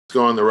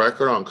Go on the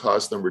record on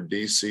cause number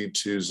DC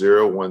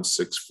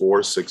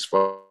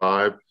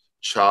 2016465,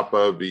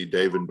 Chapa v.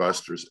 Dave &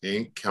 Buster's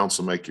Inc.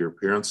 Counsel, make your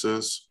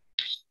appearances.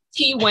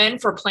 T. Nguyen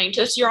for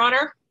plaintiffs, Your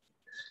Honor.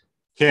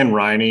 Ken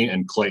Riney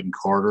and Clayton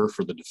Carter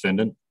for the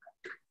defendant.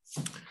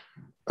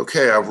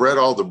 Okay, I've read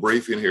all the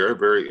briefing here. A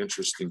very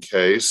interesting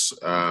case,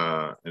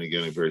 and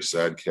again, a very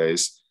sad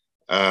case.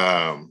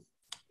 So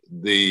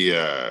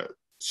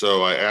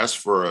I asked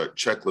for a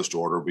checklist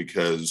order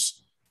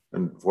because,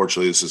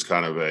 unfortunately, this is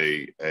kind of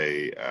a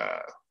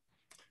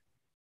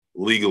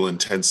legal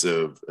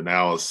intensive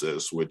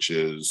analysis, which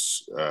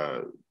is,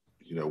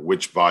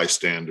 which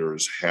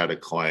bystanders had a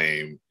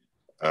claim,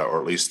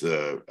 or at least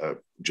a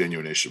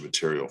genuine issue of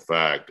material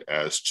fact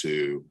as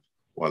to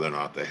whether or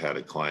not they had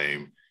a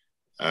claim.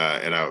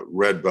 And I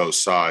read both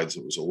sides.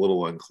 It was a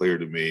little unclear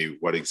to me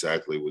what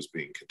exactly was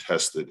being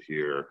contested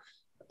here.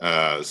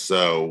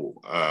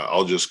 So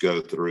I'll just go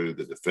through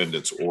the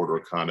defendant's order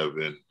kind of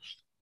in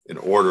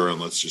order,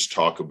 and let's just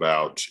talk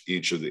about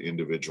each of the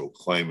individual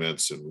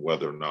claimants and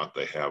whether or not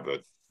they have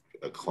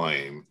a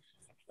claim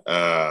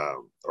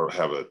or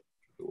have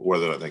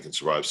whether or not they can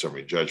survive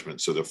summary judgment.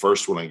 So the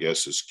first one, I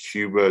guess, is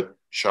Cuba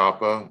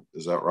Chapa.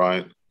 Is that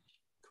right?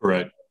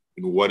 Correct.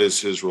 And what is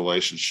his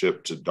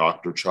relationship to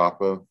Dr.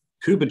 Chapa?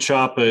 Cuba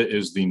Chapa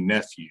is the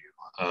nephew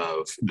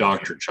of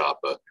Dr.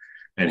 Chapa,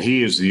 and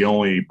he is the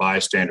only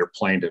bystander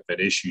plaintiff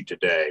at issue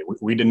today.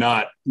 We did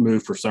not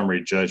move for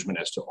summary judgment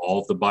as to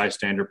all of the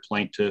bystander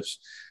plaintiffs,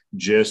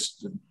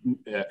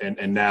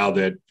 and now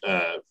that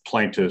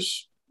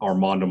plaintiffs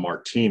Armando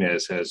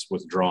Martinez has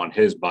withdrawn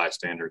his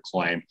bystander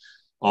claim,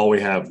 all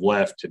we have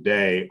left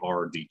today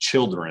are the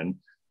children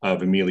of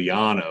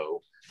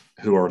Emiliano,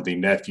 who are the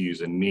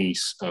nephews and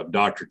niece of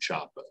Dr.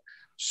 Chapa.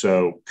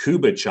 So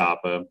Cuba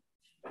Chapa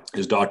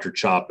is Dr.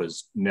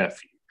 Chapa's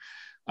nephew.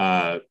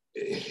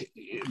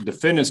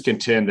 Defendants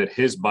contend that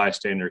his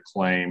bystander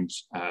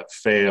claims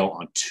fail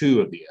on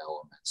two of the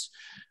elements.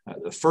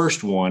 The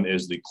first one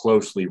is the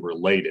closely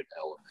related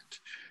element.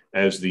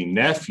 As the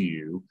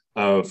nephew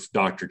of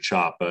Dr.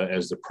 Chapa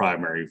as the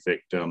primary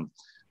victim,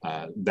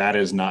 that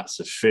is not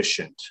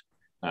sufficient.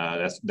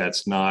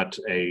 That's not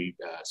a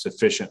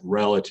sufficient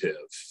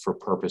relative for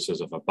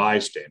purposes of a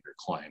bystander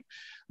claim.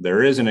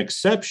 There is an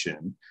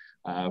exception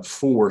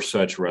for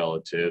such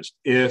relatives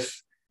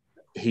if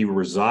he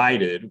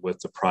resided with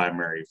the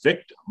primary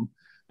victim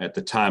at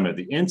the time of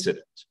the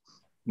incident.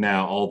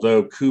 Now,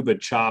 although Cuba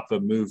Chapa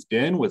moved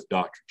in with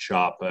Dr.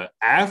 Chapa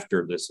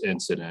after this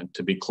incident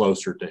to be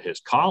closer to his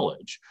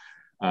college,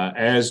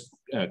 as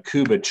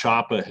Cuba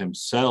Chapa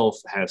himself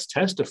has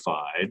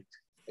testified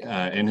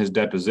in his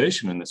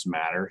deposition in this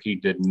matter, he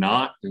did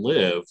not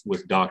live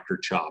with Dr.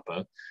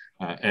 Chapa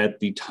at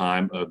the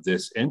time of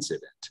this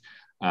incident.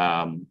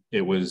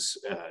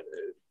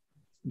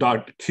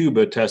 Dr.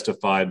 Cuba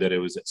testified that it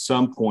was at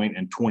some point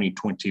in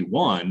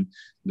 2021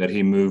 that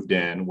he moved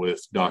in with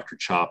Dr.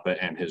 Chapa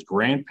and his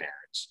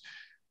grandparents.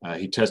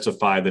 He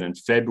testified that in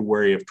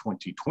February of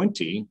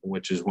 2020,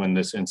 which is when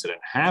this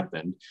incident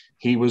happened,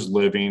 he was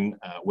living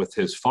with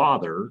his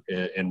father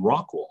in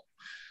Rockwall.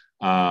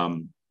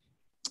 And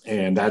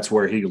that's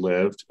where he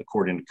lived,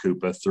 according to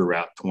Cuba,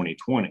 throughout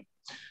 2020.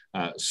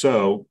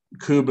 So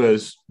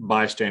Cuba's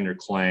bystander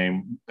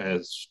claim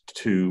as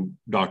to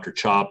Dr.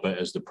 Chapa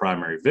as the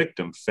primary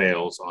victim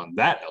fails on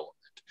that element.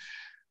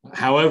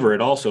 However,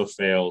 it also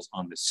fails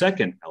on the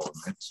second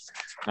element,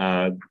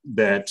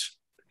 that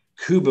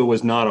Cuba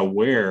was not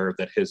aware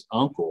that his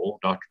uncle,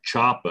 Dr.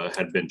 Chapa,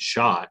 had been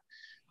shot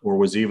or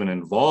was even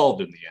involved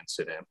in the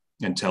incident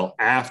until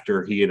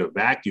after he had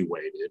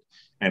evacuated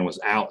and was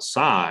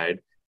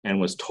outside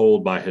and was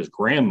told by his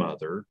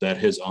grandmother that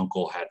his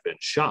uncle had been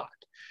shot.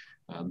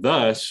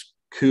 Thus,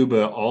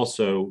 Cuba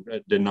also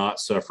did not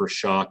suffer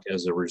shock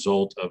as a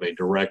result of a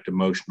direct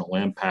emotional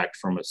impact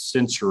from a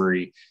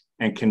sensory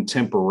and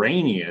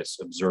contemporaneous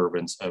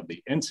observance of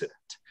the incident,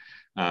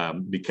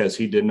 because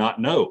he did not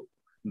know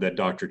that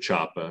Dr.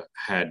 Chapa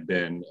had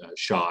been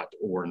shot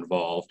or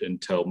involved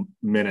until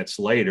minutes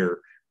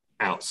later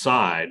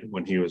outside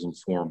when he was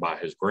informed by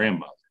his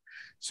grandmother.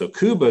 So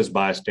Cuba's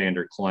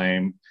bystander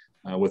claim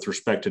with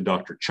respect to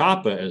Dr.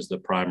 Chapa as the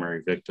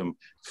primary victim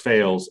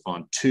fails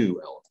on two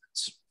elements.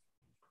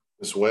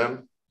 Ms.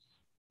 Wynn?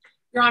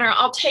 Your Honor,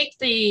 I'll take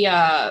the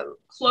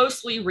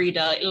closely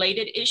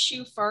related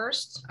issue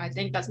first. I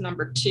think that's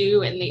number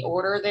 2 in the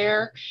order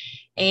there.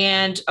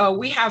 And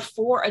we have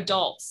 4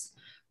 adults,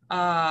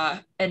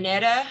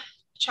 Aneta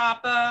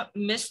Chapa,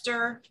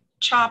 Mr.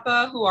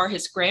 Chapa, who are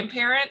his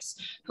grandparents,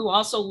 who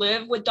also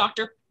live with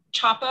Dr.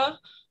 Chapa,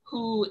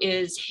 who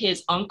is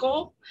his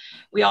uncle.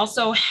 We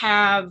also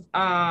have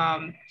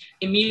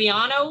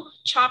Emiliano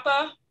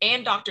Chapa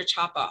and Dr.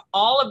 Chapa.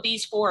 All of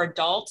these 4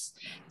 adults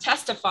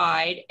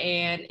testified,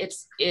 and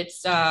it's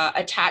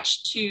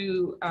attached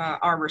to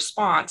our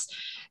response,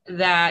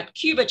 that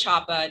Cuba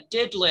Chapa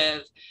did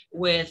live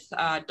with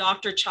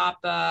Dr.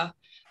 Chapa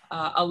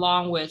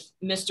along with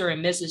Mr.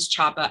 and Mrs.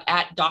 Chapa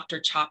at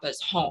Dr.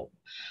 Chapa's home.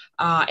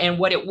 And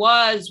what it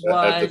was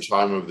At the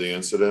time of the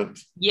incident?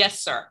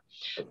 Yes, sir.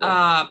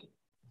 Okay.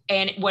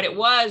 And what it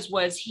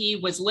was he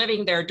was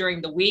living there during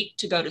the week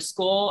to go to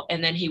school,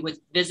 and then he would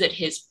visit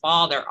his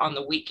father on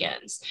the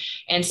weekends.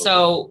 And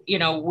so, you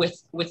know,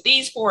 with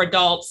these four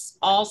adults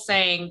all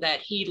saying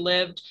that he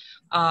lived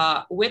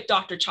with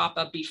Dr.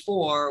 Chapa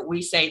before,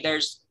 we say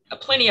there's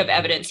plenty of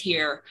evidence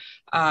here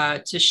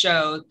to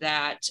show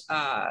that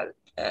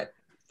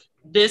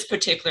this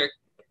particular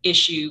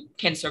issue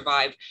can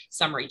survive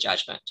summary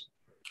judgment.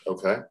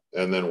 Okay.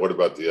 And then what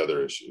about the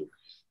other issue?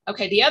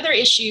 Okay, the other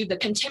issue, the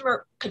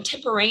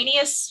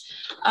contemporaneous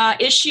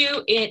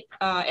issue,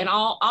 and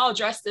I'll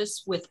address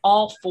this with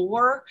all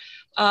four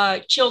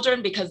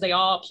children because they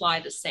all apply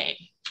the same.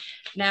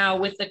 Now,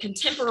 with the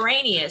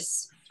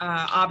contemporaneous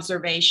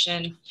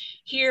observation,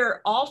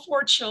 here all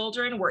four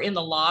children were in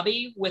the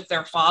lobby with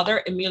their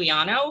father,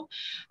 Emiliano,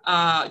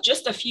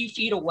 just a few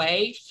feet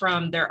away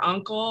from their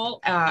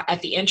uncle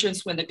at the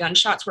entrance when the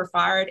gunshots were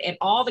fired, and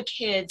all the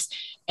kids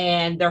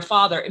and their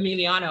father,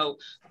 Emiliano,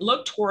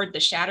 looked toward the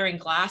shattering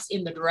glass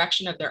in the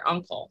direction of their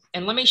uncle.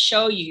 And let me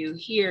show you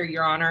here,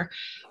 Your Honor.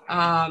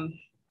 I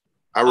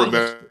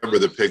remember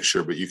the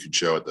picture, but you can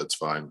show it. That's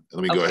fine.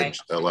 Let me go ahead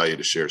and allow you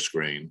to share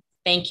screen.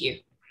 Thank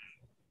you.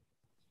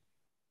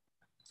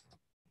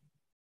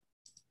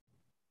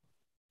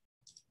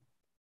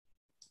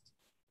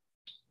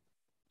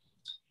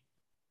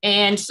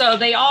 And so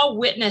they all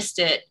witnessed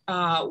it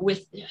at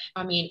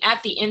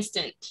the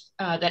instant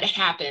that it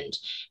happened.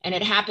 And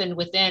it happened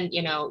within,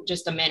 you know,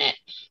 just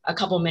a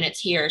couple minutes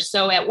here.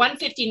 So at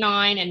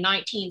 1:59 and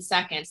 19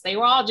 seconds, they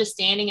were all just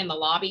standing in the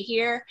lobby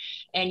here.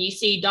 And you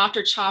see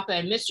Dr. Chapa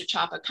and Mr.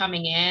 Chapa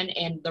coming in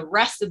and the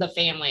rest of the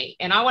family.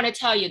 And I want to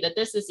tell you that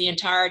this is the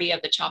entirety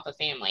of the Chapa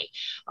family.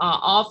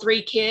 All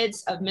three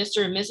kids of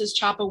Mr. and Mrs.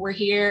 Chapa were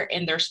here,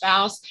 and their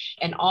spouse,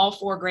 and all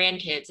four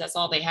grandkids. That's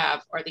all they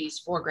have are these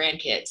four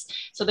grandkids.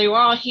 So they were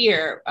all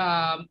here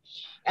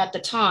at the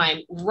time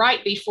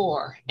right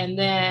before. And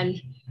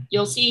then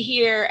you'll see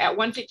here at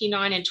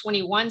 1:59 and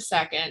 21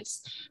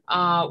 seconds,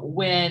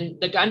 when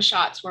the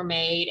gunshots were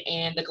made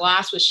and the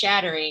glass was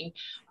shattering,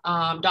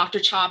 Dr.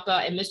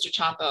 Chapa and Mr.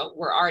 Chapa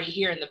were already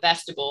here in the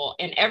vestibule,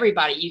 and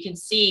everybody, you can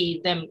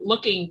see them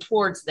looking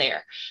towards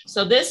there.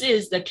 So this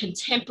is the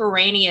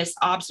contemporaneous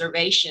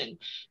observation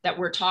that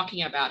we're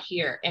talking about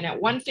here. And at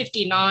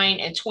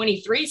 1:59 and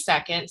 23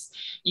 seconds,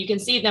 you can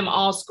see them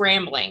all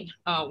scrambling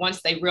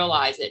once they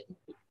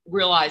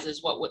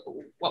realizes what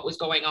was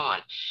going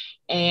on.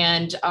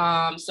 And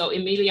so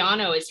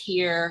Emiliano is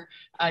here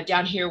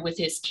down here with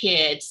his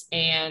kids,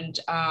 and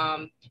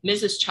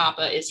Mrs.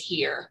 Chapa is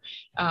here.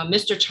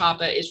 Mr.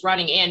 Chapa is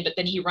running in, but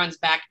then he runs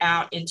back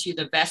out into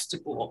the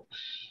vestibule.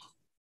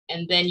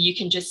 And then you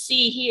can just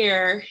see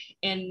here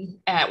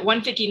at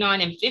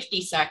 1:59 and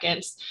 50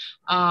 seconds,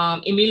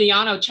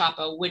 Emiliano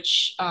Chapa,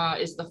 which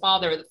is the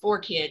father of the four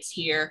kids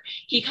here,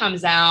 he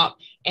comes out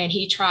and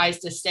he tries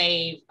to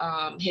save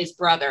his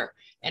brother.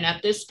 And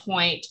at this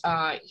point,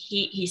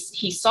 he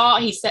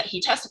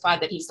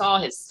testified that he saw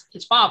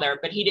his father,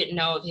 but he didn't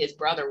know if his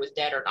brother was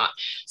dead or not.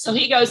 So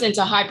he goes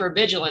into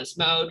hypervigilance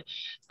mode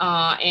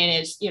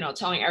and is,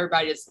 telling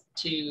everybody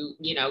to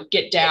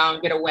get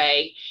down, get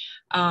away.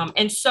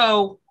 And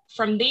so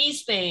from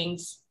these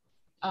things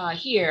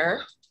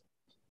here,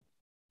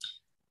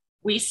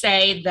 we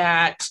say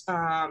that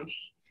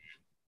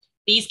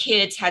these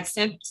kids had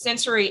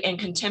sensory and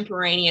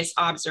contemporaneous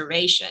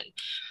observation.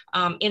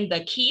 In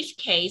the Keith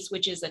case,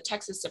 which is a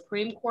Texas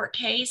Supreme Court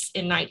case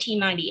in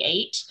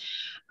 1998,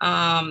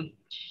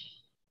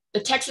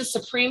 the Texas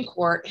Supreme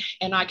Court,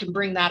 and I can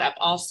bring that up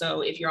also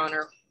if Your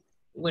Honor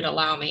would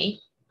allow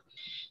me,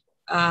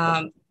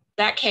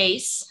 that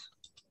case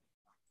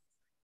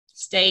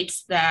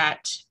states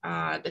that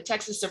the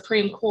Texas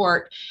Supreme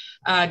Court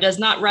does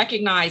not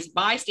recognize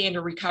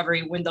bystander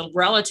recovery when the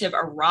relative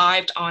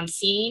arrived on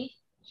scene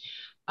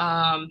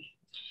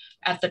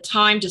at the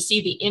time to see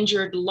the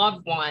injured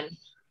loved one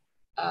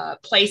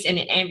placed in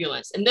an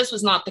ambulance. And this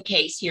was not the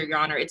case here, Your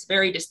Honor. It's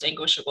very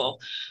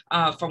distinguishable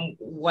from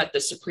what the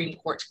Supreme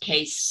Court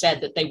case said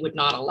that they would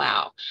not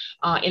allow.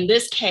 In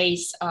this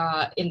case,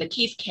 in the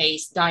Keith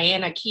case,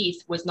 Diana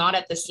Keith was not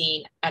at the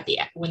scene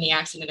when the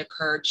accident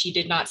occurred. She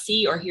did not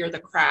see or hear the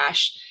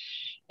crash.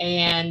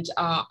 And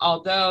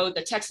although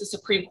the Texas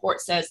Supreme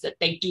Court says that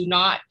they do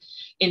not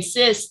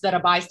insist that a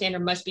bystander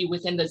must be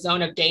within the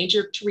zone of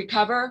danger to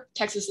recover,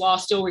 Texas law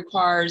still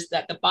requires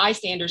that the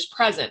bystander's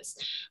presence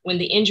when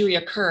the injury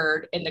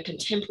occurred in the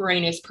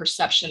contemporaneous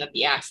perception of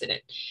the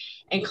accident.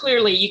 And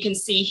clearly you can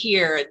see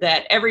here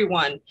that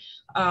everyone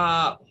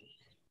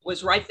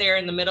was right there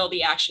in the middle of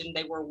the action.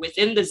 They were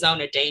within the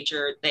zone of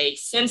danger. They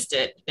sensed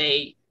it.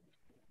 They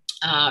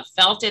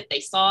felt it.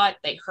 They saw it.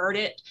 They heard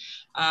it.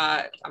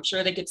 I'm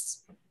sure they could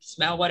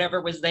smell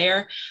whatever was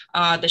there.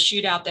 The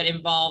shootout that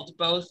involved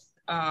both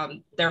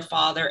their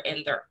father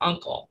and their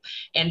uncle.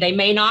 And they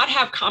may not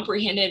have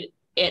comprehended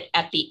it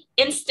at the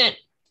instant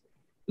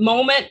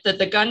moment that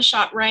the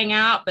gunshot rang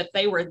out, but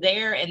they were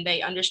there and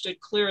they understood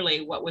clearly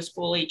what was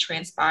fully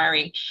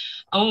transpiring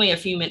only a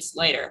few minutes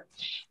later.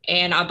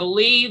 And I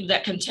believe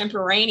that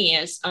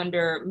contemporaneous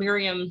under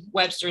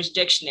Merriam-Webster's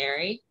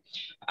dictionary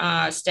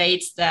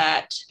states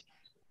that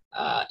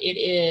It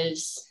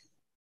is,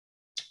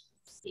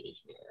 let's see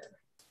here.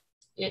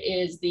 It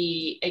is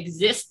the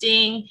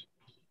existing,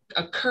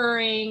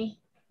 occurring,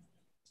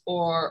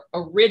 or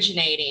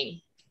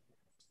originating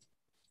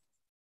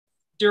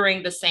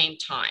during the same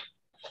time.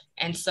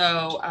 And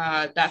so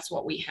that's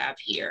what we have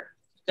here.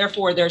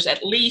 Therefore, there's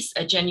at least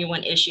a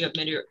genuine issue of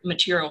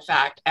material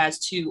fact as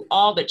to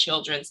all the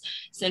children's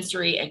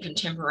sensory and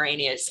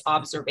contemporaneous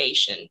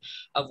observation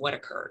of what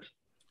occurred.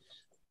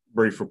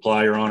 Brief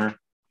reply, Your Honor.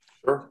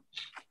 Sure.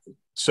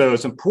 So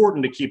it's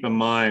important to keep in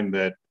mind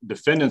that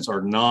defendants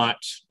are not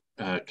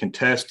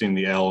contesting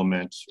the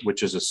element,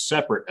 which is a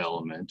separate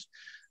element,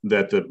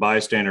 that the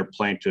bystander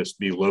plaintiffs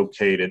be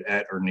located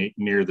at or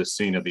near the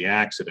scene of the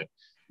accident.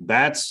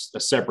 That's a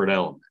separate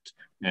element,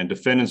 and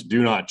defendants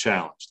do not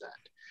challenge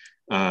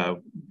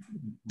that.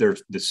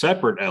 There's the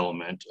separate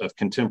element of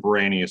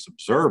contemporaneous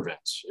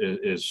observance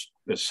is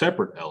a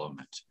separate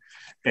element.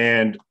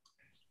 And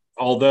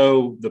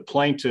although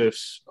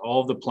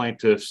all the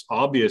plaintiffs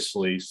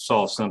obviously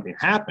saw something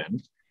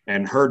happen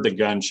and heard the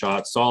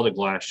gunshot, saw the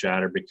glass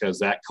shatter because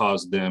that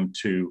caused them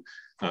to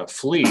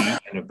flee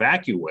and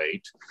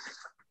evacuate,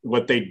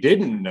 what they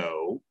didn't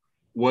know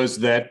was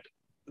that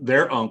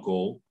their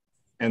uncle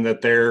and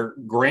that their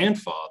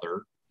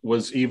grandfather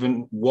was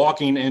even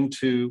walking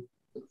into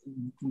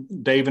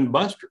Dave and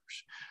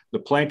Buster's. The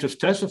plaintiffs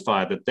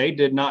testified that they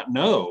did not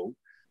know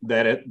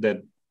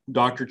that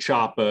Dr.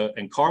 Chapa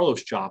and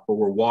Carlos Chapa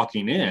were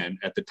walking in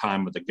at the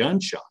time of the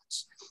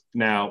gunshots.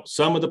 Now,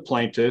 some of the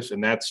plaintiffs,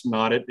 and that's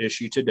not at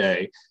issue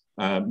today,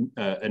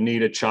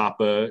 Anita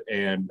Chapa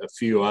and a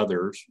few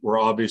others were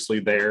obviously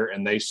there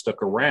and they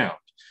stuck around.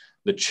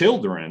 The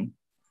children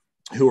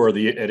who are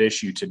at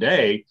issue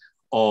today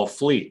all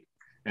flee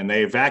and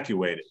they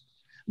evacuated.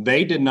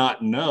 They did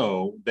not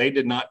know, they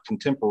did not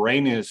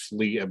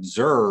contemporaneously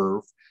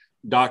observe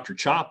Dr.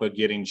 Chapa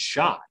getting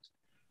shot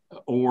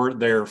or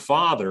their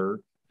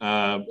father,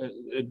 to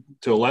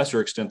a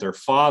lesser extent, their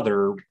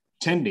father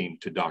tending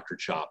to Dr.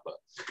 Chapa.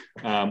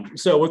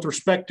 So with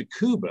respect to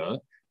Cuba,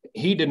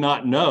 he did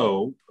not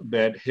know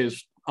that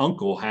his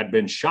uncle had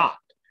been shot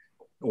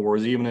or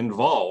was even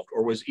involved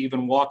or was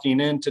even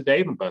walking into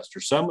Dave &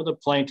 Buster's. Some of the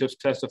plaintiffs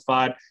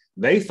testified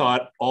they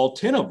thought all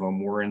 10 of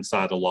them were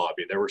inside the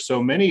lobby. There were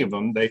so many of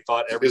them, they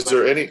thought everybody. Is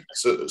there any,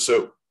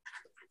 so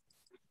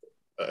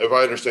if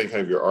I understand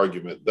kind of your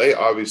argument, they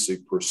obviously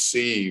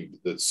perceived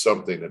that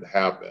something had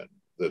happened,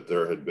 that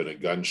there had been a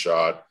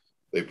gunshot.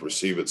 They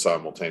perceive it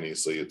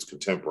simultaneously. It's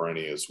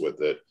contemporaneous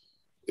with it.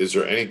 Is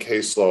there any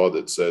case law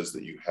that says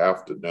that you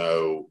have to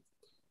know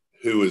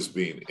who is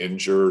being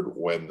injured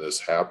when this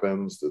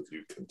happens, that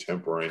you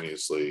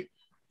contemporaneously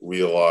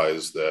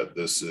realize that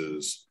this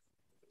is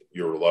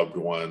your loved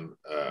one,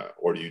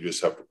 or do you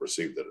just have to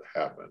perceive that it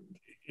happened?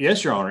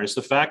 Yes, Your Honor. It's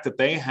the fact that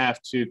they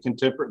have to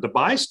the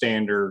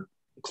bystander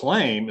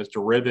claim is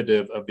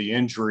derivative of the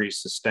injury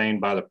sustained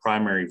by the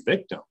primary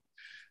victim.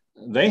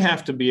 They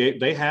have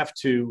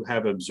to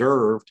have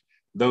observed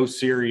those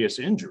serious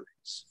injuries.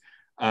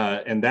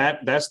 And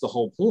that's the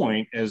whole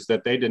point, is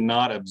that they did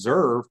not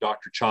observe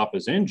Dr.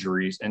 Chapa's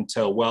injuries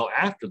until well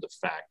after the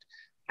fact,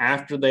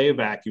 after they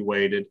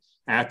evacuated,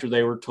 after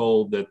they were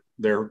told that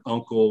their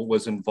uncle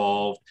was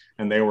involved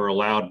and they were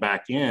allowed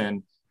back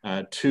in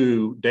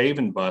to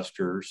Dave &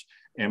 Buster's.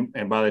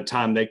 And by the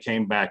time they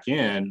came back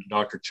in,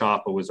 Dr.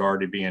 Chapa was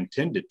already being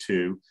tended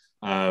to,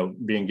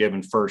 being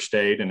given first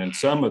aid. And in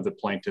some of the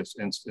plaintiff's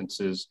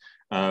instances,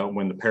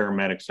 when the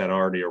paramedics had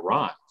already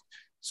arrived.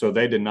 So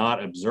they did not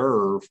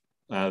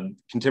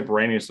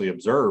contemporaneously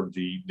observe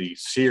the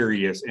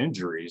serious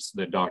injuries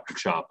that Dr.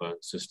 Chapa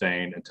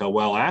sustained until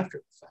well after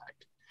the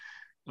fact.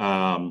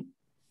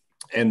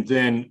 And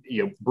then,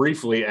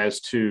 briefly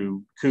as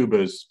to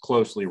Cuba's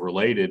closely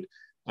related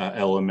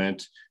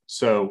element.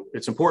 So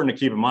it's important to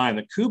keep in mind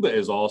that Cuba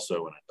is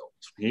also an adult.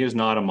 He is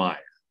not a minor.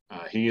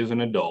 He is an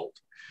adult.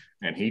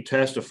 And he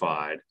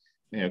testified,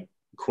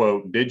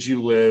 quote, did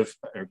you live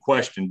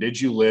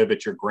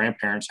at your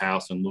grandparents'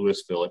 house in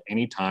Louisville at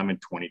any time in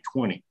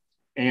 2020?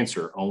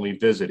 Answer, only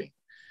visiting.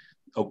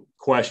 Oh,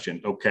 question,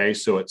 okay,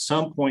 so at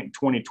some point in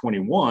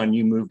 2021,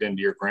 you moved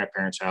into your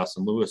grandparents' house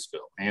in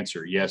Louisville.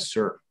 Answer, yes,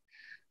 sir.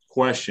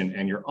 Question,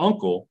 and your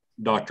uncle,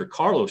 Dr.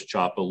 Carlos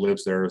Chapa,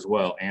 lives there as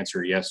well.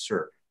 Answer, yes,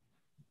 sir.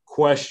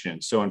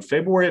 Question, so in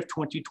February of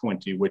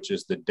 2020, which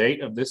is the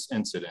date of this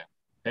incident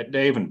at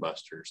Dave &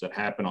 Buster's that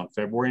happened on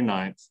February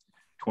 9th,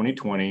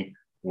 2020,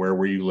 where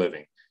were you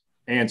living?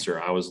 Answer,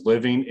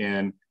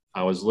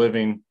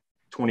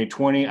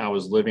 2020, I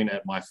was living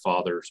at my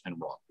father's in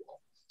Rockwell.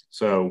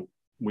 So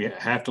we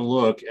have to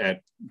look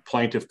at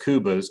Plaintiff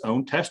Cuba's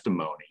own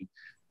testimony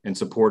in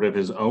support of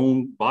his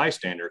own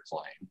bystander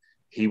claim.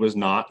 He was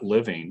not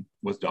living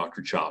with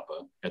Dr.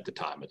 Chapa at the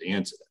time of the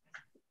incident.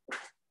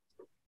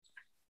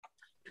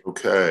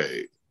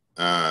 Okay.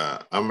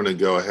 I'm going to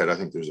go ahead. I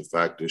think there's a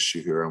fact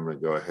issue here. I'm going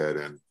to go ahead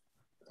and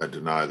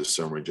deny the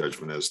summary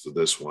judgment as to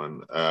this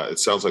one. It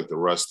sounds like the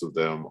rest of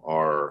them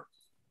are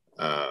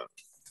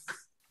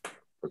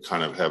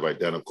kind of have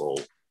identical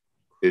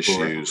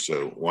issues.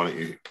 So why don't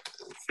you,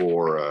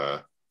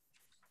 for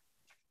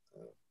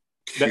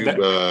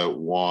Cuba,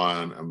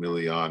 Juan,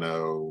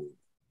 Emiliano.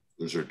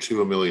 Is there two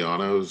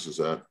Emilianos? Is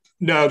that?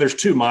 No, there's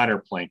two minor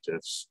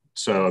plaintiffs.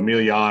 So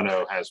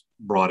Emiliano has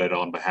brought it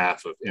on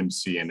behalf of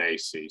MC and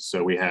AC.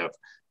 So we have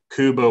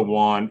Cuba,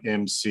 Juan,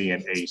 MC,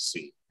 and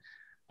AC.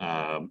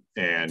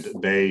 And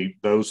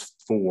those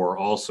four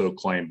also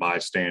claim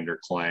bystander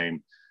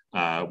claim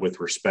with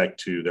respect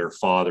to their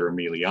father,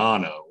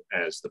 Emiliano,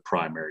 as the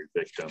primary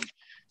victim.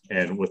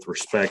 And with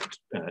respect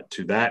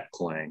to that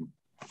claim,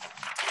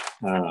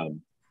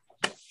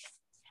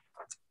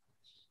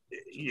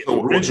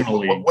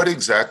 originally, what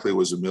exactly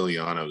was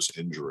Emiliano's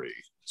injury?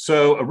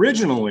 So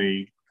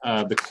originally,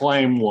 the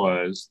claim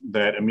was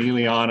that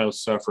Emiliano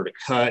suffered a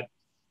cut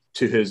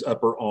to his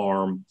upper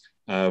arm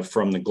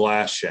from the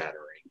glass shattering.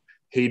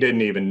 He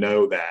didn't even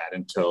know that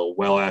until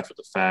well after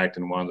the fact,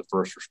 and one of the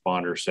first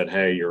responders said,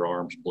 "Hey, your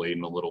arm's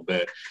bleeding a little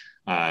bit."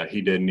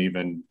 He didn't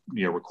even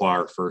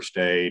require first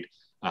aid.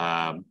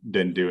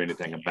 Didn't do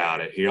anything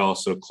about it. He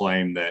also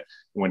claimed that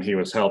when he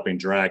was helping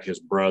drag his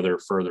brother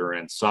further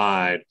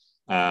inside,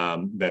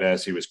 that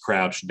as he was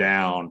crouched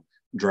down,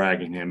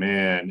 dragging him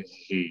in,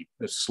 he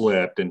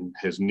slipped and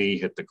his knee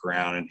hit the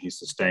ground and he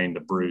sustained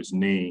a bruised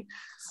knee.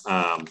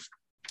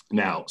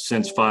 Now,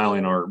 since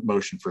filing our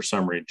motion for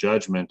summary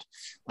judgment,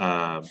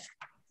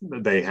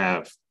 they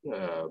have,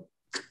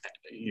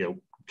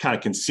 kind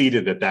of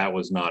conceded that that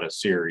was not a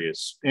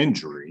serious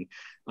injury,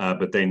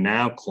 but they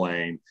now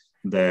claim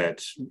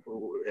that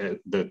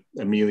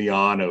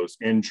Emiliano's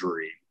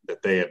injury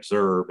that they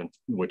observe, and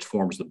which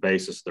forms the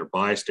basis of their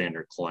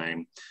bystander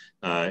claim,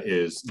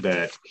 is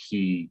that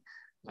he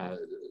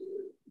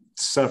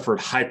suffered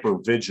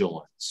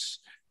hypervigilance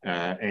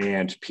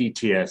and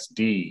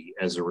PTSD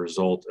as a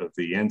result of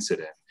the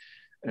incident.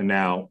 And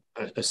now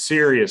a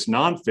serious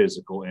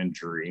non-physical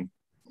injury,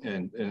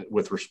 and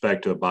with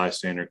respect to a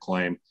bystander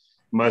claim,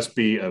 must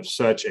be of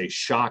such a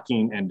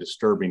shocking and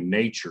disturbing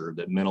nature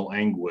that mental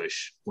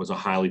anguish was a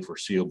highly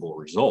foreseeable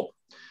result.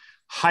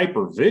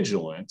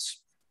 Hypervigilance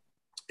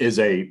is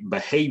a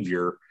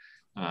behavior,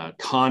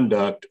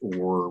 conduct,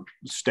 or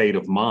state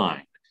of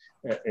mind.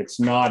 It's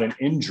not an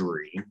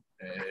injury,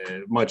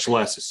 much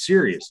less a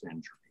serious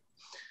injury.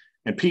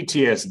 And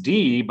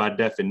PTSD, by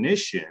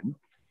definition,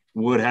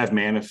 would have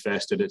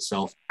manifested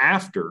itself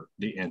after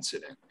the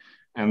incident.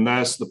 And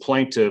thus, the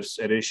plaintiffs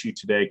at issue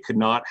today could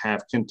not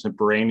have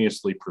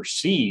contemporaneously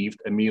perceived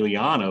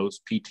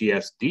Emiliano's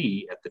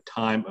PTSD at the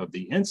time of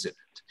the incident.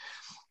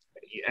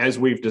 As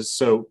we've just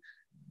so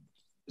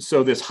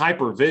this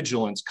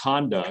hypervigilance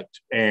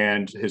conduct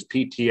and his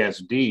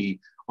PTSD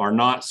are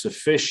not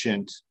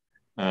sufficient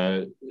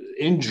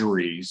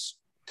injuries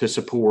to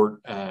support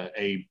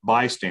a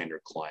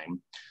bystander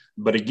claim.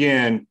 But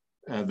again,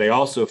 they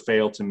also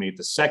fail to meet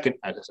a second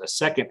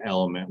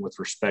element with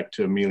respect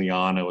to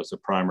Emiliano as a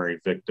primary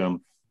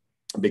victim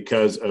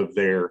because of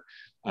their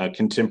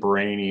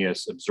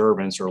contemporaneous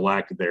observance or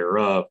lack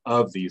thereof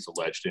of these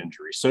alleged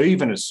injuries. So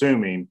even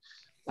assuming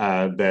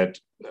that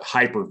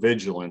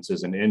hypervigilance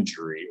is an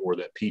injury or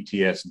that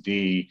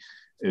PTSD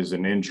is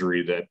an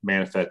injury that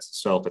manifests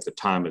itself at the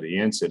time of the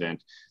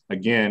incident,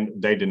 again,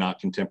 they did not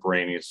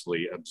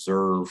contemporaneously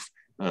observe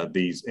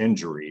these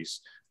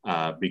injuries.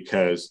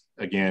 Because,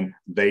 again,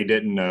 they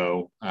didn't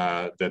know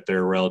that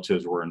their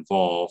relatives were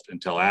involved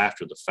until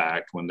after the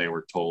fact when they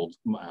were told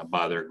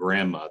by their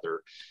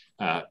grandmother.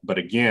 But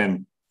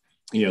again,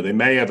 they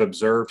may have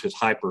observed his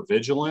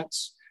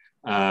hypervigilance,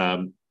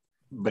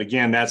 but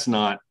again, that's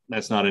not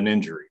an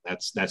injury.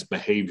 That's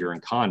behavior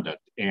and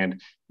conduct,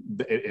 and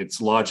it's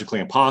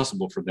logically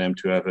impossible for them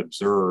to have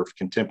observed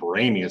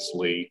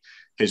contemporaneously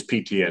his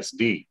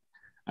PTSD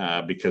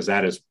because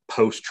that is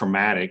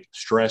post-traumatic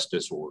stress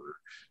disorder.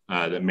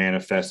 That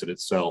manifested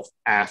itself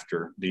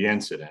after the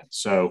incident.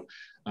 So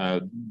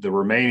the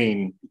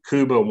remaining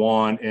Cuba,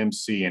 Juan,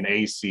 MC, and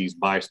AC's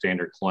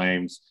bystander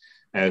claims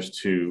as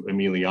to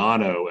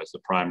Emiliano as the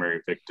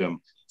primary victim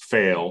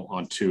fail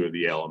on two of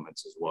the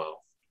elements as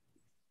well.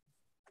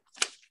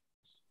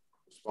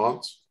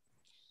 Response?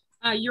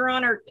 Your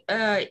Honor,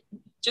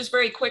 just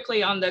very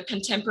quickly on the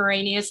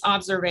contemporaneous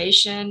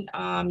observation,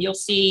 you'll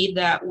see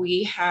that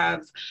we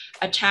have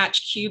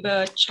attached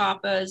Cuba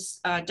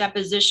Chapa's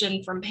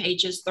deposition from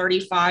pages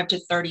 35 to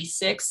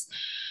 36.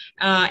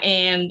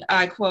 And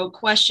I quote,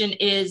 question,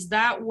 is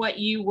that what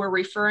you were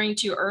referring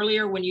to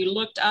earlier when you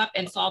looked up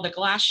and saw the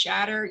glass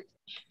shatter?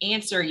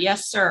 Answer,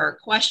 yes, sir.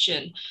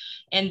 Question,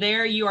 and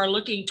there you are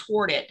looking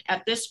toward it.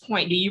 At this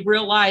point, do you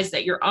realize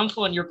that your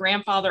uncle and your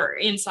grandfather are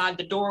inside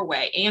the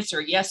doorway? Answer,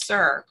 yes,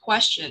 sir.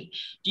 Question,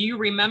 do you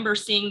remember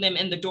seeing them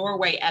in the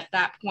doorway at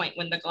that point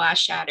when the glass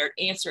shattered?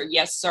 Answer,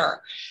 yes, sir.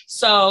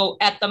 So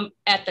at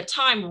the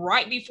time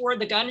right before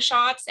the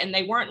gunshots, and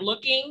they weren't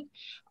looking,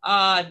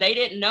 they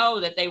didn't know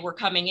that they were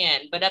coming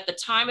in. But at the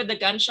time of the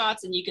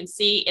gunshots, and you can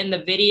see in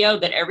the video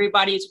that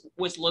everybody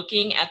was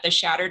looking at the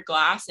shattered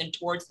glass and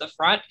towards the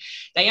front,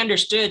 they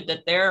understood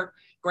that their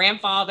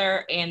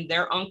grandfather and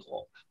their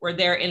uncle were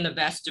there in the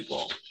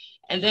vestibule.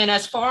 And then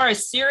as far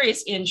as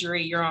serious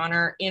injury, Your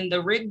Honor, in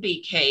the Rigby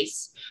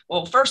case,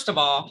 well, first of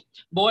all,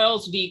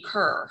 Boyles v.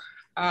 Kerr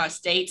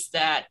states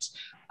that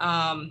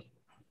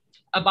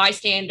a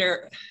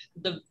bystander,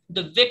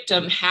 the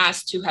victim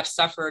has to have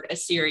suffered a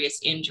serious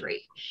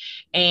injury.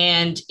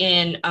 And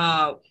in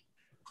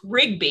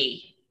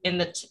Rigby, in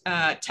the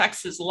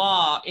Texas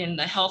law, in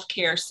the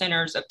Healthcare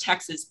Centers of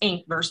Texas,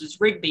 Inc.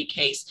 versus Rigby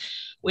case,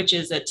 which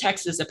is a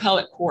Texas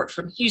appellate court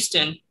from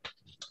Houston,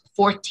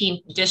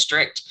 14th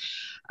District,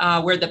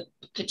 where the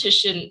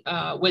petition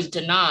was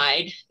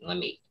denied. Let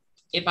me,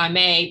 if I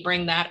may,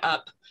 bring that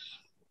up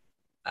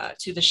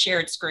to the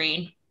shared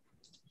screen.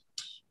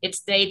 It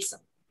states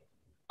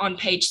on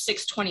page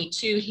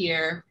 622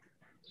 here,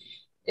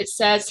 it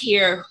says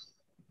here,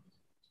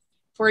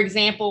 for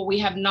example, we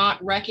have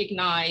not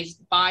recognized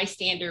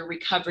bystander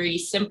recovery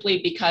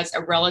simply because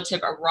a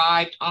relative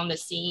arrived on the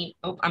scene.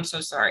 Oh, I'm so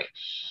sorry.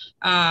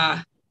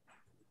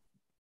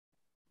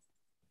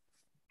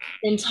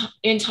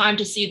 In time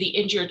to see the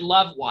injured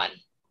loved one.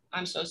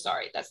 I'm so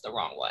sorry, that's the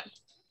wrong one.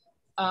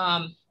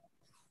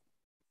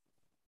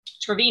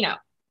 Trevino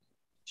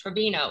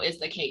is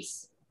the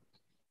case.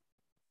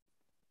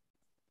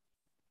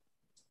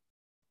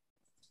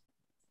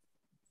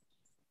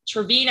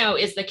 Trevino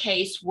is the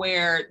case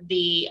where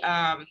the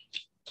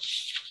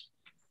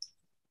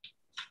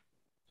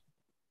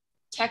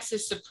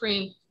Texas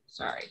Supreme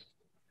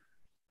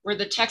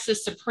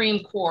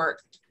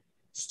Court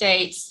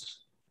states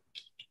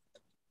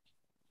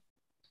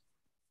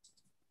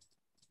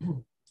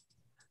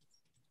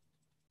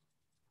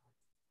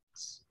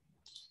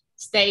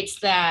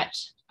that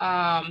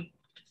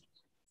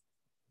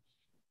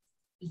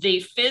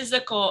the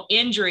physical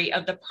injury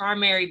of the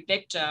primary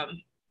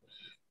victim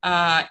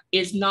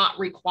is not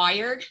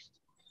required,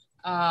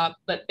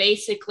 but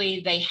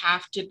basically they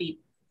have to be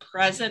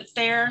present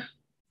there.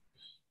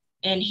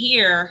 And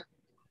here,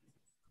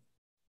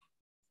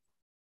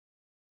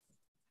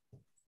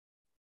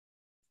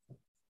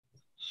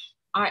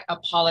 I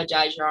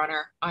apologize, Your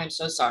Honor. I'm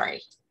so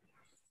sorry.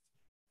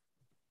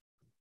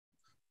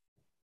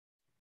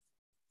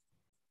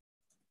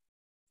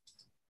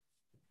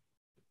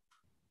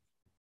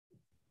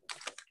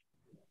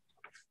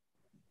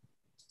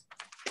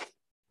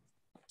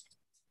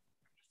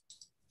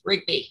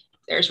 Rigby,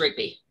 there's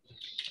Rigby.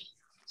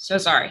 So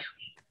sorry.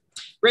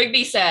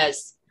 Rigby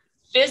says,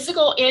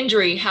 physical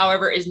injury,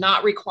 however, is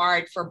not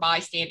required for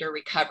bystander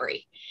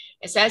recovery.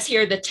 It says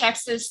here,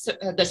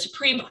 the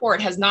Supreme Court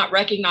has not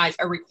recognized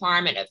a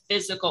requirement of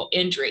physical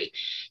injury.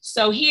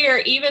 So here,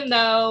 even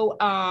though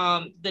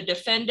the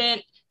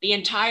defendant the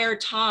entire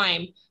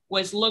time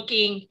was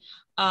looking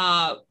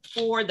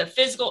for the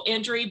physical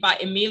injury by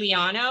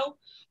Emiliano,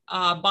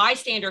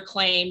 bystander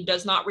claim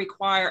does not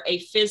require a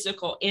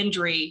physical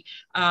injury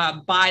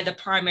by the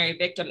primary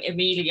victim,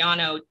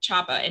 Emiliano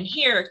Chapa. And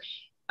here,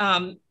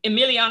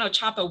 Emiliano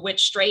Chapa went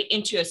straight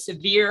into a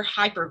severe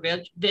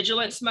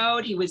hypervigilance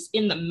mode. He was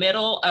in the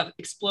middle of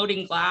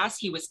exploding glass.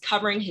 He was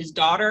covering his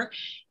daughter,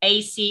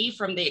 AC,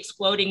 from the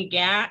exploding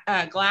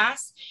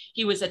glass.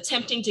 He was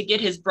attempting to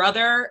get his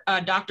brother,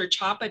 Dr.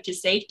 Chapa, to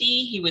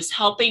safety. He was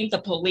helping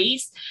the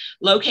police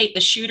locate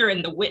the shooter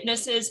and the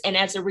witnesses. And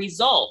as a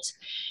result,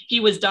 he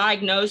was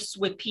diagnosed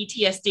with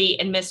PTSD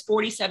and missed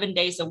 47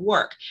 days of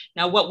work.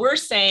 Now, what we're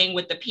saying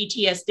with the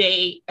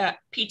PTSD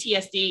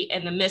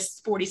and the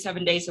missed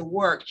 47 days of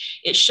work,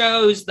 it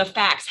shows the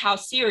facts, how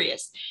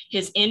serious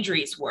his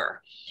injuries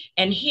were.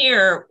 And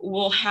here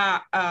we'll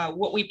have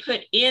what we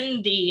put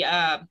in the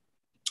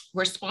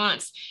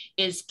response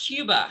is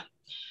Cuba's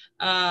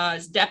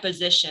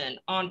deposition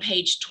on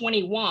page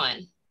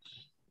 21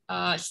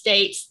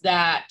 states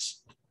that,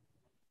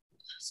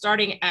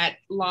 starting at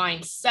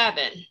line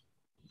 7,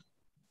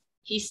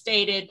 he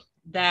stated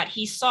that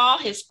he saw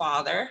his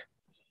father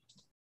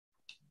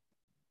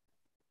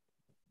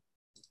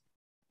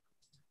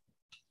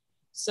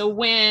So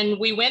when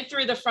we went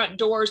through the front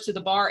doors to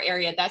the bar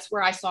area, that's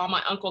where I saw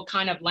my uncle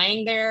kind of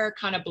laying there,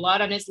 kind of blood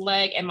on his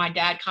leg, and my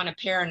dad kind of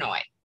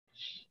paranoid.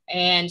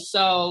 And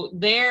so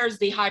there's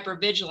the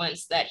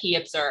hypervigilance that he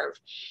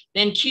observed.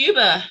 Then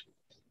Cuba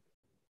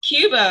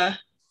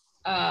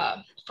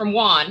from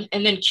Juan,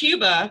 and then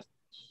Cuba,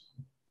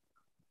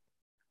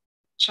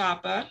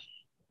 Chapa,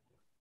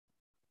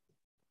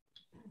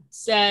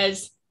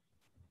 says,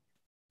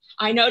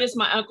 I noticed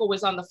my uncle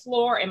was on the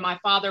floor and my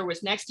father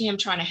was next to him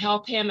trying to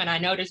help him. And I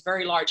noticed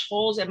very large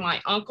holes in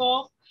my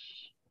uncle.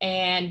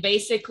 And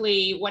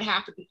basically what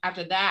happened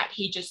after that,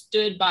 he just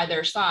stood by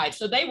their side.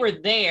 So they were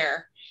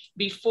there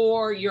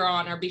before, Your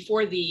Honor,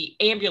 before the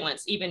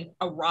ambulance even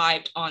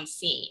arrived on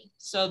scene.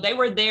 So they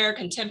were there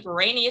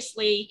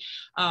contemporaneously.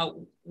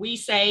 We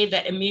say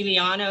that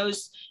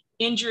Emiliano's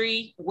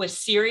injury was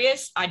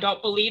serious. I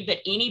don't believe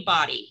that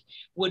anybody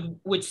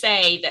would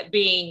say that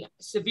being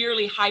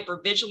severely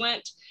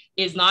hypervigilant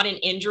is not an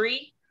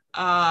injury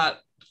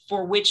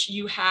for which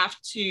you have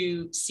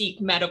to seek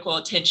medical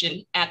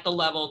attention at the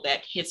level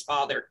that his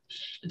father,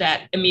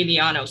 that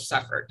Emiliano,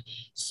 suffered.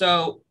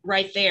 So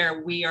right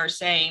there, we are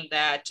saying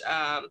that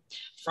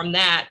from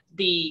that,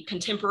 the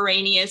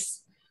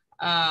contemporaneous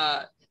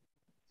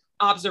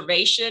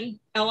observation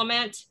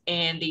element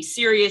and the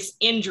serious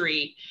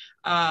injury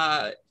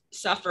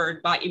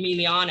suffered by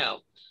Emiliano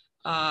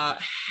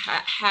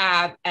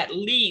have at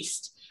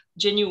least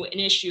genuine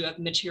issue of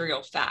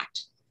material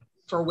fact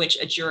for which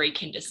a jury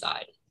can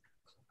decide.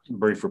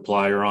 Brief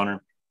reply, Your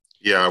Honor.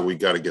 Yeah, we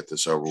got to get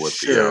this over with.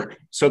 Sure.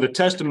 So the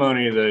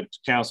testimony that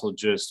counsel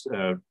just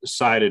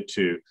cited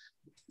to,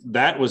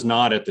 that was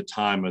not at the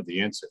time of the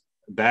incident.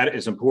 That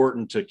is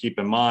important to keep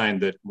in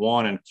mind, that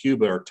Juan and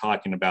Cuba are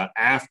talking about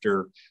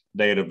after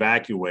they had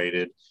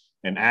evacuated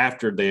and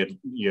after they had,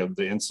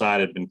 the inside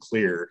had been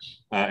cleared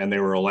and they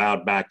were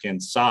allowed back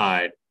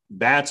inside.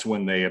 That's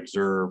when they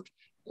observed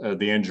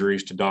the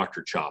injuries to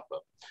Dr. Chapa.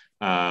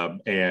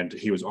 And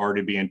he was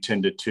already being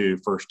tended to,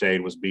 first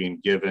aid was being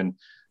given.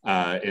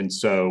 And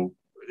so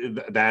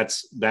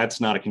that's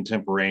not a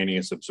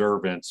contemporaneous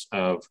observance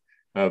of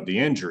the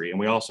injury. And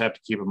we also have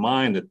to keep in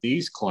mind that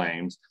these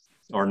claims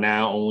are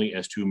now only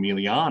as to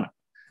Emiliano.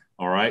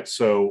 All right.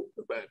 So,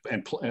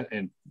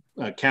 and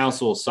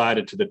counsel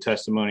cited to the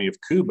testimony of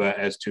Cuba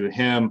as to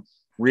him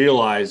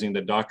realizing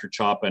that Dr.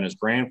 Chapa and his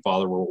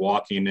grandfather were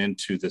walking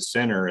into the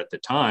center at the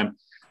time.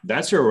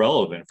 That's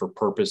irrelevant for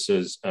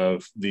purposes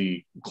of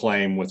the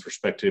claim with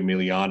respect to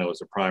Emiliano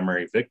as a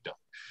primary victim.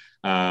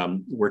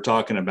 We're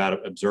talking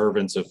about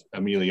observance of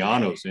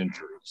Emiliano's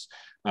injuries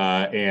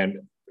and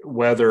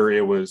whether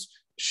it was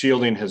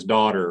shielding his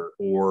daughter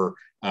or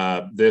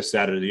this,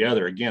 that, or the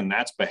other. Again,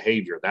 that's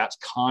behavior, that's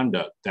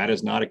conduct. That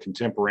is not a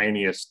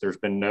contemporaneous, there's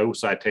been no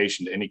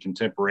citation to any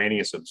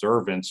contemporaneous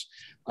observance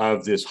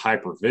of this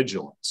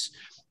hypervigilance.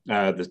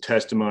 The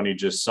testimony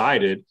just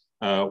cited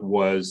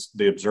was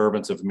the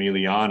observance of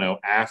Emiliano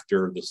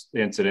after this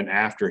incident,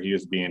 after he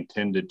was being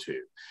tended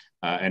to.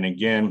 And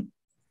again,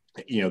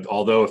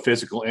 although a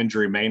physical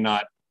injury may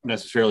not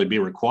necessarily be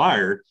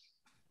required,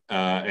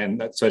 and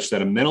that's such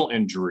that a mental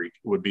injury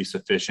would be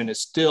sufficient, it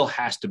still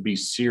has to be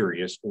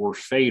serious or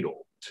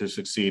fatal to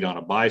succeed on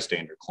a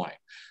bystander claim.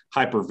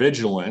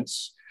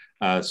 Hypervigilance,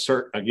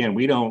 again,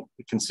 we don't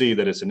concede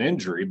that it's an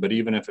injury, but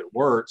even if it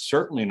were, it's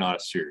certainly not a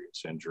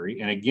serious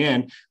injury. And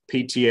again,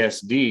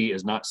 PTSD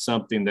is not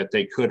something that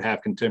they could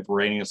have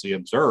contemporaneously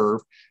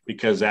observed,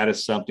 because that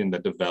is something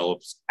that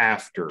develops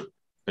after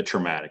a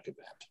traumatic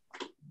event.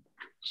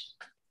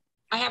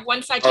 I have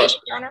one citation,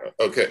 Your Honor.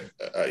 Okay.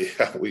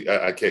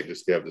 I can't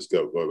just have this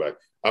go back.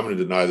 I'm going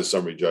to deny the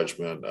summary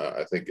judgment.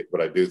 But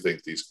I do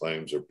think these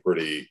claims are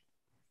pretty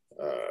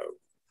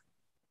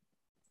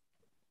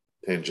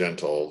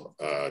tangential,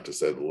 to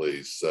say the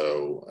least.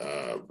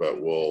 So, but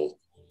we'll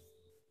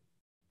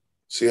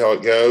see how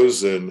it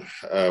goes. And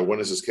when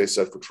is this case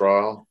set for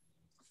trial?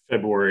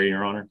 February,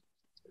 Your Honor.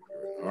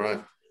 All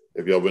right.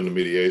 Have y'all been to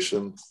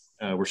mediation?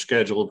 We're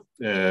scheduled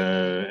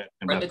in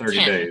about 30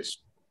 days,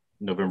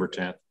 November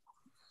 10th.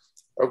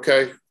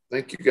 Okay.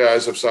 Thank you,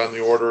 guys. I've signed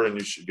the order, and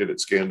you should get it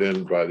scanned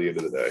in by the end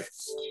of the day.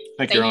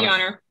 Thank you, Your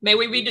Honor. May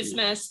we be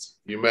dismissed?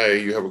 You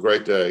may. You have a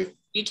great day.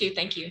 You too.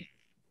 Thank you.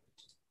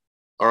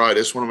 All right. I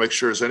just want to make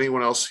sure, is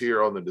anyone else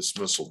here on the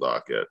dismissal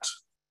docket?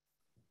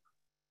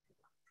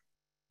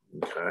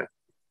 Okay.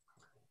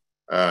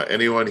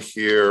 Anyone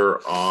here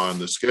on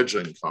the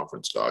scheduling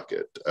conference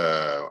docket?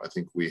 I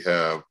think we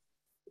have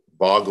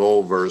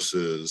Boggle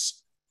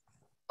versus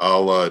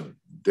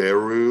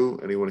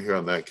Aladeru. Anyone here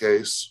on that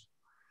case?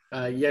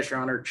 Yes, Your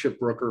Honor. Chip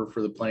Brooker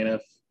for the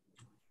plaintiff.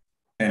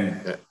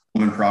 And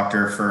Coleman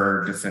Proctor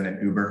for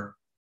defendant Uber.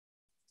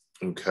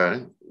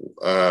 Okay.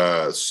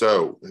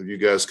 So have you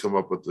guys come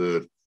up with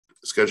the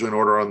scheduling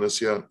order on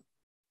this yet?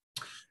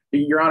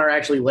 Your Honor,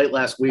 actually late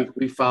last week,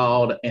 we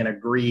filed an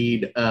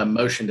agreed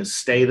motion to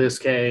stay this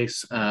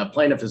case.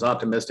 Plaintiff is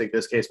optimistic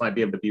this case might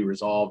be able to be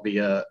resolved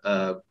via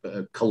a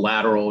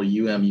collateral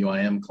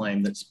UIM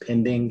claim that's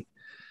pending.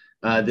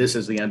 This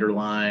is the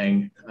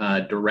underlying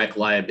direct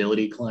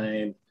liability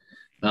claim.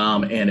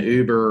 And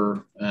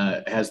Uber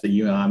has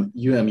the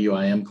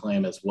UIM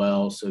claim as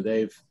well. So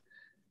they've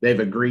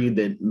agreed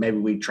that maybe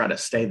we try to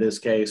stay this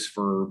case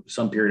for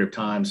some period of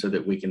time so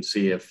that we can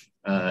see if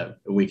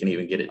we can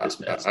even get it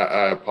dismissed.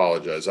 I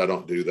apologize. I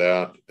don't do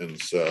that.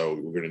 And so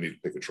we're going to need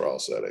to pick a trial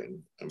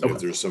setting. I mean, okay. If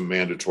there's some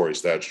mandatory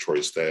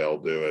statutory stay, I'll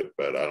do it,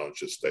 but I don't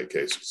just stay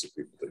cases if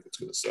people think it's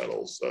going to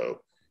settle.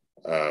 So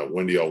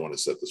when do y'all want to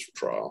set this for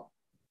trial?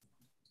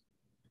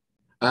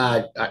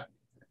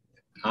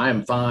 I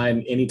am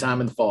fine anytime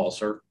in the fall,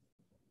 sir.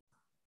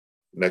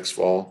 Next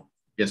fall?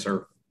 Yes,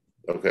 sir.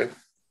 Okay.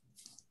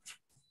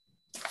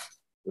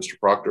 Mr.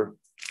 Proctor?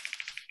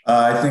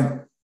 I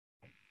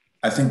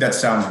think that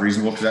sounds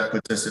reasonable, because that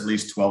puts us at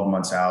least 12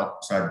 months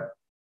out. So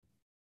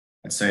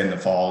I'd say in the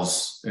fall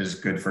is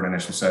good for an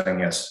initial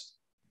setting, yes.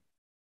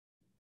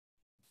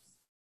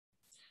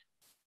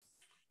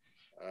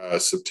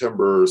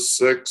 September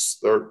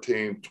 6th,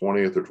 13th,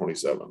 20th, or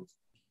 27th?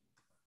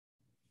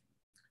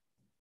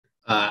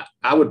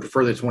 I would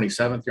prefer the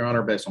 27th, Your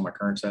Honor, based on my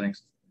current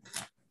settings.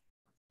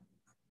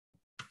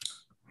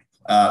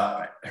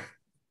 I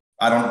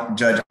don't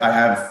judge. I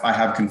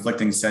have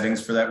conflicting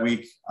settings for that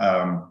week.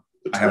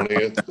 The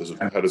 20th.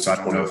 So I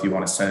don't know if you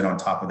want to set it on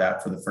top of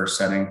that for the first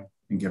setting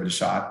and give it a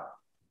shot.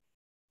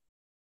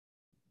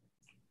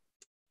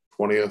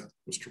 20th,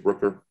 Mr.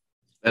 Brooker.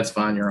 That's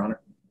fine, Your Honor.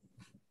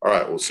 All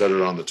right, we'll set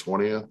it on the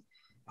 20th.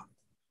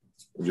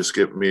 Just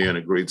get me an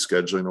agreed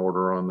scheduling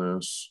order on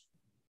this.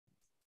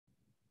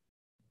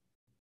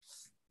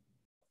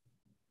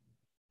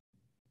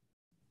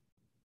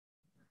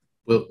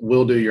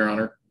 Will do, Your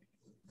Honor.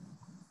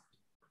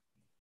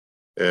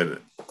 And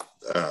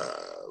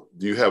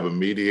do you have a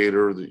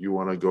mediator that you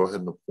want to go ahead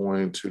and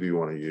appoint? Who do you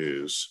want to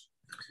use?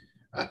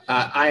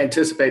 I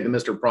anticipate that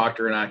Mr.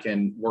 Proctor and I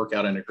can work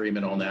out an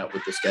agreement on that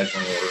with the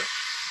scheduling order.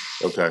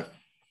 Okay.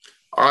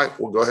 All right.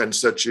 We'll go ahead and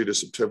set you to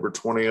September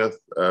 20th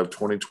of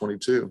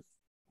 2022.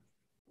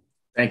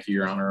 Thank you,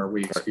 Your Honor. Are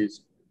we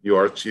excused? You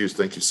are excused.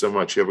 Thank you so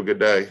much. You have a good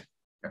day.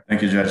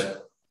 Thank you, Judge.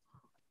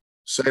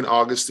 St.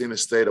 Augustine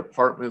Estate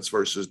Apartments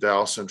versus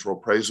Dallas Central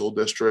Appraisal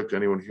District.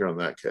 Anyone here on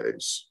that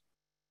case?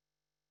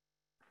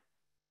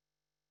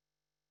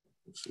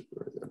 Let's see if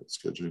I got a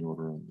scheduling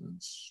order on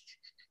this.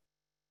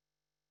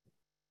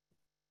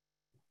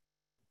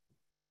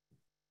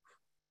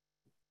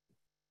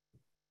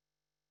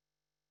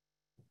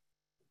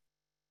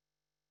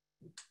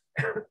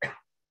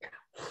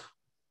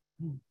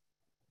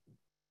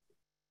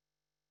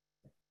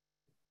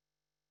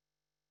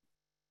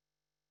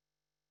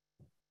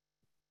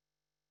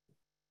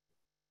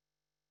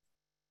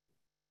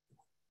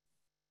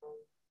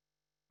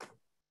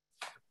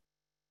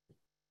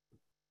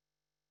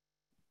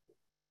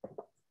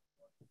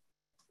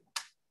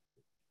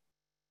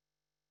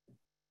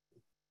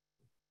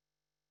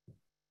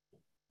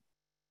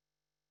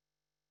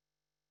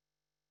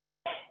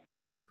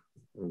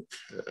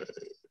 Okay,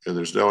 and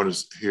there's no one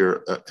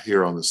here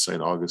on the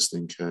St.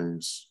 Augustine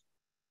case.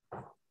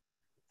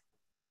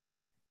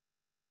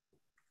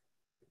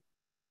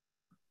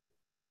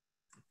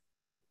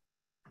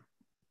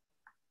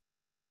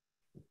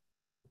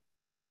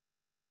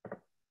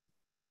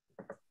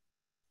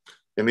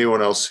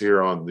 Anyone else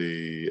here on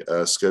the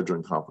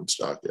scheduling conference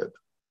docket?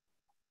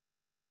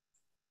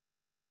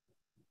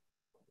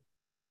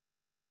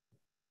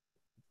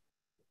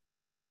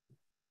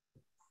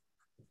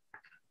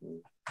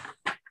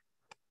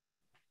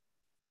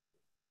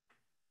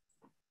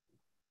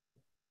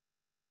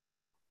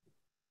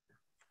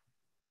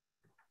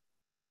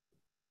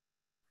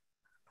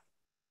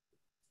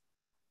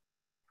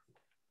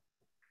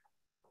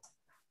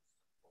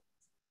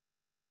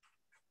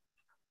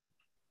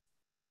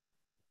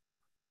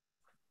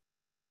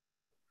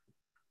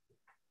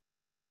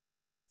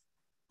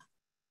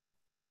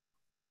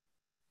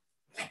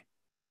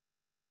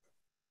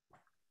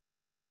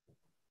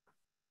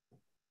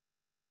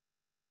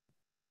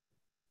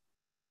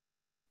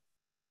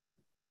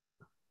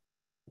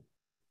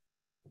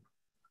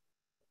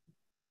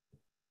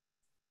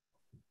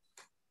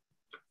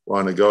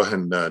 Want to go ahead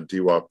and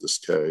DWOP this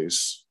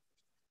case.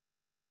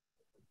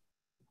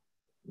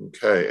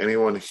 Okay,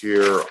 anyone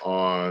here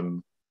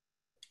on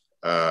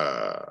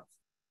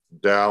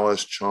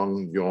Dallas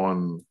Chung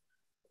Yon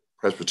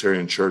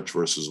Presbyterian Church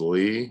versus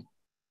Lee?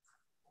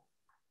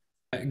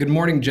 Good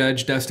morning,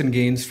 Judge. Dustin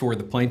Gaines for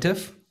the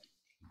plaintiff.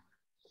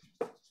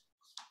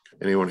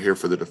 Anyone here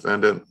for the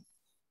defendant?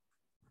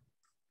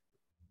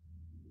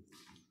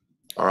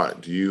 All right,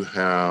 do you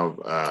have,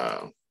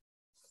 I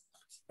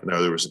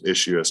know there was an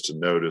issue as to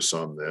notice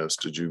on this.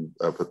 Did you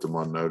put them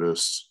on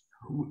notice?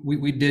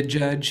 We did,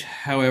 Judge.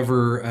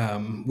 However,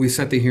 we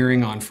set the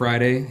hearing on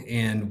Friday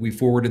and we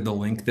forwarded the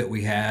link that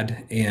we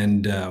had,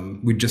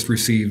 and we just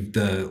received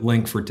the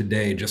link for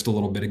today just a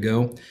little bit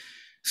ago.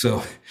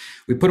 So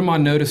we put them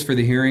on notice for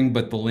the hearing,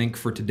 but the link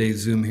for today's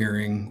Zoom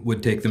hearing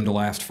would take them to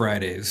last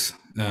Friday's.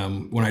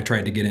 When I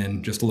tried to get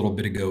in just a little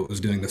bit ago, it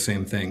was doing the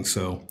same thing.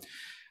 So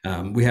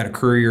we had a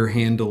courier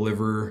hand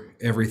deliver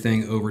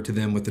everything over to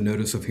them with the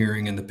notice of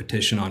hearing and the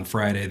petition on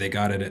Friday. They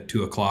got it at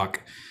 2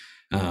 o'clock.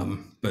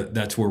 But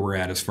that's where we're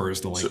at as far as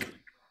the link.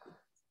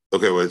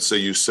 Okay, wait, so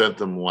you sent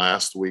them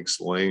last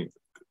week's link?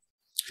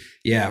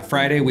 Yeah,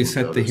 Friday we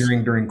set the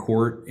hearing during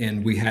court,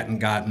 and we hadn't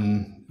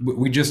gotten,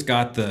 we just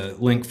got the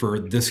link for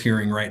this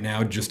hearing right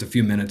now just a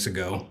few minutes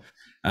ago.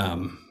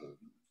 Do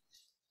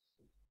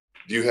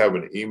you have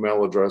an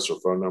email address or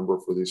phone number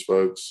for these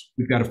folks?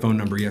 We've got a phone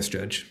number, yes,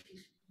 Judge.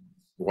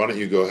 Why don't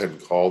you go ahead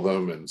and call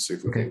them and see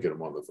if we can get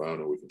them on the phone,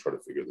 and we can try to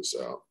figure this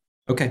out.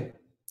 Okay.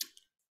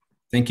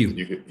 Thank you.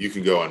 You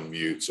can go on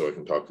mute so I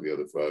can talk to the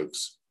other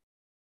folks.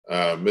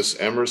 Miss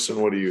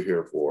Emerson, what are you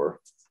here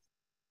for?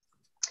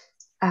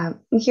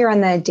 I'm here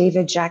on the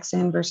David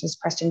Jackson versus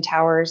Preston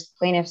Towers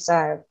plaintiff's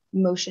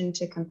motion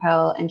to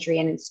compel entry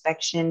and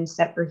inspection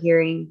set for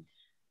hearing.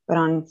 But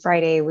on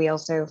Friday, we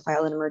also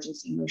filed an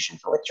emergency motion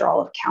for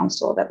withdrawal of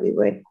counsel that we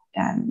would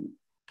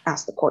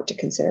ask the court to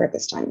consider at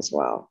this time as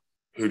well.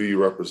 Who do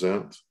you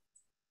represent?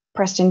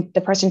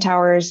 The Preston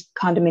Towers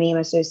Condominium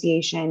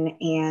Association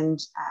and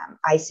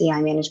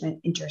ICI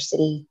Management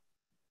Intercity.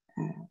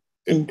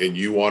 And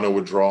you want to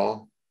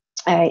withdraw?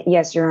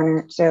 Yes, Your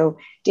Honor. So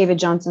David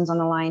Johnson's on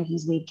the line.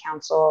 He's lead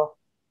counsel.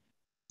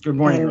 Good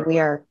morning. And we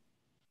are.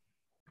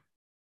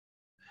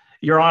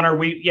 Your Honor,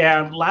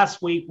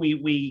 last week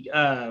we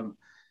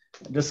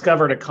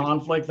discovered a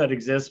conflict that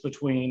exists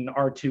between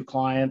our two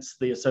clients,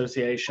 the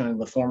association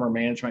and the former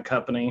management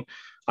company.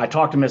 I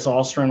talked to Ms.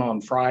 Alstron on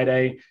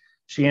Friday.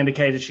 She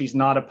indicated she's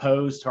not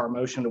opposed to our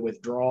motion to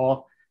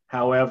withdraw.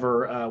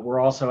 However, we're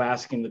also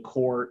asking the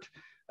court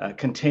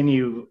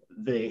continue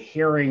the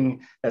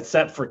hearing that's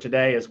set for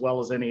today, as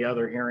well as any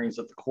other hearings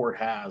that the court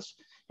has,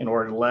 in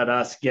order to let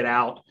us get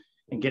out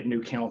and get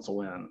new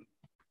counsel in.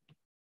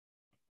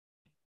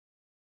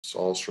 Ms.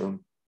 Ahlstrom?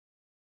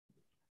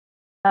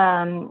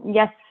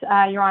 Yes,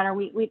 Your Honor.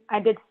 I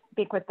did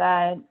speak with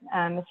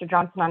Mr.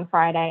 Johnson on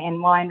Friday, and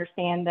while I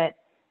understand that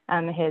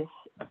his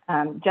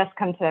just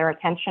come to their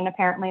attention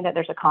apparently that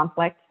there's a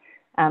conflict,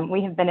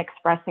 we have been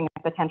expressing a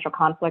potential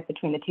conflict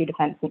between the two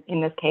defendants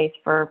in this case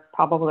for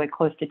probably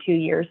close to 2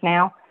 years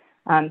now.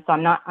 So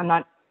I'm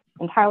not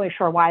entirely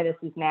sure why this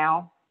is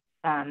now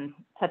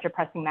such a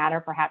pressing matter.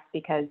 Perhaps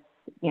because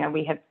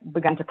we have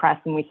begun to press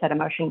and we set a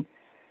motion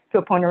to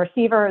appoint a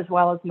receiver, as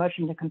well as a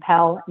motion to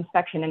compel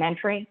inspection and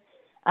entry.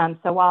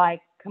 So while I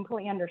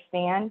completely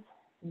understand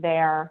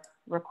their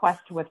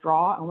request to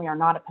withdraw, and we are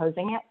not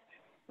opposing it,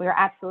 we are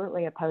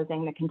absolutely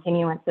opposing the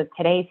continuance of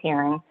today's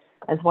hearing,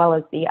 as well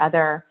as the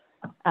other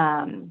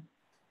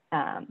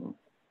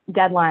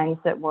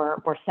deadlines that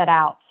were set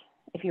out,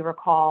 if you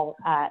recall,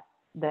 at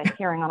the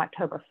hearing on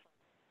October 1st,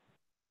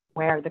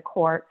 where the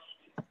court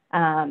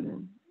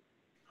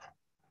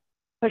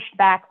pushed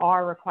back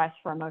our request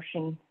for a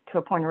motion to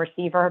appoint a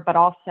receiver, but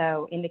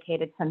also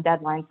indicated some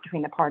deadlines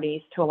between the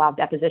parties to allow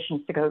depositions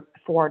to go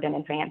forward in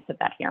advance of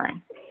that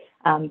hearing.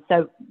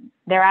 So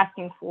they're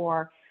asking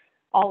for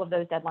all of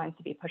those deadlines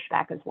to be pushed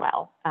back as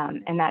well.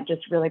 And that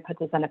just really puts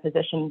us in a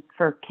position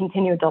for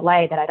continued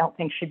delay that I don't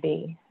think should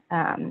be,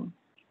 again,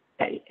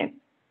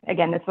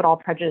 this would all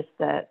prejudice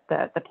the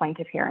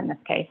plaintiff here in this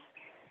case.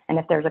 And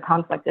if there's a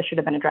conflict, this should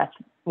have been addressed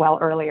well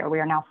earlier. We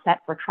are now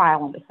set for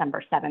trial on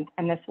December 7th,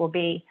 and this will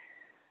be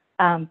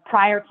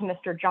prior to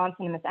Mr.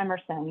 Johnson and Ms.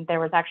 Emerson. There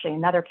was actually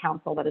another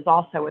counsel that is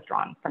also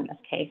withdrawn from this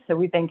case. So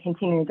we've been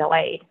continually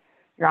delayed,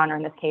 Your Honor,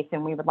 in this case,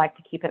 and we would like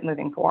to keep it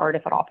moving forward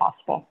if at all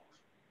possible.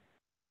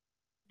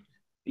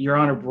 Your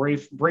Honor,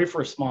 brief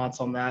response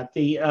on that.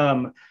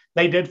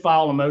 They did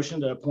file a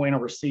motion to appoint a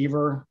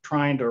receiver,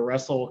 trying to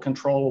wrestle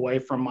control away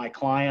from my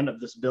client of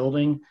this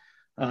building.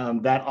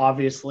 That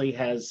obviously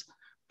has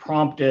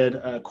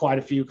prompted quite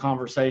a few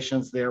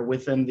conversations there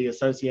within the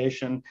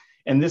association.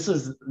 And this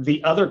is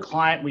the other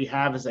client we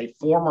have is a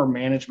former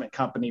management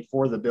company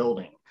for the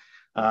building.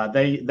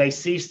 They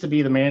ceased to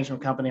be the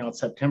management company on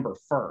September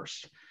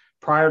 1st.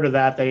 Prior to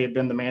that, they had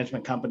been the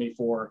management company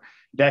for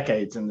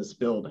decades in this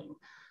building.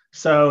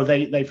 So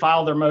they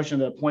filed their motion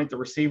to appoint the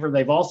receiver.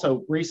 They've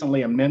also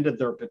recently amended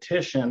their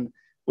petition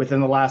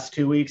within the last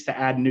 2 weeks to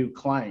add new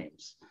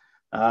claims.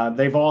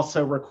 They've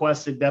also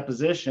requested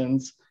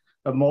depositions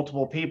of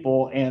multiple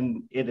people,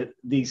 and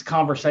these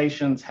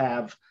conversations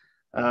have,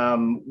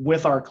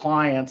 with our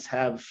clients,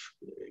 have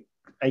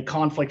a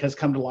conflict has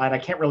come to light. I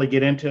can't really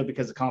get into it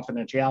because of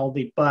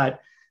confidentiality, but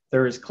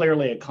there is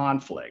clearly a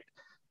conflict.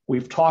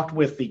 We've talked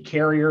with the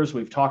carriers.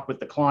 We've talked with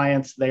the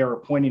clients. They are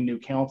appointing new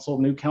counsel.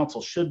 New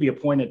counsel should be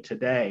appointed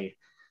today.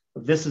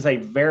 This is a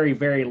very,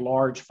 very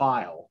large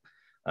file.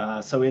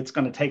 So it's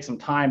going to take some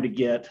time to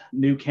get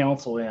new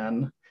counsel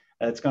in.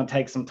 It's going to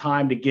take some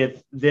time to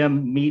get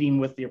them meeting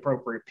with the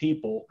appropriate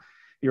people.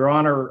 Your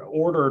Honor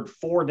ordered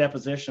 4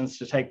 depositions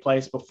to take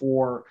place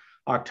before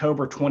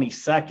October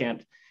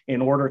 22nd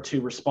in order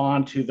to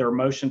respond to their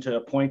motion to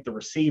appoint the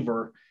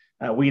receiver.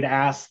 We'd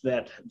asked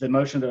that the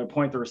motion to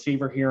appoint the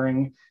receiver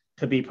hearing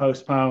to be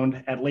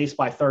postponed at least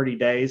by 30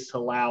 days to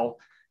allow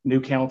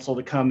new counsel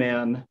to come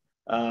in,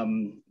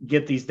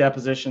 get these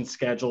depositions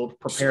scheduled,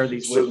 prepare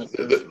these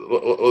witnesses.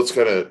 Let's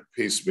kind of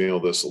piecemeal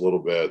this a little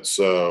bit.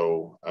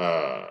 So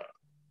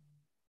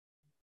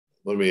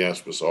let me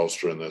ask Ms.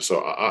 Ahlstrom this.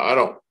 So I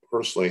don't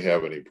personally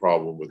have any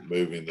problem with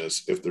moving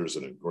this if there's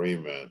an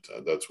agreement.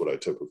 That's what I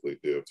typically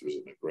do if there's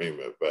an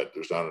agreement, but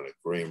there's not an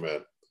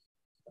agreement.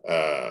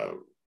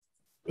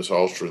 Ms.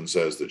 Ahlstrom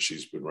says that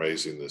she's been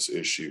raising this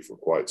issue for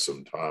quite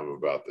some time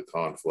about the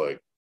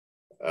conflict.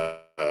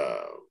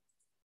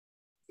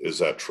 Is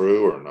that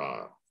true or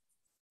not?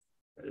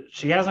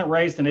 She hasn't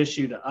raised an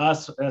issue to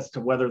us as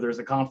to whether there's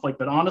a conflict,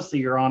 but honestly,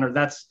 Your Honor,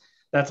 that's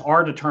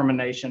our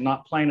determination,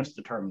 not plaintiff's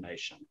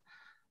determination.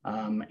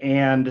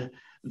 And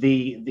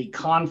the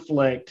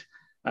conflict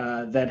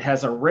that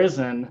has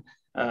arisen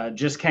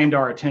just came to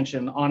our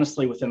attention,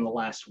 honestly, within the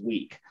last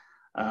week.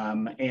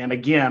 And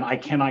again, I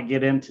cannot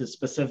get into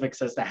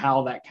specifics as to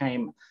how that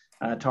came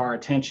to our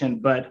attention,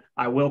 but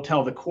I will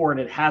tell the court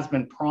it has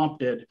been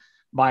prompted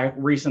by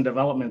recent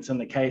developments in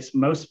the case,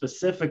 most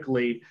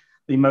specifically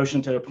the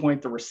motion to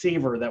appoint the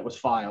receiver that was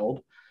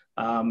filed,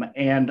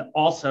 and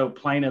also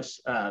plaintiff's,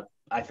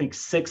 I think,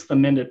 6th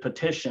amended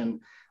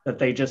petition that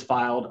they just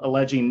filed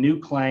alleging new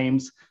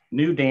claims,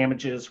 new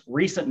damages,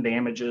 recent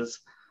damages,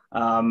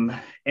 and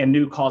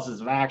new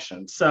causes of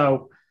action.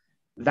 So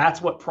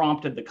that's what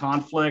prompted the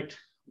conflict.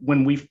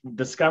 When we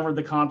discovered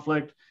the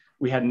conflict,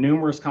 we had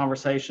numerous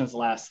conversations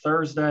last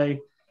Thursday.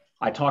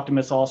 I talked to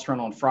Ms.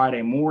 Ahlstrom on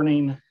Friday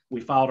morning.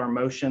 We filed our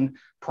motion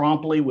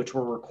promptly, which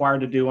we're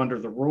required to do under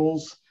the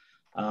rules.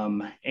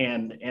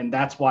 And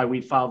that's why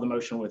we filed the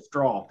motion to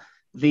withdraw.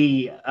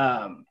 The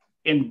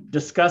in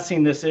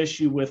discussing this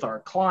issue with our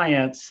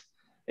clients,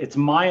 it's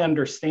my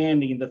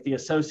understanding that the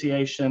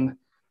association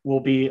will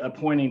be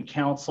appointing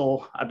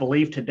counsel, I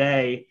believe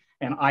today,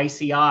 and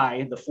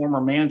ICI, the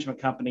former management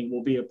company,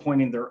 will be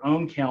appointing their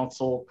own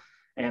counsel,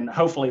 and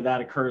hopefully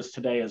that occurs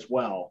today as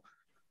well.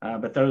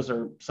 But those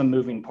are some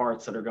moving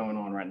parts that are going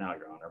on right now,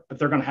 Your Honor. But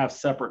they're going to have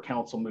separate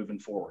counsel moving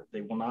forward.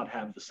 They will not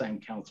have the same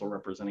counsel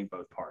representing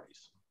both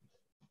parties.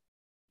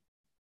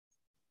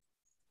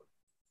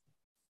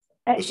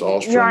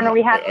 Your Honor,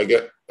 we have. I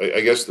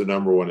guess the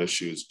number one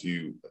issue is: do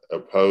you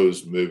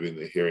oppose moving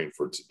the hearing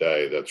for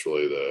today? That's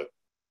really the.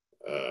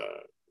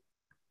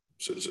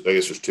 So I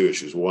guess there's two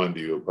issues. One,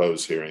 do you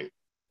oppose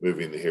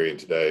moving the hearing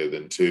today?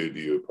 Then two, do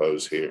you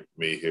oppose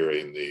me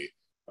hearing the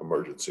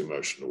emergency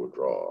motion to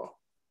withdraw?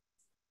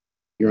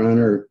 Your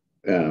Honor,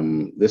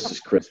 this is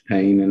Chris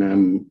Payne, and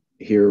I'm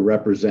here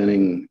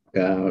representing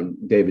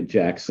David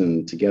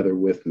Jackson together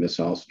with Ms.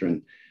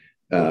 Alstron.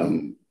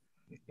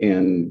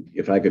 And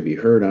if I could be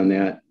heard on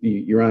that,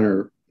 Your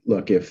Honor,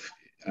 look, if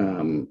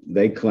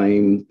they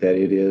claim that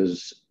it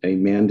is a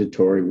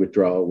mandatory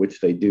withdrawal, which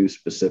they do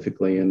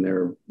specifically in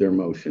their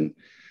motion,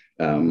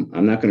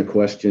 I'm not going to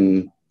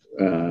question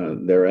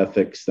their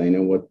ethics. They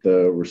know what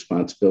the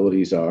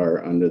responsibilities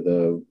are under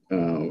the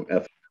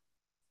ethics.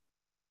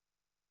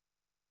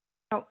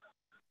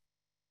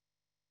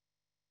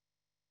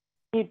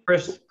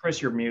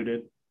 Chris, you're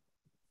muted.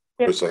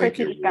 Chris, you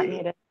just got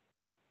muted.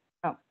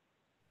 Oh.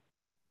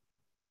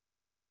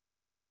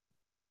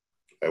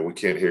 We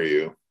can't hear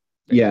you.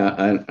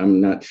 Yeah,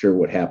 I'm not sure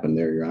what happened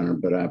there, Your Honor,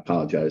 but I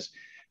apologize.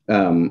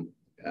 I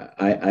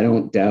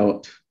don't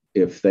doubt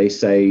if they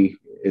say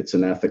it's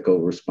an ethical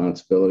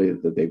responsibility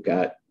that they've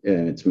got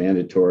and it's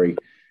mandatory,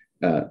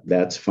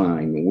 that's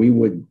fine. We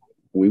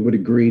would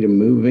agree to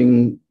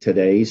moving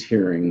today's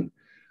hearing,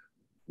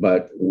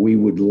 but we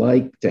would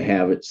like to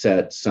have it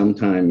set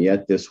sometime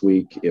yet this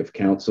week if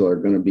counsel are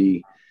going to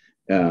be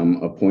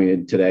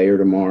appointed today or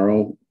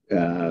tomorrow.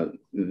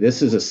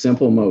 This is a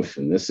simple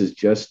motion. This is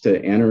just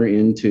to enter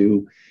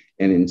into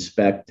and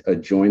inspect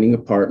adjoining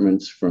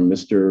apartments from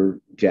Mr.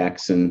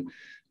 Jackson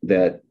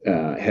that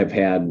have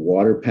had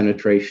water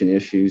penetration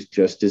issues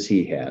just as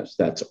he has.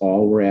 That's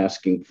all we're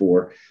asking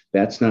for.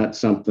 That's not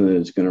something that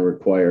is going to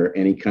require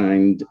any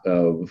kind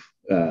of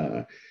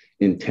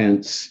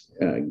intense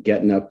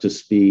getting up to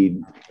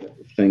speed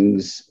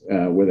things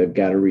where they've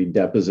got to read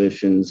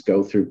depositions,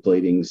 go through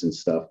pleadings and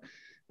stuff.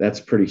 That's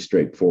pretty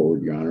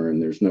straightforward, Your Honor,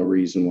 and there's no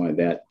reason why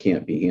that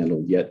can't be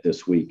handled yet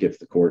this week if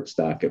the court's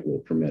docket will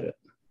permit it.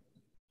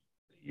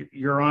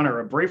 Your Honor,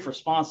 a brief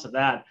response to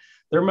that.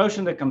 Their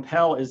motion to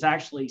compel is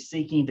actually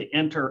seeking to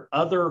enter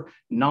other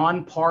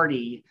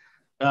non-party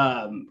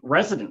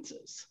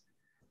residences.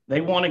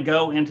 They want to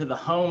go into the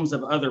homes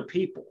of other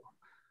people.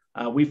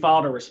 We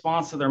filed a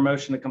response to their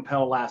motion to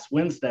compel last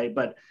Wednesday,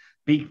 but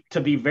to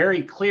be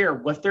very clear,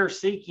 what they're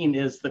seeking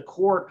is the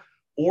court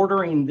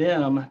ordering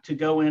them to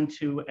go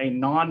into a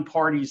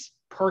non-party's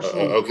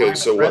personal. Okay,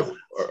 so what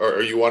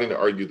are you wanting to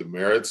argue the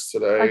merits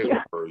today?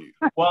 Or are you...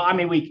 Well, I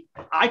mean,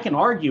 I can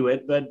argue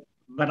it, but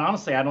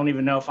honestly, I don't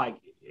even know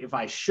if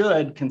I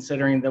should,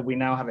 considering that we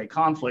now have a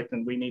conflict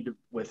and we need to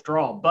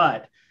withdraw.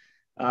 But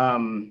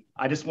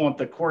I just want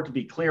the court to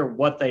be clear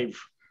what they've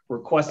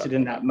requested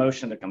in that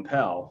motion to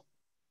compel.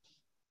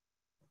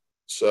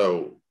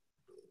 So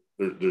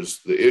there's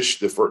the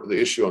issue.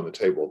 The issue on the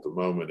table at the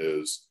moment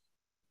is.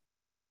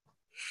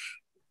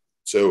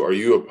 So are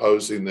you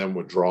opposing them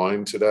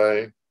withdrawing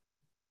today?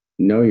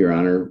 No, Your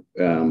Honor.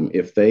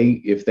 If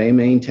they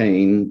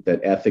maintain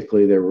that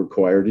ethically they're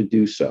required to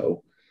do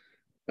so,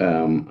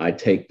 I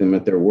take them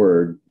at their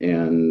word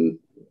and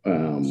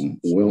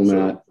will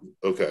not.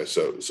 Okay,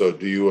 so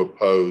do you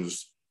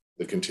oppose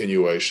the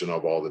continuation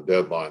of all the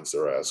deadlines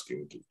they're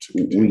asking to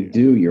continue? We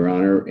do, Your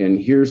Honor. And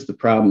here's the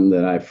problem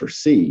that I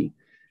foresee.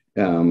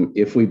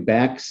 If we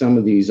back some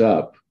of these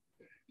up,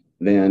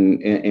 then,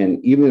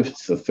 and even if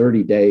it's the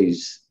 30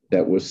 days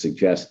that was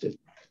suggested,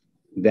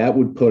 that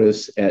would put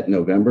us at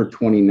November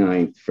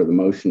 29th for the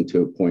motion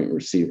to appoint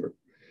receiver.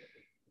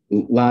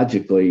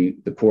 Logically,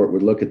 the court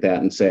would look at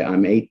that and say,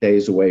 I'm 8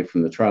 days away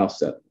from the trial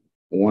setting.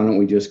 Why don't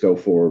we just go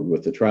forward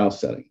with the trial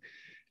setting?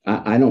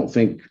 I don't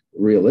think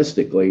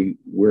realistically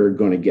we're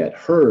going to get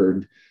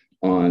heard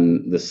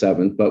on the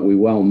 7th, but we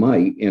well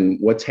might.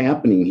 And what's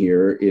happening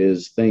here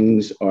is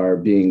things are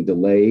being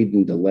delayed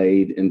and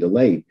delayed and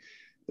delayed.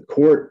 The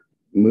court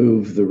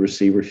moved the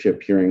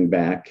receivership hearing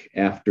back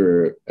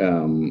after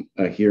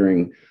a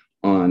hearing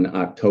on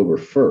October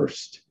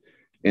 1st.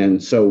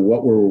 And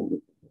so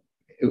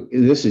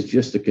this is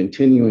just a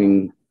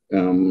continuing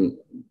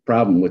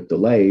problem with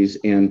delays.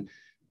 And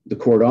the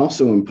court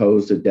also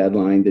imposed a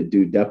deadline to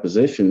do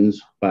depositions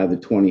by the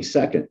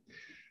 22nd.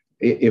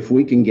 If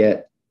we can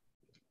get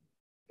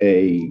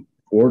a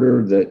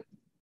order that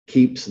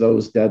keeps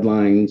those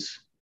deadlines,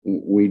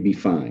 we'd be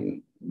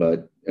fine.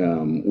 But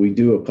we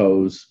do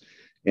oppose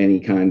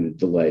any kind of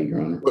delay,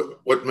 Your Honor.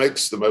 What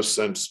makes the most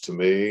sense to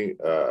me,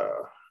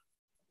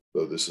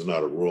 though this is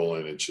not a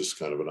ruling, it's just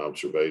kind of an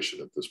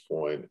observation at this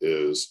point,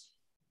 is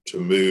to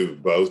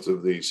move both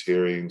of these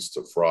hearings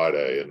to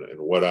Friday. And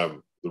what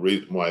the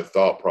reason my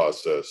thought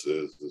process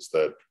is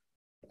that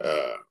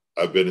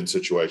I've been in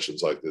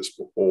situations like this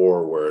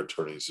before where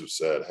attorneys have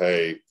said,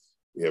 hey,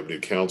 we have new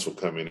counsel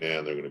coming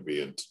in, they're going to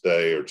be in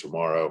today or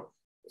tomorrow,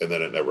 and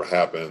then it never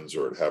happens,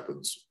 or it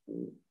happens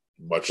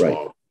much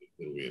longer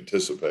than we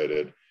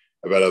anticipated.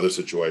 I've had other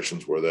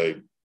situations where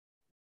they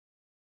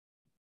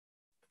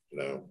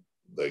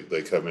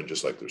come in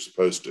just like they're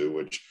supposed to,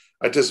 which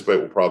I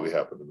anticipate will probably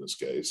happen in this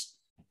case,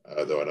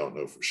 though I don't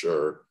know for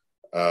sure.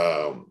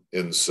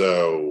 And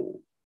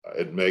so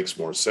it makes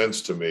more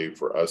sense to me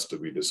for us to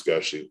be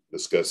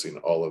discussing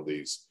all of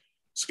these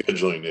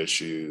scheduling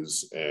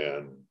issues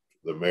and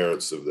the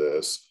merits of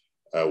this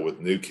with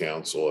new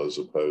counsel as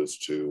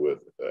opposed to with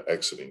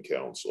exiting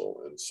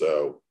counsel. And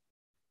so,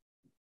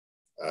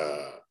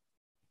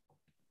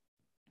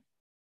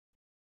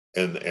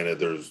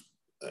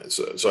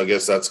 so I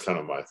guess that's kind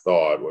of my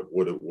thought.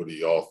 What do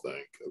y'all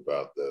think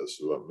about this,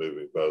 about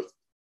moving both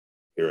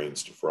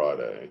hearings to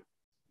Friday?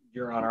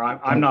 Your Honor,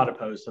 I'm not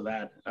opposed to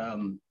that.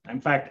 In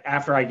fact,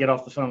 after I get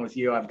off the phone with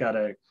you,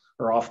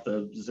 or off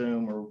the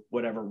Zoom or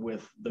whatever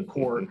with the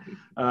court,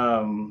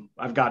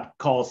 I've got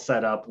calls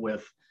set up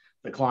with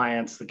the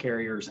clients, the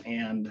carriers,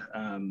 and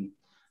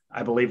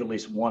I believe at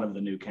least one of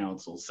the new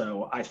counsel.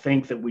 So I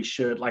think that we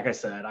should, like I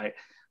said,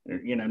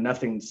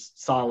 nothing's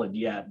solid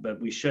yet, but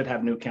we should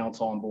have new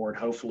counsel on board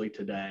hopefully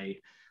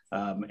today.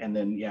 And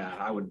then,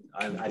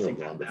 I think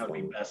that would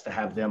be best to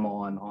have them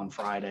on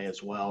Friday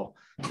as well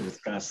to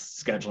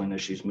discuss scheduling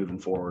issues moving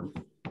forward.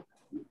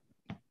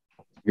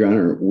 Your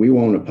Honor, we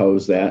won't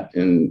oppose that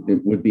and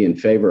it would be in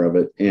favor of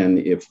it. And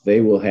if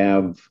they will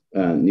have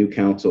new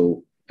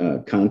counsel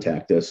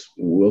contact us,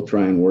 we'll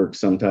try and work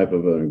some type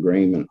of an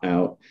agreement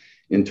out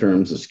in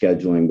terms of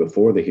scheduling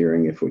before the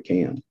hearing if we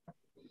can.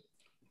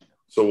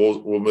 So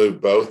we'll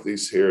move both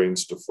these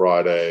hearings to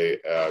Friday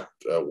at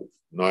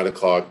 9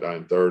 o'clock,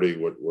 9:30.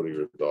 What are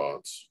your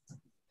thoughts?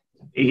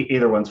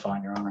 Either one's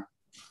fine, Your Honor.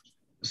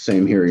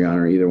 Same here, Your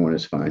Honor. Either one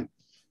is fine.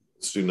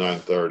 Let's do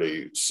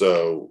 9:30.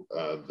 So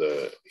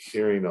the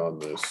hearing on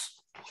this,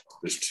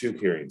 there's two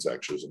hearings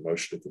actually. There's a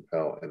motion to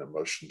compel and a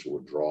motion to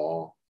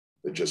withdraw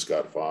that just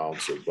got filed.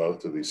 So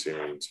both of these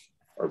hearings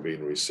are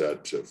being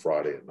reset to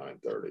Friday at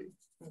 9:30.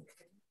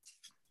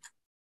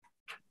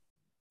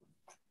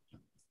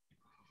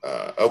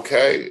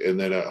 Okay, and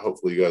then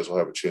hopefully you guys will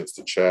have a chance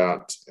to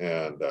chat,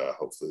 and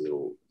hopefully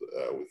we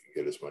can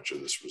get as much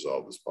of this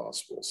resolved as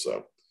possible.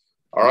 So,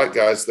 all right,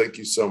 guys, thank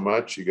you so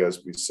much. You guys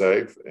be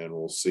safe, and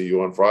we'll see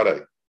you on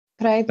Friday.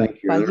 Could I bug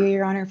you,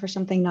 Your Honor, for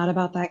something not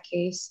about that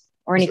case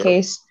or any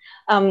case?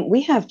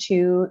 We have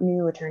two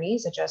new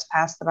attorneys that just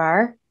passed the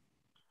bar.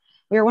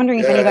 We were wondering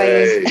if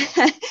anybody's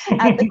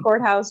at the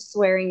courthouse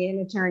swearing in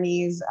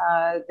attorneys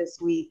this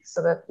week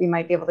so that we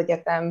might be able to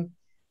get them.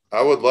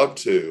 I would love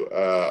to.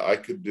 I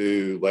could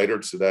do later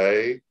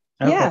today.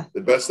 Yeah. The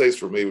best days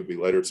for me would be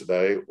later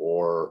today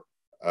or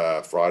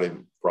Friday.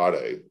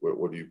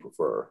 What do you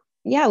prefer?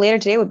 Yeah, later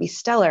today would be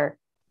stellar.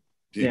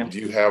 Do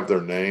you have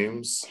their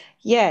names?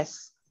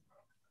 Yes.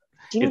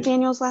 Do you know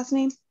Daniel's last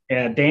name?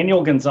 Yeah,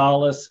 Daniel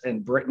Gonzalez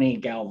and Brittany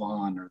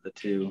Galvan are the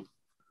two.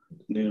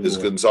 Is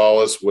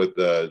Gonzalez with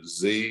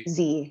Z?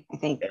 Z, I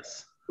think.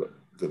 Yes.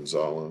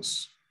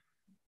 Gonzalez.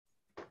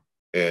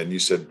 And you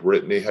said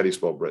Brittany. How do you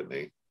spell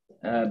Brittany?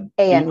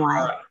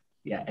 A-N-Y.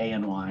 Yeah,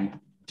 A-N-Y.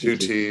 Two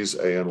T's,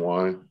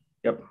 A-N-Y.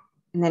 Yep.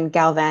 And then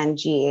Galvan,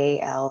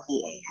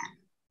 G-A-L-V-A-N.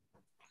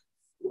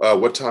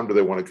 What time do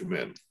they want to come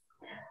in?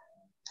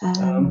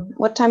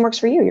 What time works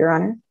for you, Your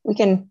Honor?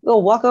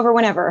 We'll walk over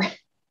whenever.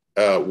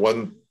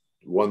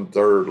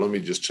 1:3. Let me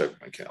just check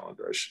my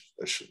calendar.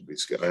 I shouldn't be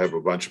scared. I have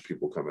a bunch of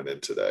people coming in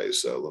today,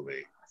 so let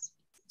me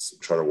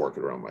try to work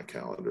it around my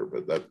calendar.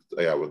 But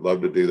I would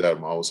love to do that.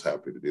 I'm always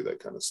happy to do that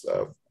kind of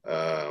stuff.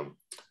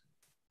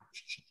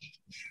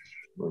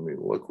 Let me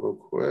look real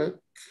quick.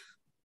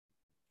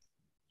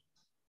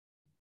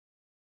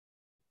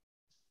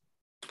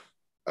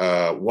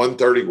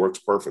 1:30 works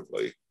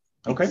perfectly.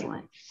 Okay.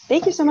 Excellent.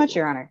 Thank you so much,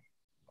 Your Honor.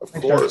 Of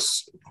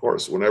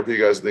course. Whenever you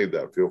guys need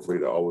that, feel free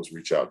to always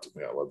reach out to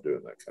me. I love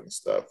doing that kind of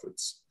stuff.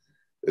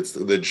 It's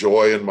the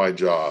joy in my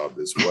job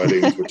is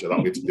weddings, which I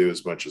don't get to do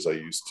as much as I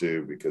used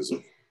to because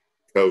of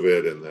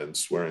COVID and then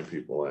swearing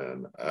people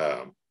in.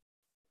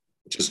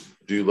 Just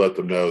do let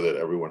them know that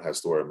everyone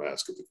has to wear a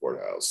mask at the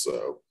courthouse.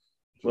 So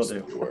will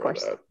do. Be aware of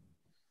that.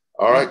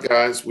 All right,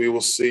 guys, we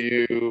will see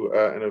you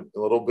in a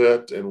little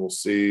bit, and we'll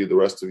see the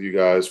rest of you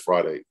guys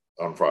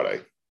on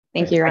Friday.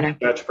 Thank you, Your Honor.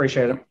 Much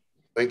appreciate it.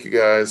 Thank you,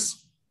 guys.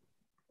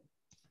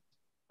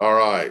 All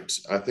right.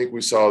 I think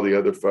we saw the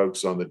other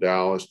folks on the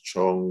Dallas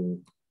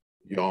Chung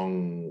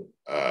Young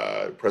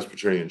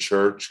Presbyterian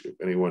Church. If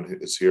anyone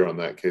is here on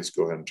that case,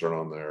 go ahead and turn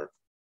on their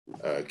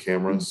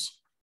cameras.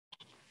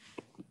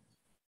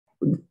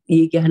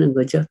 얘기하는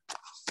거죠.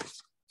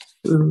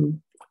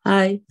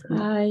 Hi.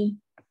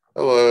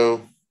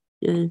 Hello.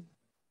 Yeah.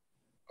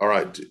 All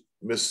right.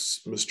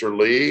 Mr.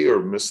 Lee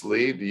or Miss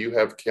Lee, do you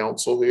have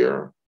counsel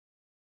here?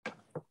 Do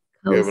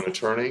you have an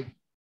attorney?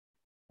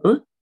 Huh?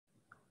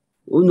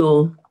 Oh,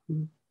 no.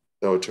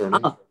 No attorney?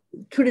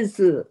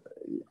 Please,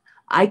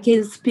 I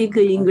can speak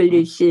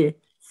English,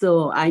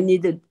 so I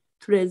need to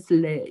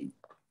translate.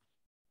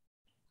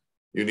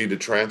 You need a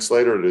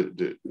translator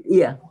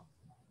Yeah.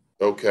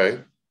 Okay.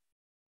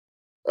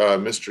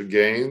 Mr.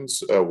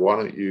 Gaines, why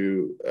don't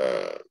you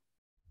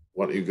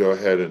go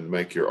ahead and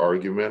make your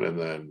argument, and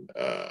then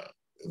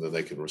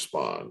they can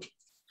respond.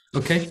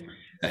 Okay.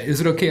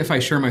 Is it okay if I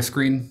share my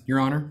screen, Your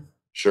Honor?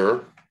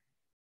 Sure.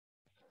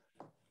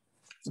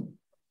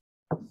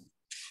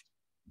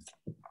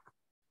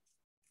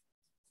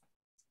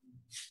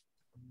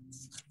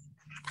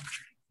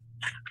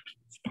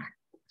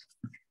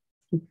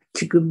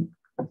 지금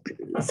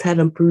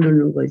사람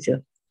부르는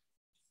거죠.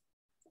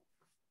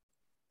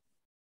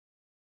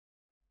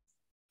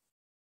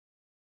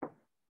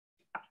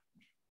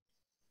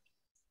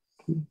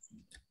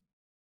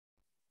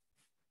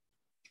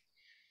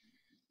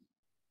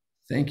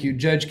 Thank you.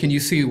 Judge, can you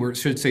see where it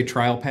should say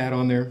trial pad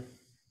on there?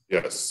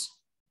 Yes.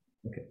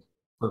 Okay,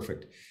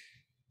 perfect.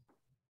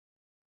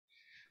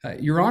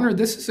 Your Honor,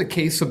 this is a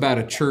case about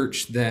a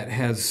church that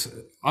has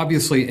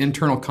obviously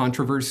internal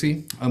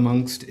controversy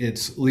amongst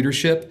its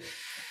leadership.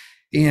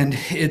 And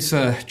it's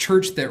a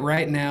church that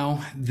right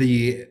now,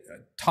 the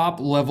top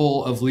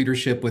level of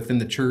leadership within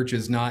the church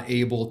is not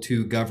able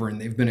to govern.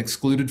 They've been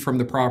excluded from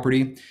the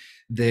property.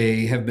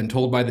 They have been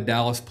told by the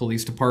Dallas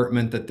Police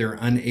Department that they're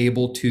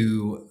unable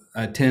to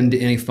attend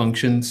any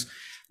functions.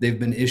 They've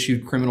been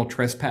issued criminal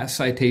trespass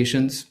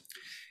citations.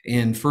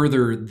 And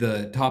further,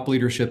 the top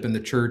leadership in the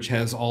church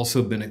has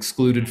also been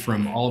excluded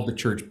from all of the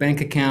church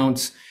bank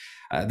accounts.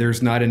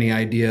 There's not any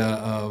idea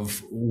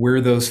of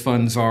where those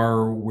funds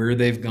are, where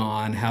they've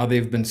gone, how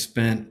they've been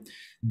spent.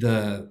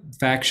 The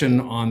faction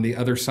on the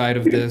other side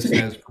of this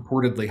has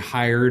purportedly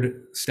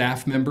hired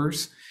staff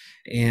members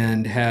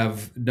and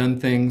have done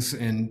things.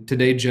 And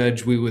today,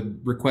 Judge, we would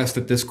request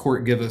that this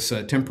court give us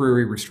a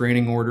temporary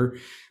restraining order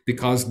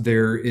because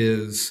there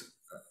is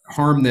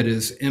harm that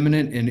is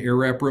imminent and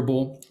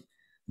irreparable.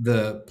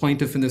 The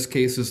plaintiff in this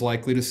case is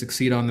likely to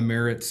succeed on the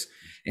merits,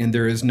 and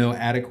there is no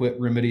adequate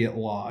remedy at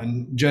law.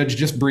 And Judge,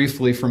 just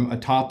briefly from a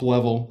top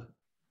level,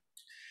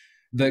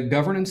 the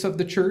governance of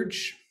the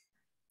church,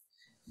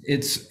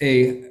 it's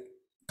a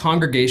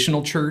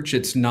congregational church.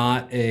 It's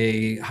not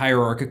a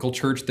hierarchical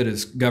church that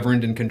is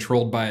governed and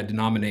controlled by a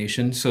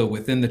denomination. So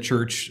within the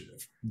church,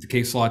 the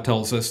case law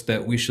tells us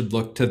that we should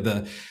look to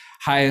the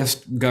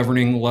highest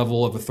governing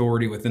level of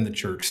authority within the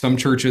church. Some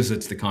churches,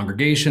 it's the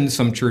congregation.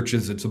 Some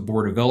churches, it's a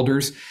board of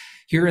elders.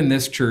 Here in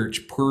this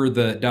church, per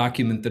the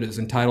document that is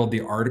entitled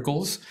the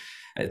Articles,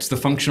 it's the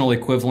functional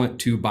equivalent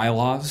to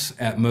bylaws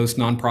at most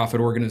nonprofit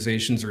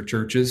organizations or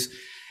churches.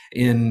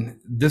 In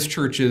this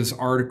church's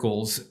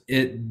articles,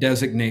 it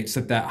designates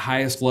that that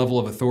highest level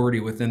of authority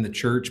within the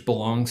church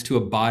belongs to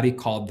a body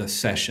called the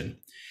session.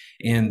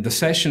 And the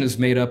session is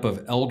made up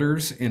of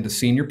elders and a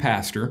senior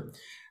pastor,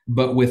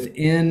 but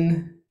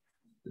within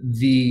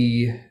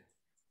the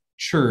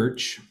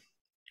church,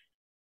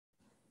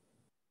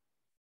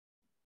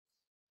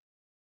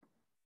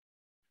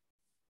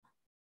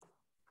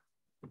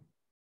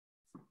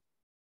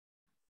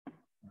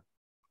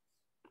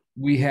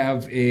 we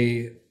have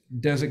a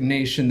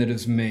designation that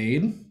is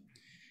made.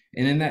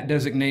 And in that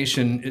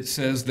designation, it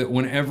says that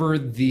whenever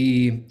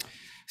the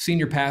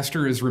senior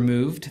pastor is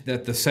removed,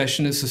 that the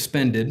session is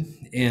suspended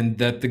and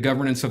that the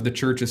governance of the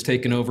church is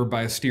taken over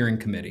by a steering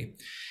committee.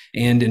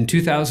 And in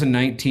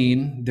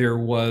 2019, there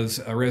was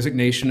a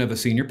resignation of a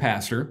senior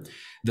pastor.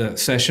 The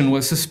session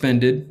was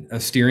suspended, a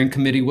steering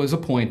committee was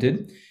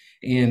appointed,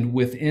 and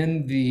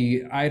within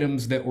the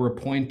items that were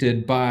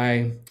appointed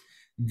by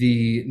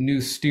the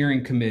new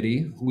steering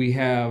committee, we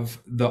have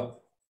the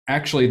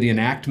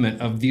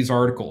enactment of these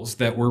articles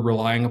that we're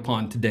relying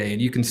upon today.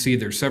 And you can see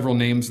there's several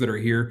names that are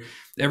here.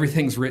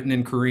 Everything's written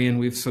in Korean.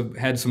 We've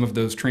had some of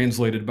those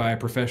translated by a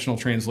professional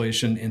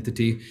translation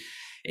entity,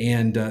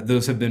 and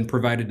those have been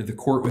provided to the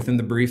court within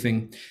the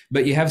briefing.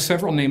 But you have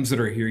several names that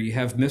are here. You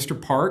have Mr.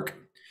 Park,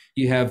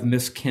 you have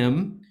Miss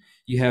Kim,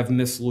 you have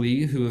Miss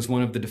Lee, who is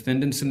one of the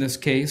defendants in this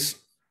case.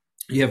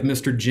 You have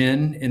Mr.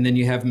 Jin, and then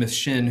you have Miss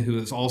Shin, who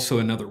is also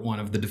another one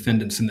of the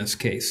defendants in this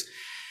case.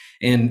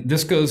 And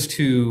this goes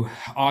to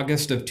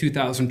August of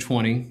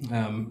 2020,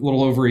 a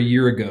little over a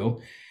year ago.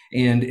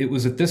 And it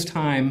was at this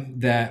time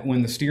that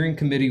when the steering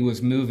committee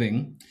was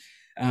moving,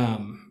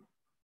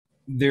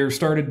 there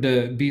started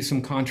to be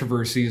some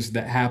controversies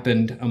that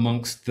happened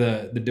amongst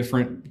the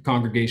different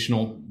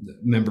congregational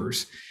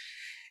members.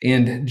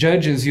 And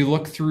Judge, as you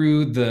look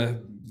through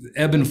the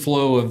ebb and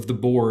flow of the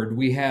board,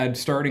 we had,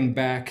 starting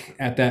back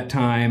at that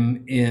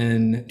time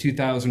in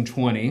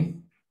 2020,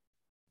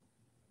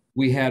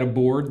 we had a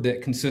board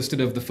that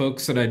consisted of the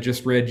folks that I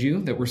just read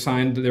you that were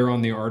signed there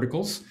on the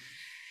articles.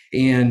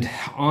 And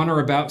on or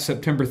about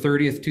September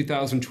 30th,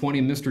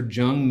 2020, Mr.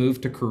 Jung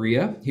moved to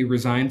Korea. He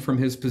resigned from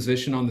his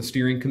position on the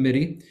steering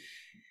committee.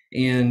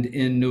 And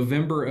in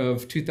November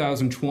of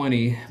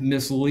 2020,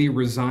 Ms. Lee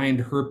resigned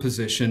her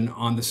position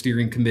on the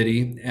steering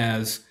committee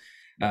as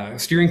a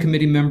steering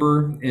committee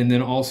member and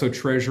then also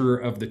treasurer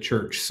of the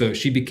church. So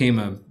she became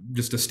a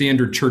just a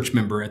standard church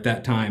member at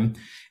that time.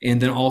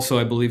 And then also,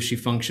 I believe she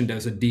functioned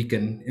as a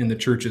deacon in the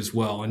church as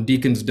well. And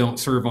deacons don't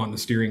serve on the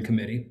steering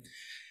committee.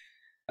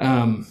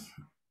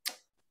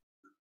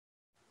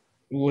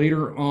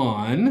 Later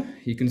on,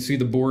 you can see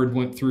the board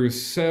went through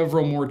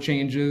several more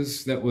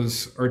changes that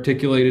was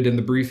articulated in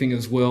the briefing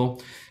as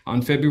well. On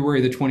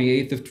February the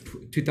 28th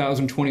of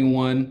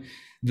 2021,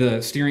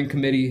 the steering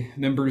committee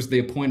members, they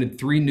appointed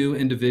 3 new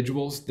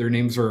individuals. Their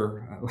names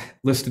are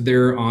listed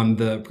there on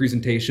the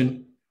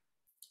presentation.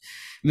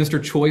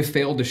 Mr. Choi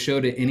failed to show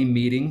to any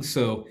meeting,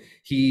 so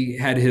he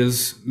had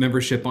his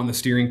membership on the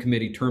steering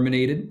committee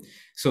terminated.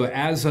 So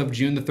as of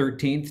June the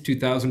 13th,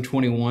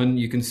 2021,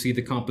 you can see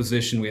the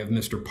composition. We have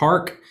Mr.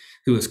 Park,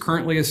 who is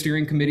currently a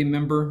steering committee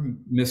member,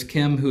 Ms.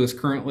 Kim, who is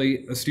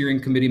currently a steering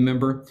committee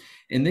member,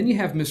 and then you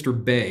have Mr.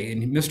 Bay.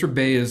 And Mr.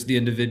 Bay is the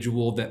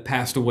individual that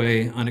passed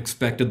away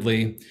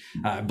unexpectedly,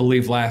 I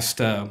believe last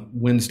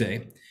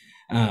Wednesday.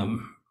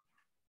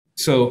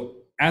 So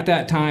at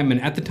that time, and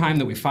at the time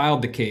that we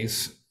filed the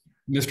case,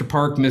 Mr.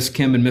 Park, Ms.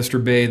 Kim, and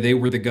Mr. Bay, they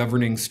were the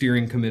governing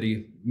steering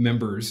committee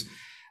members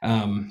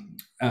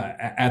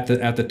at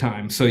the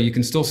time. So you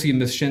can still see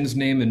Ms. Shin's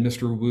name, and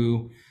Mr.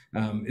 Wu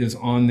is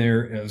on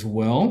there as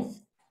well.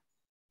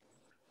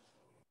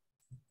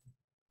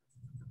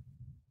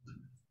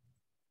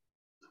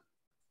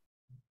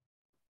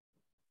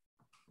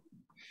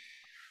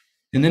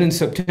 And then in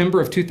September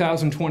of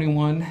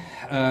 2021,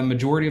 a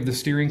majority of the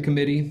steering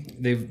committee,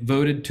 they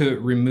voted to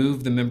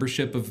remove the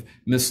membership of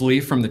Ms. Lee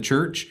from the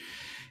church.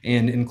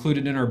 And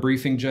included in our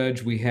briefing,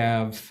 Judge, we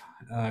have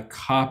a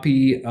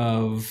copy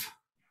of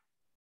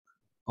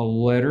a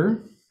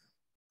letter.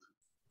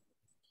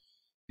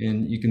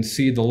 And you can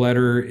see the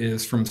letter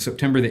is from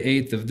September the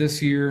 8th of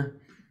this year.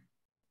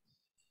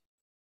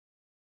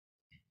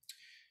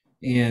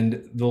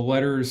 And the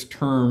letter's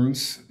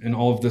terms, and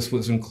all of this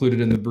was included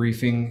in the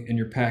briefing in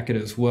your packet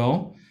as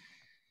well,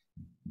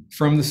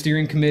 from the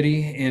steering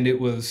committee, and it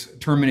was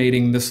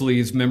terminating Miss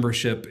Lee's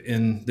membership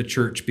in the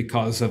church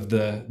because of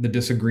the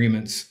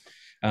disagreements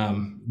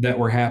that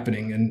were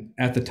happening. And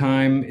at the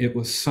time, it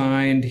was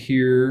signed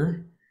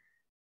here.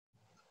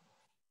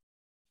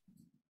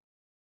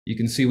 You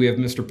can see we have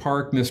Mr.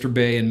 Park, Mr.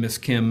 Bay, and Miss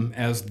Kim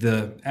as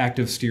the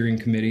active steering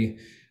committee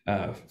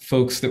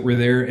folks that were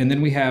there. And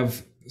then we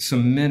have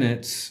some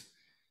minutes,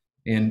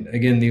 and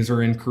again, these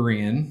are in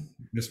Korean.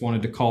 Just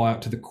wanted to call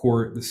out to the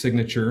court the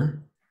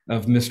signature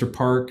of Mr.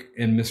 Park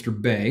and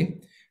Mr.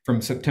 Bay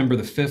from September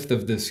the 5th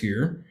of this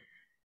year.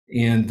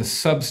 And the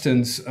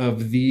substance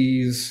of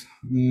these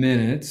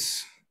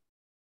minutes,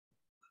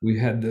 we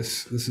had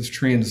this is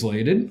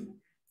translated.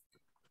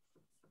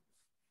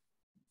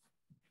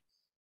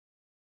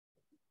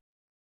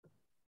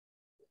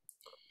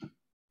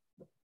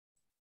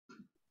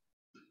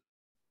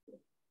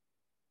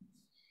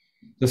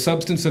 The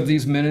substance of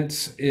these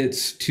minutes,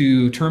 it's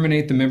to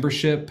terminate the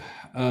membership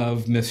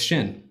of Ms.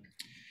 Shin.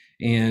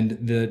 And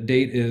the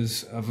date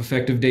is of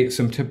effective date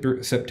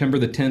September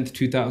the 10th,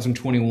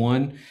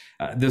 2021.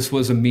 This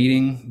was a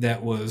meeting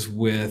that was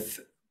with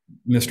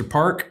Mr.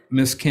 Park,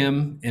 Ms.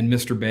 Kim, and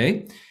Mr.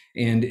 Bay.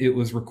 And it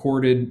was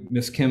recorded.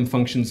 Ms. Kim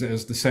functions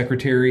as the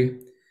secretary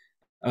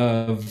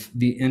of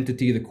the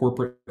entity, the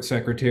corporate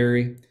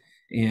secretary.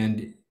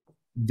 And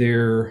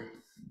there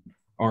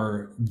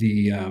are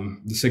the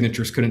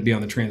signatures couldn't be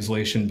on the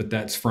translation, but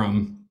that's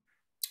from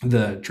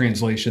the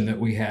translation that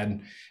we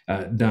had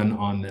done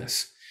on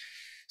this.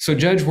 So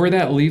Judge, where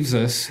that leaves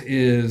us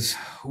is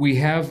we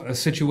have a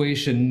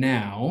situation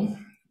now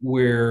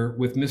where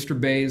with Mr.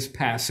 Bay's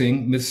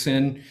passing, Ms.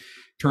 Sin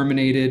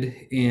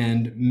terminated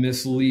and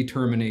Ms. Lee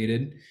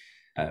terminated,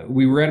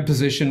 we were at a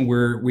position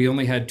where we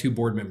only had 2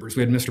 board members.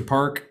 We had Mr.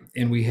 Park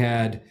and we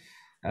had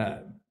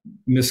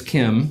Ms.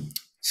 Kim.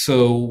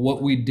 So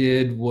what we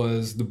did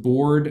was the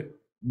board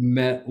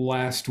met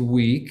last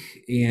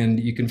week, and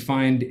you can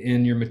find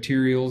in your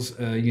materials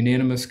a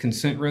unanimous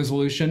consent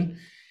resolution.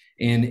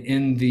 And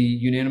in the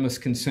unanimous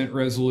consent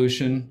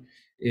resolution,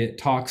 it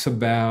talks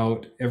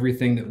about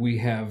everything that we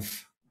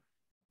have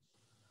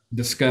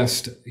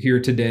discussed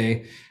here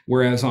today.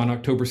 Whereas on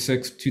October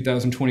 6th,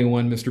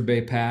 2021, Mr.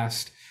 Bay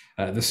passed,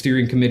 the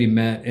steering committee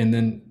met, and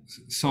then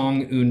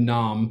Song Eun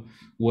Nam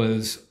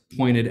was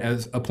appointed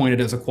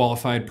as a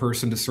qualified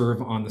person to serve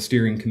on the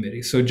steering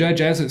committee. So Judge,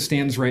 as it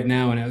stands right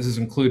now, and as is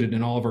included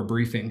in all of our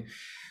briefing,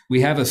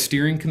 we have a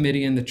steering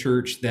committee in the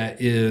church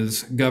that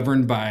is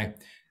governed by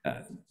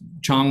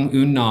Chong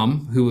Eun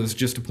Nam, who was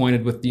just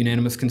appointed with the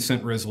unanimous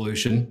consent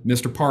resolution.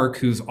 Mr. Park,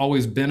 who's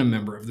always been a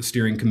member of the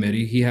steering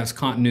committee, he has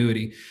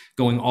continuity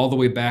going all the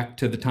way back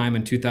to the time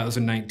in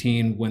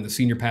 2019 when the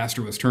senior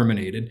pastor was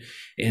terminated.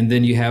 And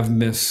then you have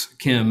Miss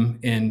Kim,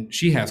 and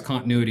she has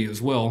continuity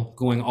as well,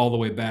 going all the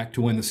way back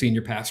to when the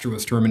senior pastor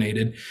was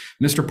terminated.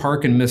 Mr.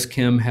 Park and Miss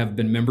Kim have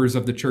been members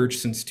of the church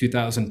since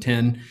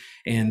 2010,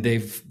 and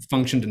they've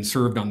functioned and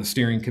served on the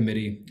steering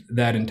committee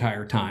that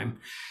entire time.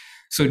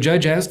 So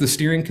Judge, as the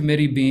steering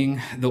committee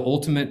being the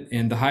ultimate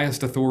and the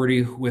highest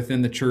authority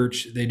within the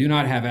church, they do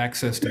not have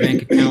access to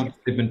bank accounts.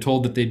 They've been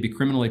told that they'd be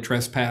criminally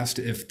trespassed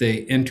if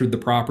they entered the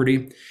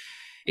property.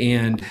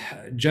 And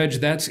Judge,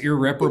 that's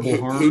irreparable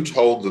harm. Who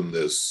told them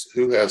this?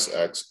 Who has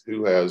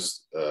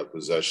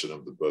possession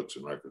of the books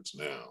and records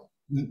now?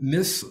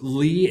 Miss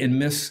Lee and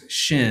Miss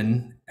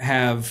Shin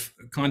have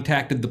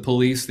contacted the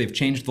police. They've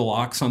changed the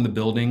locks on the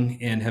building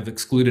and have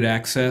excluded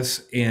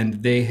access,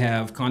 and they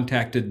have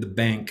contacted the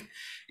bank.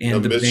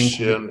 And Miss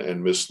Shin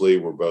and Miss Lee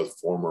were both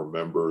former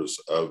members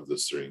of the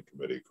steering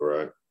committee,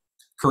 correct?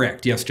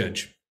 Correct. Yes,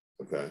 Judge.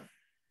 Okay.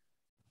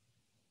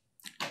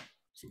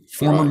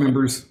 Former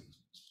members.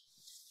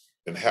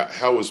 And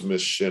how was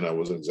Miss Shin? I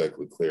wasn't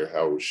exactly clear.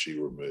 How was she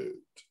removed?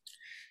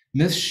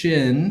 Miss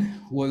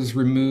Shin was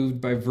removed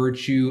by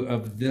virtue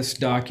of this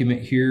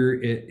document here.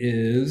 It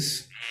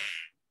is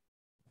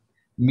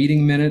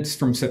meeting minutes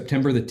from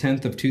September the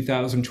 10th of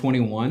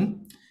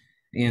 2021.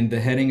 And the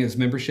heading is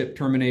membership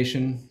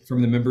termination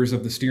from the members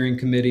of the steering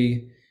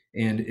committee.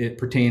 And it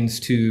pertains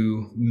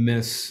to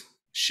Miss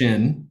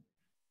Shin.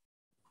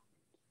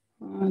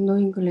 No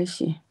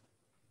English.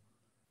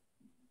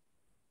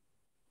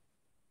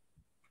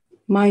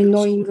 My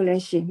no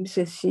English,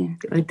 Mrs. Shin.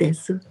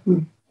 Adesso.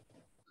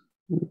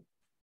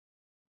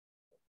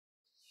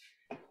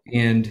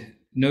 And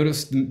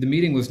notice the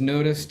meeting was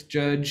noticed,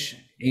 Judge,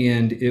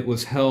 and it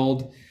was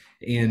held.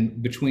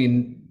 And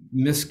between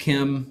Miss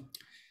Kim,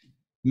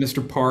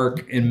 Mr.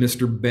 Park, and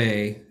Mr.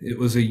 Bay, it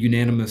was a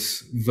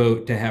unanimous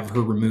vote to have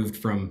her removed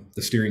from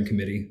the steering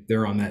committee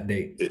there on that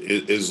date.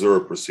 Is there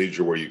a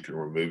procedure where you can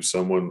remove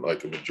someone,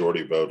 like a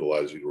majority vote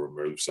allows you to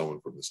remove someone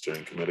from the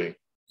steering committee?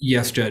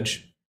 Yes,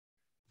 Judge.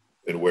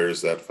 And where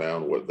is that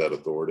found? What that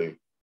authority?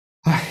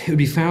 It would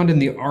be found in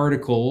the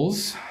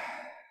articles.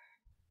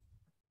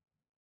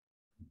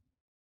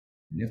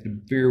 You have to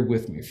bear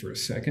with me for a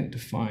second to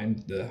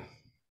find the.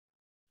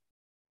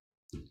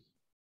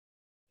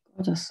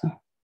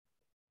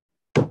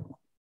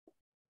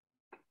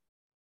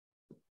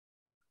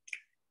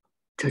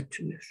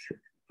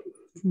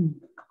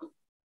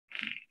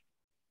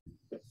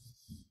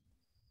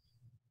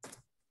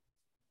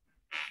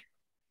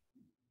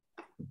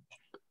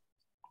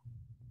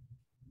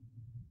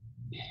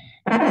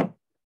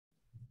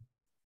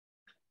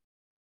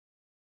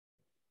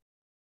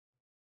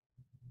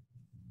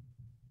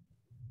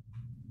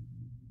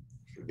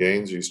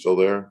 Gaines, are you still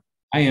there?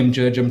 I am,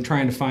 Judge. I'm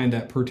trying to find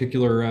that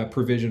particular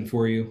provision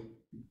for you.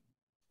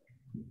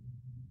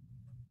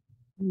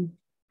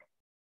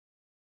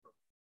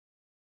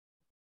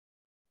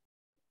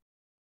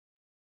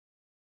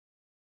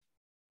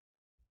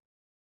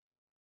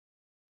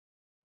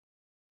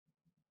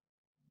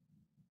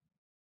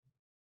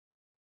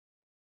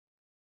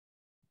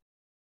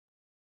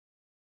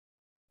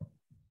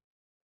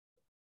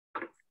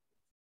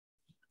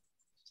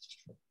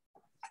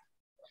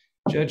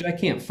 Judge, I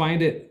can't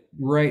find it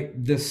right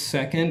this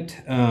second,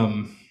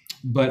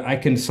 but I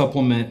can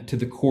supplement to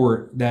the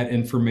court that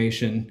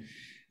information.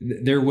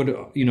 There would,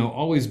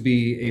 always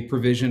be a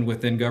provision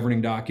within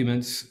governing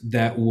documents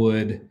that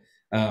would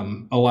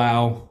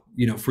allow,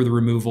 for the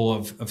removal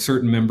of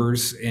certain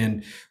members.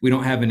 And we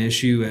don't have an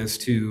issue as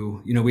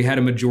to, we had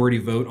a majority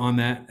vote on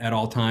that at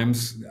all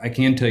times. I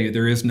can tell you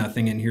there is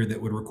nothing in here that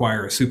would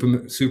require a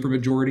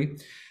supermajority.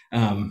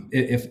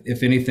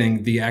 If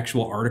anything, the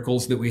actual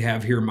articles that we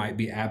have here might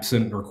be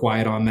absent or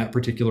quiet on that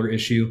particular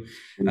issue.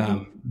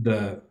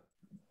 The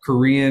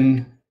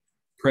Korean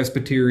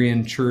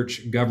Presbyterian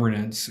Church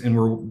governance, and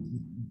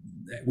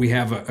we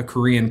have a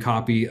Korean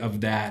copy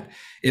of that.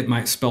 It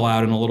might spell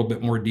out in a little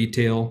bit more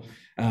detail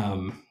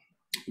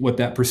what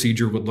that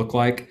procedure would look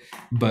like,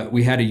 but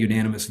we had a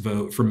unanimous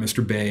vote from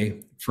Mr.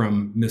 Bay,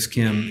 from Ms.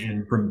 Kim,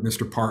 and from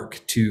Mr.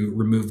 Park to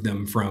remove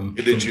them from.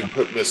 Did you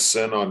put Ms.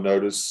 Sin on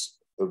notice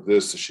of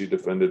this? Is she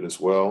defended as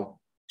well?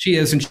 She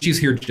is, and she's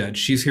here, Judge.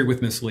 She's here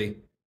with Miss Lee.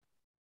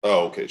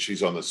 Oh, okay.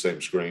 She's on the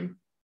same screen.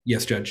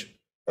 Yes, Judge.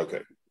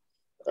 Okay.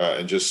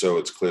 And just so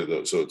it's clear,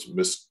 though, so it's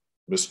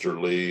Mr.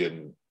 Lee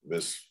and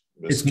Miss.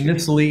 It's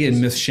Miss Lee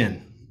and Miss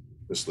Shin.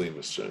 Miss Lee,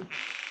 Miss Shin.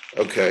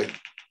 Okay.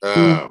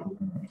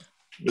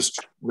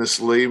 Miss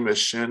Lee, Miss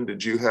Shin,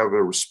 did you have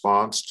a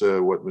response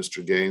to what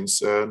Mr. Gaines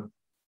said?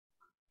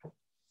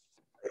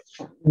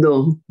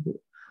 No,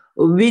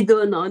 we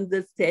don't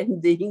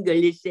understand the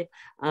English.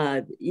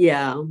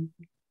 Yeah,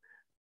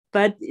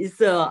 but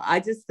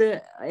I just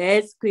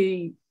ask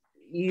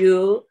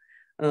you.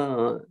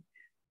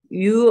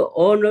 You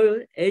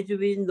honor, as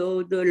we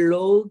know, the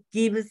law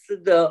gives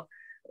the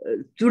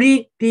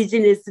 3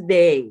 business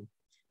days,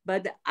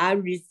 but I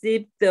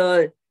received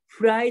the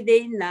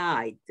Friday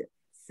night,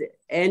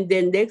 and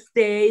the next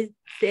day,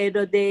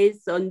 Saturday,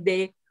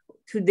 Sunday.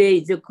 Today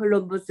is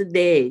Columbus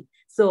Day,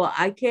 so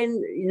I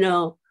can,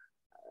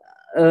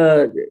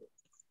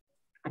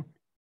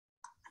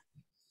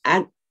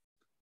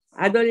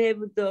 I don't have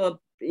the,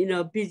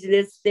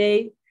 business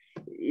day.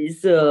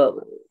 It's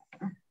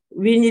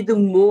we need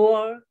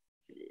more.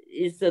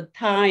 It's a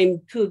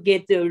time to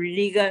get the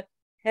legal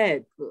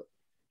help.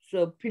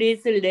 So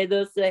please let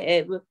us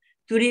have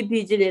 3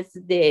 business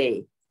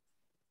days.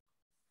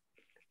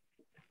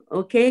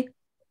 Okay.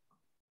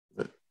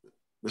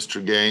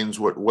 Mr. Gaines,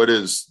 what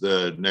is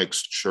the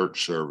next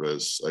church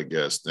service, I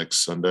guess,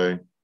 next Sunday?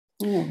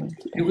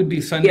 It would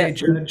be Sunday, yes.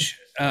 Judge.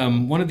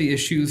 One of the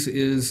issues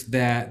is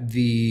that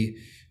the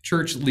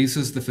church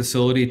leases the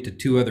facility to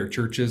two other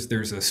churches.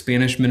 There's a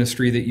Spanish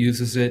ministry that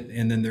uses it,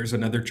 and then there's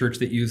another church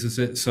that uses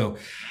it. So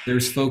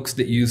there's folks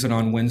that use it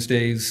on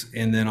Wednesdays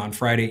and then on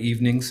Friday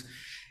evenings.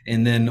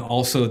 And then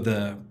also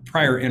the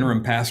prior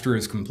interim pastor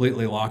is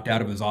completely locked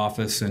out of his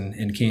office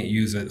and can't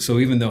use it. So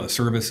even though a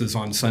service is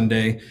on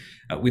Sunday,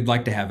 we'd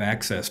like to have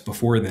access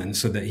before then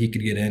so that he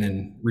could get in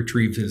and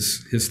retrieve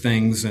his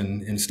things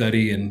and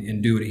study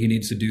and do what he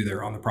needs to do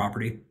there on the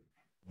property.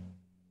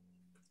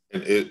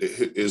 And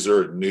is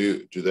there a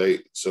new,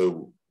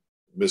 so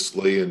Miss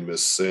Lee and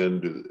Miss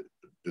Sin,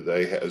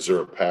 is there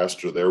a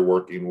pastor they're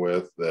working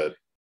with that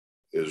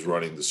is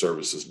running the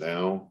services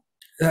now?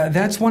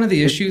 That's one of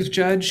the issues,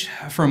 Judge.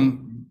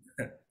 From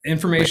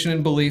information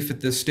and belief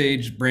at this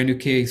stage, brand new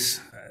case,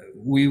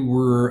 we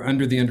were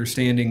under the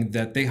understanding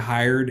that they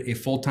hired a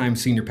full-time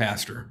senior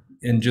pastor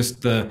in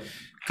just the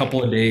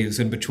couple of days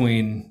in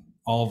between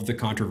all of the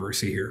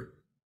controversy here.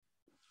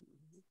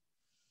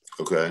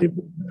 Okay.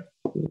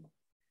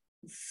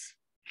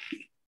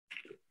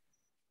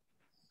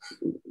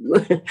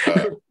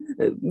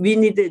 We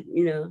needed,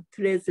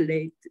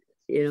 translate,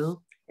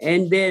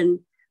 and then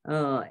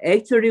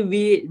actually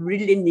we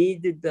really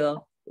needed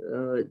the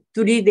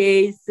 3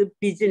 days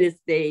business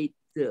date.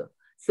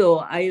 So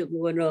I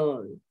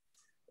wanna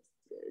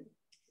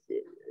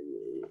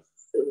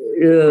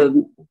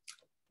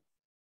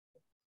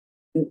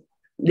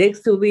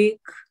next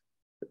week,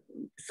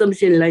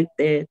 something like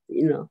that,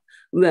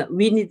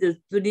 we need a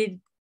 3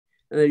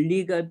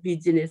 legal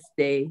business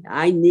day.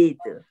 I need.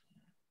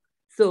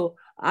 So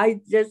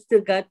I just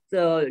got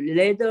the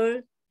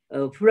letter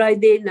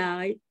Friday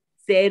night,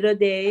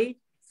 Saturday,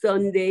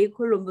 Sunday,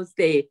 Columbus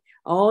Day,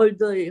 all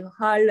the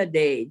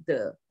holidays.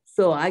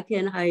 So I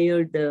can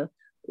hire the,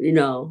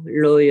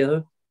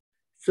 lawyer.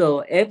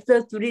 So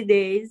after 3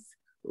 days,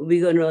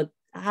 we're gonna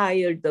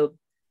hire the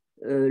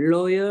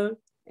lawyer,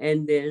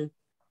 and then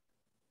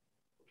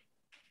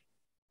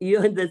you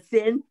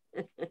understand?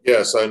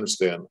 Yes, I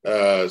understand.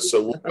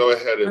 So we'll go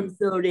ahead and. I'm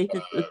sorry.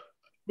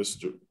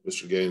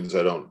 Mr. Gaines,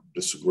 I don't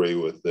disagree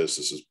with this.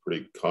 This is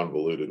pretty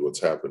convoluted what's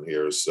happened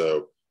here.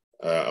 So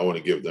I want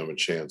to give them a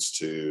chance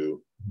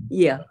to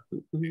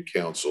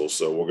counsel.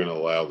 So we're going to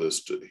allow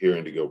this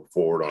hearing to go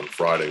forward on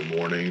Friday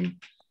morning.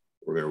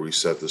 We're going to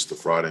reset this to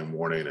Friday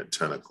morning at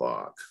 10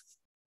 o'clock.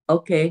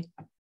 Okay.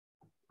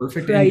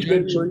 Perfect. And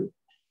Judge,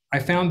 I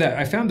found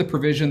the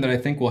provision that I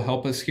think will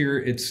help us here.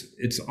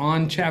 It's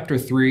on chapter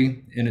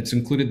 3 and it's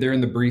included there in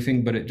the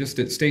briefing, but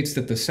it states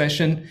that the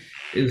session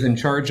is in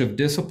charge of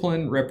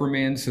discipline,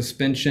 reprimand,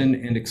 suspension,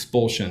 and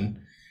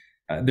expulsion.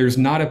 There's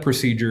not a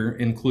procedure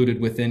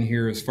included within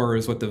here as far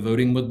as what the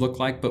voting would look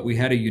like, but we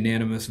had a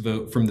unanimous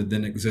vote from the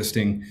then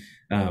existing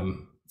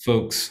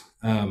folks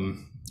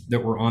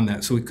that were on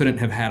that. So we couldn't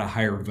have had a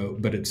higher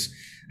vote, but it's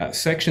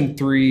section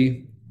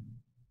 3,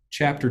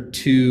 chapter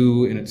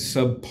 2, and it's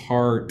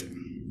subpart.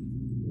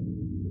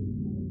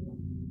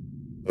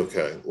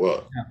 Okay,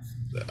 well,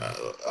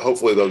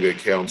 hopefully they'll get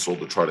counsel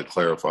to try to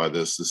clarify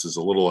this. This is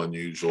a little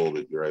unusual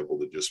that you're able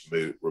to just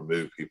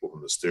remove people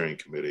from the steering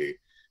committee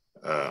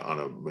on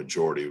a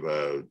majority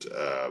vote,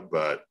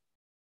 but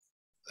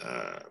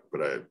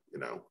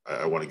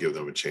I want to give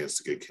them a chance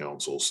to get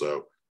counsel.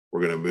 So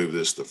we're going to move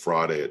this to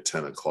Friday at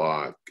 10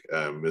 o'clock.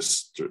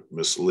 Miss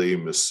Lee,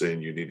 Miss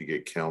Sin, you need to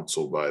get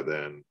counsel by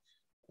then,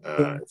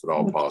 if at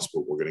all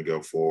possible. We're going to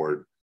go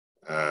forward,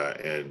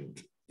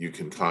 and you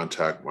can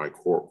contact my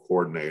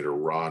coordinator,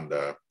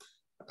 Rhonda,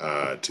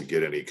 to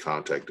get any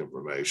contact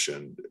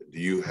information. Do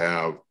you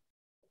have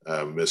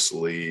Miss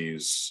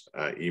Lee's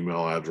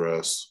email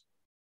address?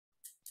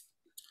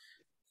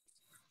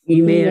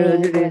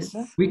 Email address.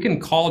 We can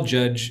call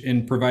Judge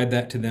and provide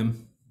that to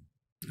them.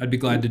 I'd be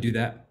glad to do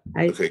that.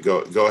 Okay,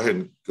 go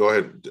ahead,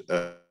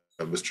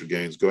 Mr.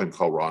 Gaines. Go ahead and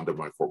call Rhonda,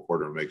 my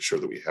coordinator, and make sure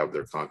that we have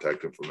their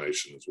contact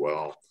information as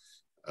well.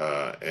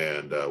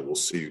 And we'll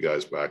see you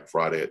guys back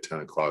Friday at 10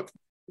 o'clock.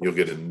 You'll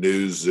get a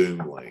new Zoom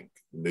link.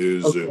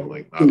 Zoom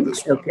link, not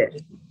this one. Okay.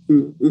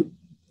 Mm-hmm.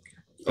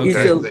 Okay.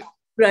 So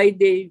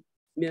Friday,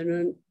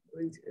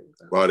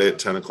 Friday at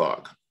 10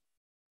 o'clock.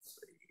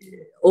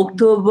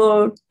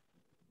 October.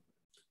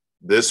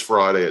 This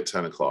Friday at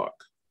 10 o'clock.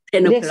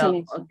 10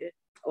 o'clock. Okay.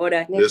 All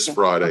right. This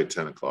Friday,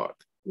 10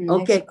 o'clock.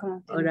 Okay.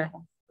 All right.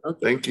 Okay.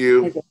 Thank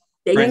you.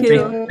 Thank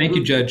you. Thank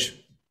you,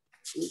 Judge.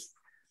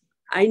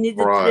 I need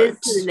to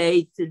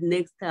translate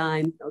next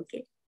time.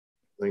 Okay.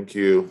 Thank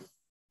you.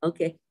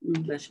 Okay.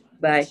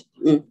 Bye.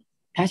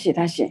 다시.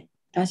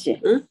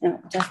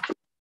 Just.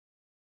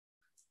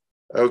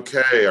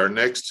 Okay, our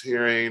next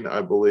hearing,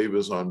 I believe,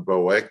 is on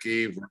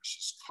Boecki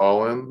versus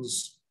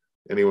Collins.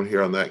 Anyone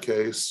here on that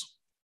case?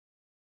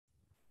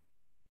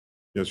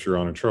 Yes, Your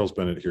Honor. Charles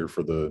Bennett here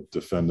for the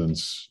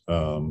defendants,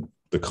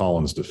 the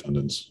Collins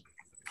defendants.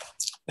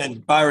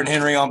 And Byron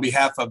Henry on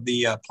behalf of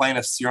the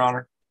plaintiffs, Your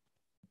Honor.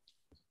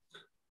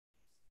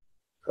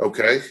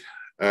 Okay.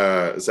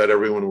 Is that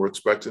everyone we're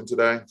expecting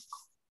today?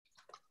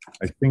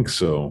 I think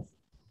so.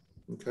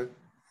 Okay.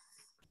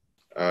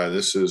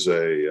 This is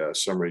a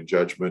summary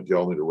judgment.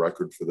 Y'all need a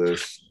record for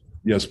this?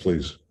 Yes,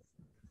 please.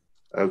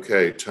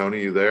 Okay,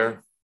 Tony, you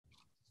there?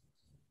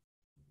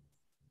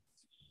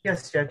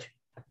 Yes, Judge.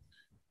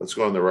 Let's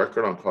go on the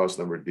record on cause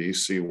number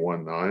DC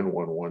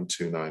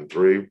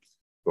 1911293,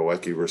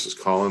 Boecki versus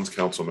Collins.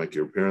 Counsel, make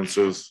your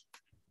appearances.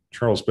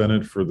 Charles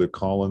Bennett for the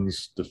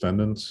Collins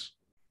defendants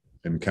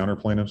and counter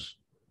plaintiffs.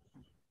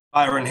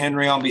 Byron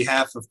Henry on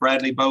behalf of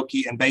Bradley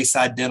Boecki and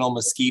Bayside Dental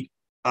Mesquite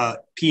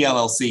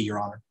PLLC, Your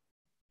Honor.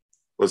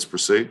 Let's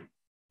proceed.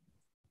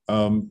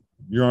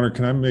 Your Honor,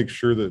 can I make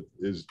sure that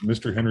is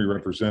Mr. Henry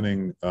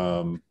representing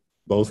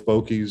both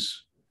Boeckis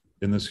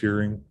in this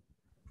hearing?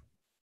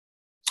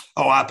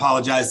 Oh, I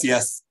apologize.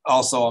 Yes,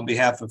 also on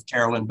behalf of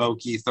Carolyn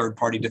Boecki,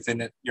 third-party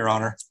defendant, Your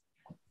Honor.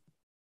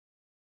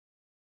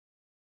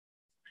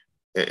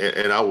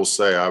 And I will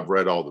say I've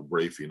read all the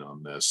briefing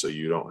on this, so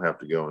you don't have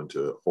to go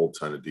into a whole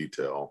ton of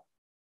detail.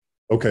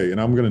 Okay, and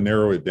I'm going to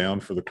narrow it down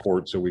for the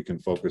court so we can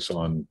focus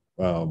on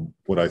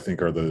what I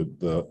think are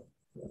the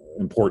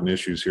important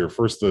issues here.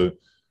 First, so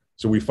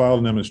we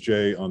filed an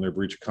MSJ on their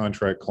breach of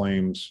contract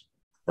claims,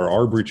 or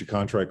our breach of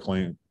contract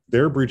claim,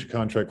 their breach of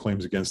contract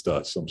claims against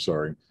us, I'm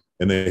sorry.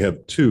 And they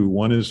have two.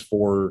 One is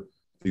for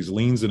these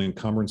liens and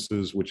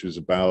encumbrances, which is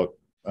about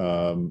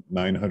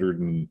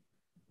 $930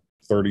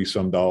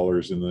 some,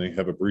 and then they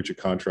have a breach of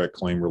contract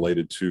claim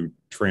related to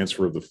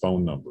transfer of the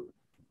phone number.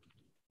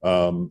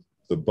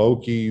 The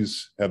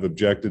Boeckis have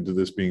objected to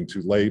this being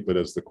too late, but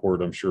as the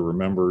court I'm sure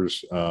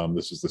remembers,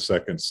 this is the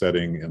second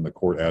setting and the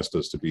court asked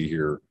us to be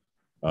here.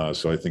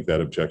 So I think that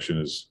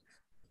objection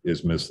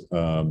is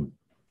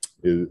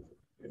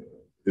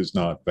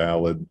not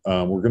valid.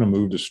 We're going to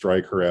move to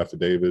strike her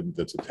affidavit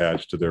that's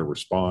attached to their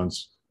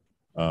response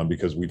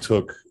because we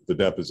took the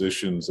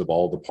depositions of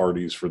all the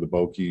parties for the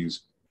Boeckis,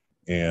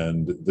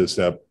 and this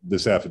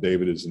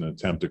affidavit is an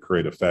attempt to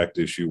create a fact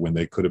issue when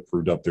they could have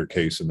proved up their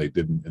case and they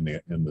didn't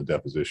in the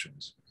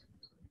depositions.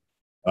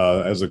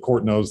 As the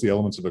court knows, the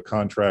elements of a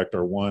contract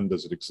are: 1,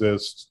 does it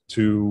exist?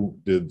 2,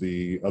 did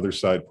the other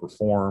side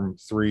perform?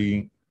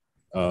 3,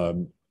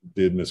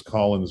 did Ms.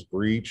 Collins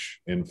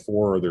breach? And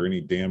 4, are there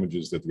any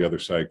damages that the other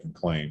side can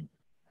claim?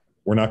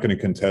 We're not going to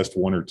contest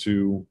 1 or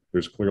 2.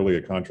 There's clearly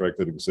a contract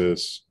that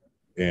exists,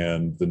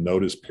 and the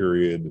notice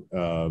period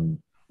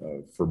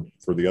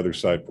for the other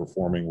side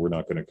performing, we're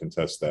not going to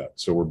contest that.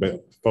 So we're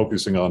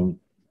focusing on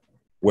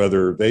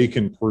whether they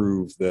can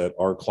prove that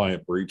our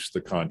client breached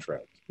the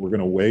contract. We're going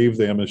to waive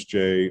the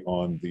MSJ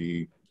on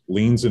the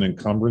liens and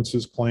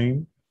encumbrances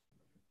claim.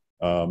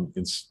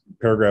 In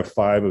paragraph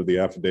 5 of the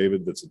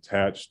affidavit that's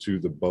attached to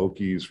the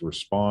Boeckis'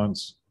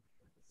 response,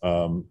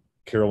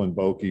 Carolyn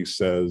Boecki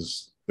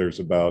says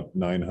there's about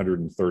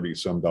 $930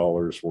 some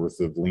worth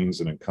of liens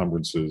and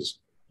encumbrances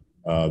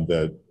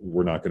that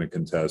we're not going to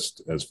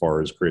contest as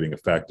far as creating a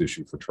fact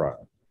issue for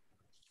trial.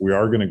 We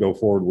are going to go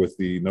forward with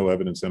the no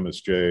evidence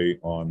MSJ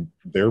on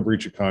their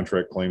breach of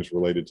contract claims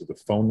related to the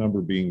phone number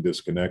being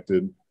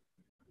disconnected.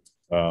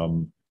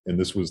 And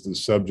this was the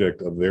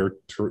subject of their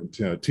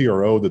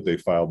TRO that they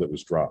filed that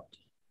was dropped.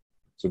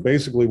 So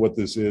basically what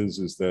this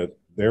is that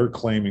they're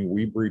claiming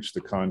we breached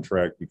the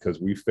contract because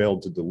we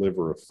failed to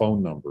deliver a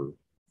phone number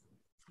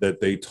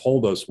that they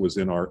told us was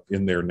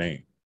in their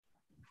name.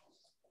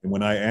 And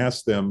when I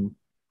asked them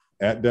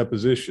at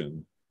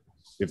deposition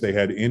if they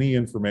had any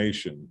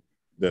information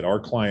that our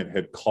client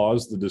had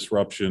caused the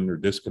disruption or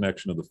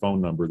disconnection of the phone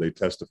number, they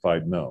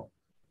testified no.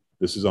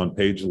 This is on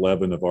page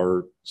 11 of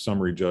our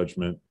summary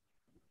judgment.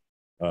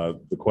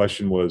 The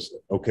question was,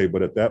 okay,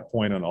 but at that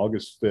point on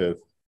August 5th,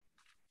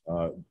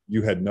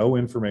 you had no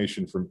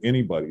information from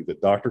anybody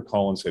that Dr.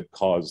 Collins had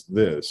caused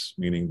this,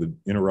 meaning the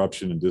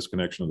interruption and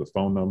disconnection of the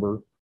phone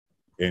number.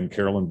 And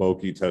Carolyn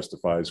Boecki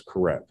testifies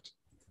correct.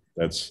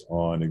 That's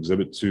on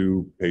Exhibit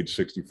 2, page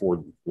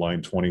 64,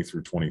 line 20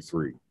 through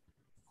 23.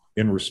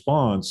 In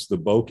response, the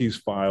Boeckis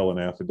file an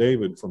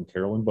affidavit from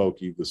Carolyn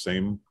Boecki, the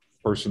same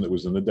person that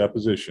was in the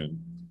deposition.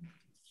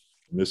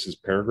 And this is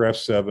paragraph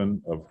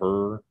 7 of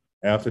her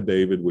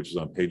affidavit, which is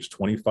on page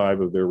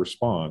 25 of their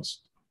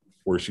response,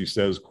 where she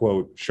says,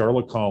 quote,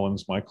 Charlotte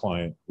Collins, my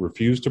client,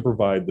 refused to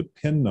provide the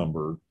PIN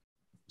number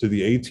to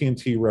the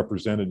AT&T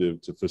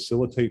representative to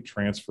facilitate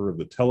transfer of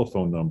the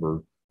telephone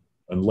number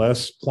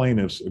unless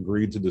plaintiffs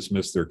agreed to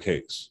dismiss their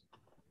case.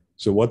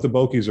 So what the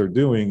Boeckis are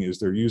doing is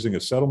they're using a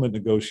settlement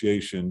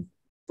negotiation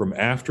from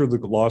after the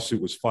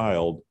lawsuit was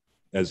filed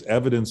as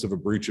evidence of a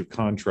breach of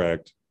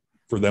contract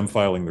for them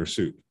filing their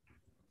suit.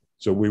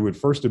 So we would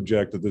first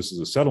object that this is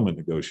a settlement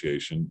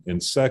negotiation,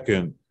 and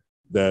second,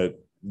 that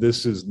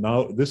this is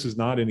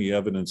not any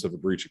evidence of a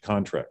breach of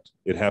contract.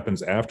 It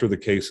happens after the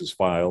case is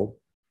filed,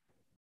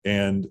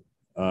 and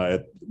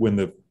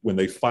when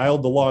they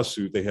filed the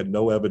lawsuit, they had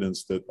no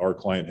evidence that our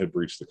client had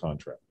breached the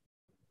contract.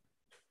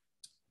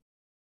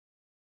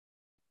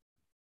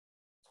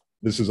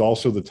 This is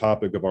also the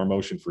topic of our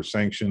motion for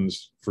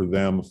sanctions for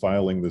them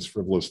filing this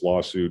frivolous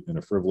lawsuit in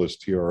a frivolous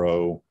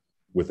TRO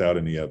without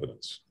any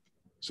evidence.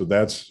 So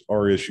that's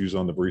our issues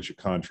on the breach of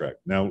contract.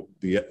 Now,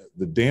 the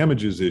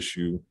damages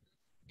issue,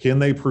 can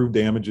they prove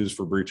damages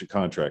for breach of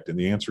contract? And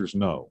the answer is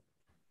no.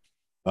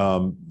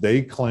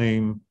 They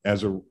claim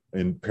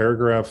in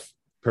paragraphs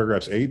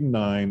 8 and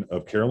 9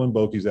 of Carolyn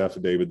Bokey's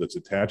affidavit that's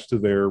attached to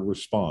their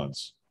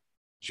response,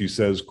 she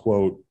says,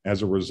 quote,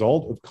 as a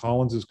result of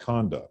Collins's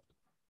conduct,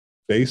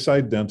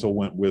 Bayside Dental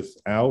went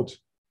without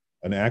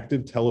an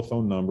active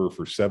telephone number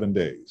for 7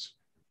 days.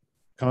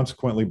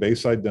 Consequently,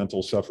 Bayside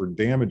Dental suffered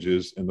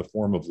damages in the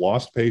form of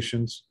lost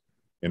patients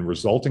and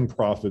resulting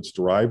profits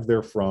derived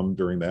therefrom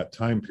during that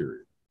time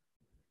period.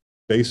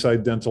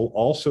 Bayside Dental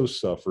also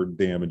suffered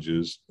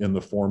damages in the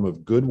form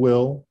of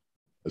goodwill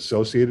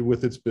associated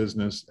with its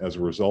business as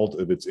a result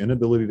of its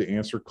inability to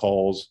answer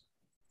calls,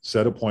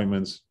 set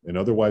appointments, and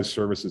otherwise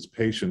service its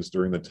patients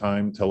during the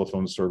time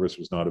telephone service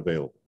was not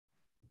available.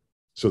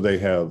 So they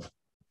have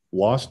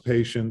lost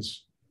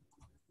patients,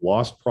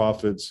 lost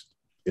profits,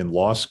 and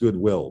lost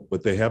goodwill,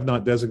 but they have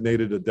not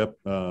designated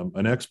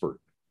an expert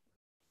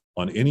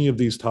on any of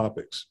these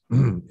topics.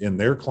 And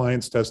their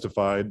clients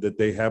testified that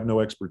they have no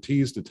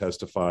expertise to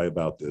testify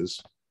about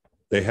this.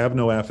 They have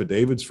no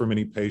affidavits from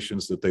any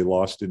patients that they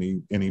lost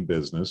any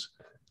business.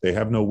 They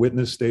have no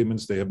witness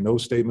statements. They have no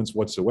statements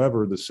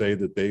whatsoever to say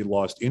that they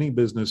lost any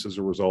business as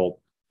a result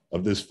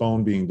of this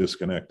phone being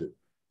disconnected.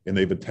 And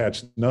they've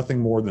attached nothing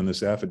more than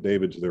this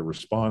affidavit to their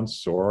response.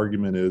 So our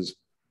argument is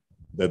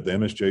that the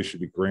MSJ should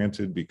be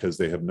granted because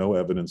they have no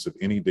evidence of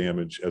any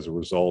damage as a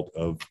result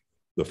of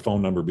the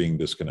phone number being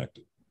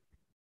disconnected.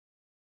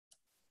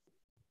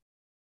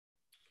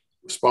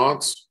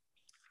 Response?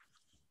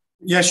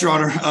 Yes, Your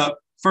Honor.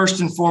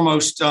 First and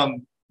foremost,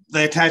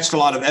 they attached a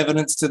lot of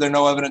evidence to their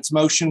no evidence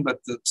motion, but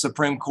the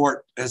Supreme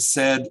Court has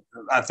said,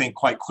 I think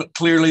quite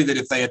clearly, that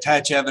if they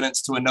attach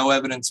evidence to a no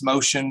evidence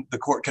motion, the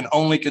court can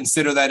only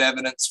consider that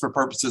evidence for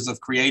purposes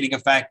of creating a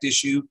fact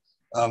issue.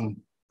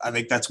 I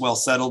think that's well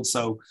settled.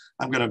 So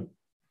I'm going to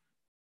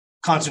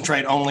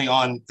concentrate only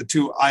on the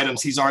two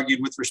items he's argued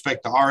with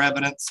respect to our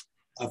evidence.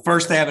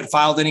 First, they haven't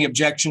filed any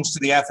objections to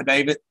the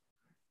affidavit.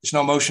 There's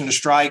no motion to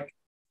strike.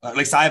 At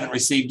least I haven't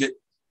received it.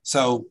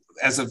 So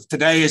as of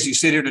today, as you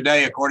sit here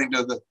today, according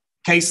to the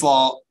case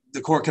law, the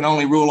court can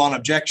only rule on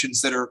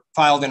objections that are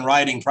filed in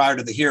writing prior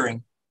to the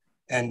hearing.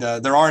 And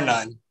there are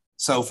none.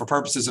 So for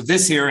purposes of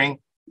this hearing,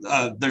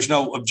 there's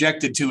no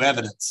objected to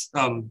evidence.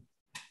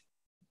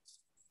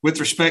 With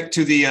respect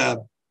to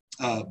the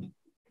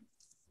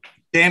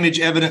damage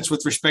evidence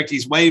with respect,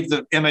 he's waived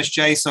the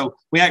MSJ. So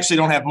we actually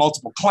don't have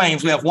multiple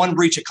claims. We have one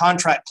breach of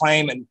contract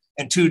claim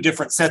and two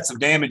different sets of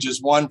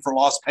damages, one for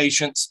lost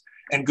patients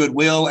and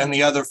goodwill, and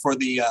the other for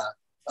the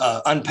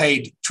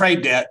unpaid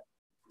trade debt.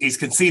 He's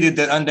conceded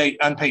that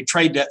unpaid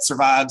trade debt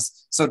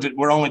survives. So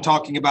we're only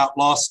talking about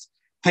lost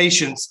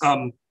patients.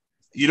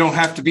 You don't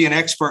have to be an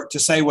expert to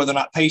say whether or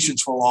not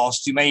patients were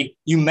lost. You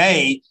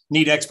may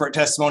need expert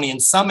testimony in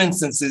some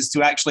instances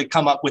to actually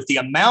come up with the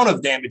amount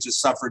of damages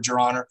suffered, Your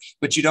Honor,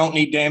 but you don't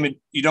need damage.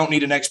 You don't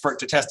need an expert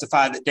to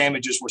testify that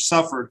damages were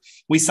suffered.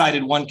 We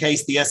cited one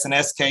case, the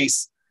S&S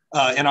case,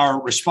 in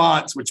our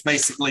response, which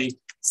basically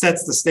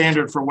sets the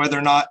standard for whether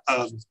or not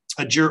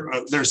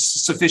there's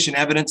sufficient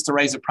evidence to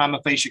raise a prima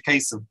facie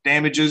case of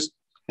damages.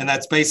 And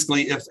that's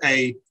basically if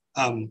a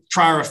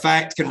trier of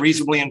fact can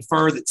reasonably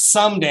infer that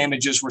some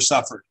damages were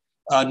suffered,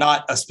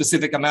 not a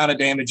specific amount of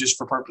damages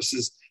for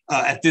purposes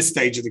at this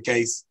stage of the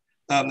case.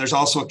 There's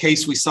also a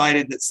case we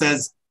cited that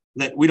says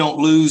that we don't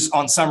lose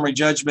on summary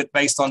judgment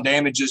based on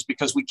damages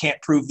because we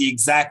can't prove the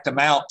exact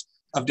amount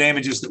of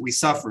damages that we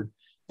suffered.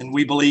 And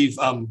we believe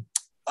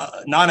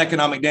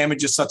non-economic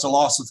damages, such a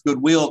loss of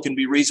goodwill, can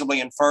be reasonably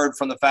inferred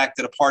from the fact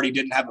that a party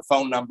didn't have a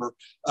phone number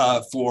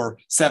for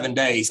 7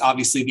 days.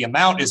 Obviously, the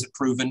amount isn't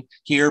proven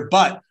here,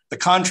 but the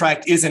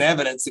contract is in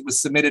evidence. It was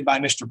submitted by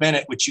Mr.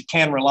 Bennett, which you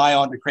can rely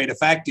on to create a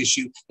fact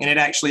issue, and it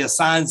actually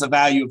assigns a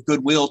value of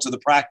goodwill to the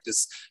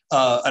practice,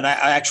 an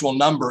actual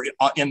number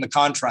in the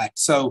contract.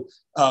 So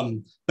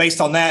based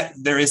on that,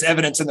 there is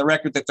evidence in the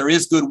record that there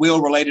is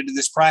goodwill related to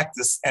this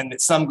practice and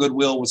that some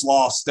goodwill was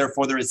lost.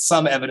 Therefore, there is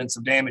some evidence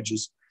of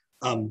damages.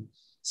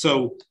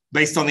 So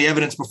based on the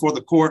evidence before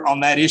the court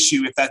on that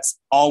issue, if that's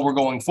all we're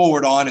going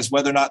forward on, is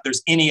whether or not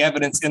there's any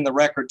evidence in the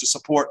record to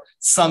support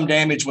some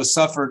damage was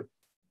suffered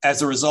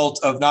as a result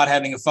of not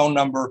having a phone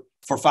number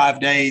for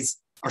 5 days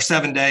or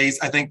 7 days.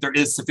 I think there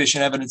is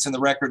sufficient evidence in the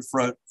record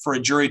for a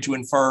jury to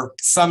infer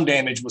some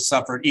damage was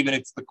suffered, even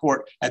if the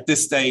court at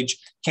this stage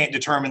can't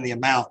determine the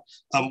amount.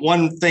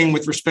 One thing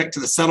with respect to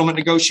the settlement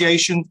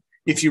negotiation,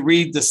 if you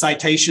read the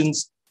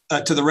citations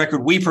to the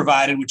record we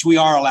provided, which we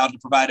are allowed to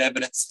provide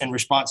evidence in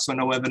response to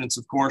no evidence,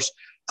 of course,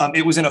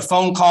 it was in a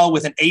phone call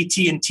with an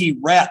AT&T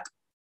rep.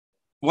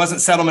 It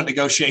wasn't settlement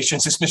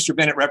negotiations, as Mr.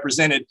 Bennett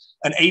represented.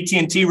 An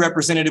AT&T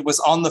representative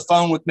was on the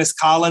phone with Ms.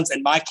 Collins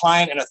and my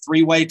client in a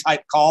three-way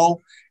type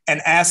call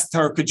and asked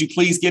her, could you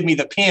please give me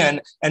the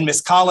PIN? And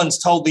Ms. Collins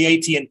told the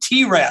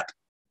AT&T rep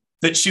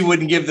that she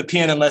wouldn't give the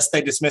PIN unless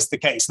they dismissed the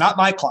case, not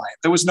my client.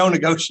 There was no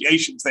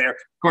negotiations there.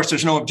 Of course,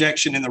 there's no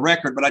objection in the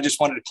record, but I just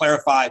wanted to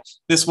clarify,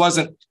 this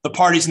wasn't the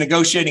parties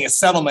negotiating a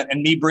settlement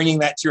and me bringing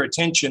that to your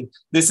attention.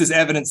 This is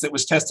evidence that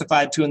was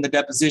testified to in the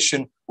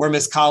deposition where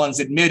Ms. Collins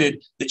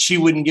admitted that she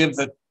wouldn't give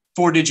the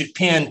 4-digit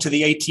PIN to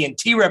the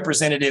AT&T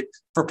representative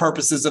for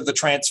purposes of the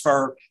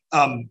transfer,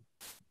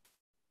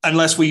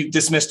 unless we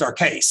dismissed our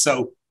case.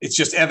 So it's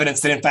just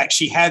evidence that, in fact,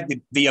 she had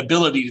the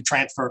ability to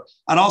transfer.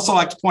 I'd also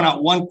like to point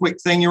out one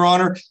quick thing, Your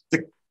Honor.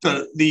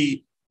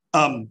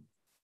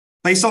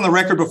 Based on the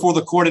record before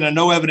the court in a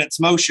no evidence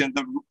motion,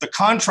 the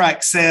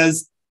contract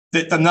says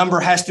that the number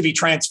has to be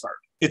transferred.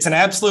 It's an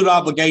absolute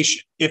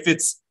obligation. If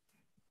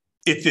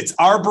it's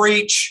our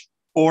breach,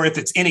 or if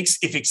it's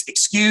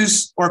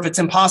excuse, or if it's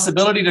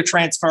impossibility to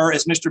transfer,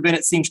 as Mr.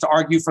 Bennett seems to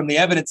argue from the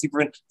evidence he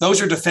presented,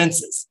 those are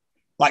defenses,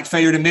 like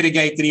failure to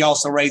mitigate that he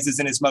also raises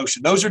in his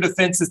motion. Those are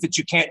defenses that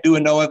you can't do a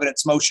no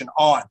evidence motion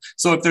on.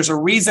 So if there's a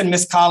reason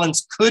Ms.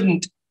 Collins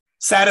couldn't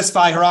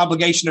satisfy her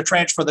obligation to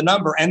transfer the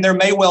number, and there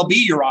may well be,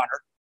 Your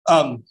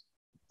Honor,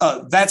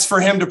 that's for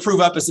him to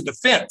prove up as a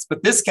defense.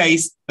 But this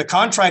case, the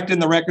contract in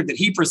the record that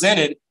he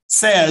presented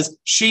says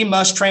she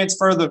must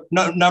transfer the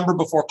number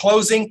before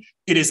closing.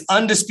 It is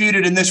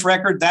undisputed in this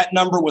record that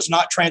number was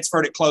not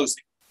transferred at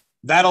closing.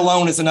 That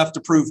alone is enough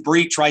to prove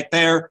breach right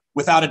there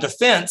without a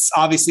defense.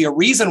 Obviously, a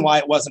reason why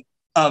it wasn't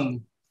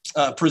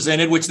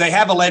presented, which they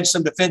have alleged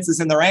some defenses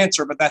in their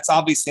answer, but that's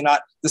obviously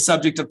not the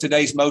subject of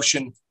today's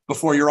motion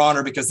before Your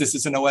Honor, because this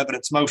is a no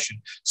evidence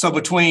motion. So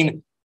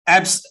between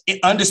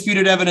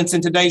undisputed evidence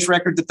in today's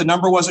record that the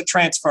number wasn't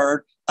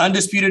transferred,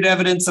 undisputed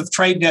evidence of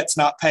trade debts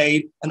not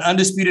paid, and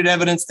undisputed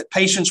evidence that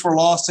patients were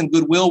lost and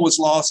goodwill was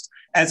lost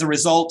as a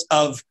result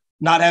of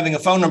not having a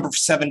phone number for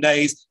 7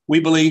 days, we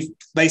believe,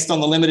 based on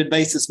the limited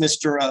basis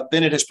Mr.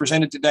 Bennett has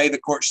presented today, the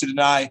court should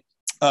deny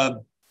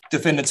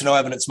defendant's no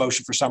evidence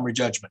motion for summary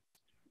judgment.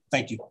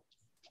 Thank you.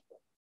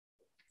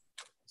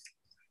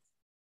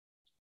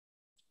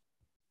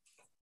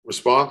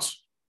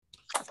 Response?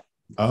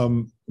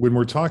 When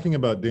we're talking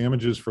about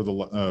damages for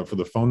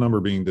the phone number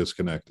being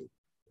disconnected,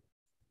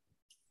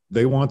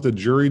 they want the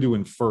jury to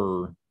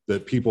infer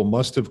that people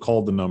must have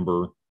called the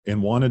number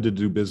and wanted to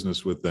do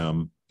business with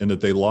them, and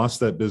that they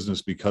lost that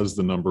business because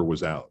the number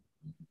was out.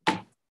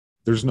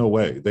 There's no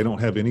way. They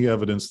don't have any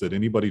evidence that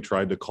anybody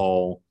tried to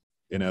call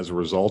and as a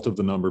result of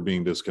the number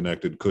being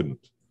disconnected,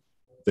 couldn't.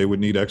 They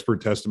would need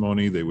expert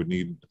testimony. They would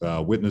need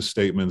witness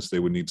statements. They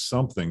would need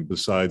something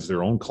besides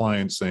their own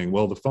client saying,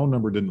 well, the phone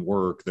number didn't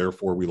work,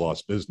 therefore we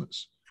lost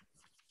business.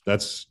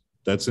 That's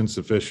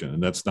insufficient,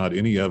 and that's not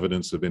any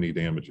evidence of any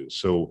damages.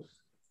 So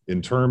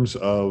in terms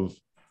of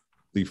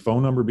the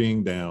phone number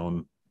being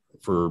down,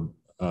 for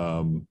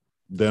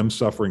them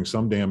suffering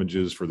some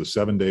damages for the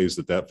 7 days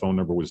that phone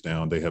number was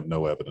down, they have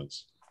no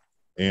evidence.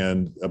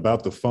 And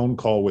about the phone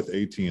call with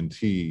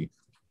AT&T,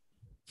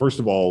 first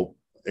of all,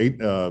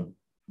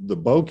 the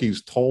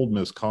Bokies told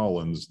Ms.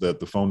 Collins that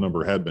the phone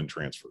number had been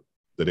transferred,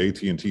 that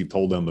AT&T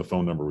told them the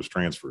phone number was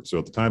transferred. So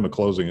at the time of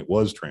closing, it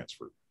was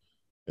transferred.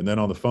 And then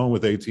on the phone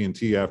with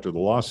AT&T after the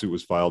lawsuit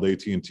was filed,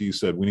 AT&T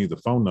said, we need the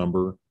phone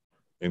number.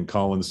 And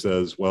Collins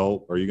says,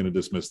 well, are you going to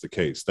dismiss the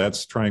case?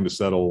 That's trying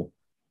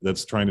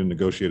to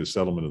negotiate a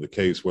settlement of the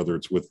case, whether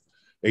it's with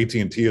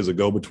AT&T as a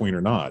go-between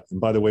or not. And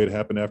by the way, it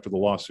happened after the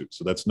lawsuit.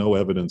 So that's no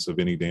evidence of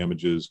any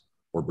damages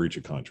or breach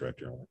of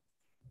contract, Your Honor.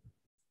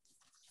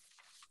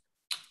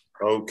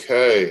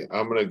 Okay,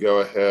 I'm going to go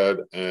ahead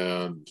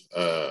and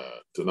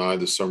deny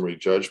the summary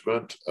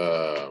judgment.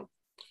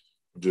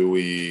 Do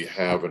we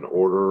have an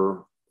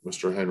order,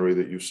 Mr. Henry,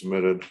 that you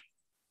submitted?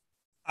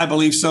 I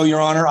believe so,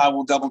 Your Honor. I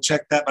will double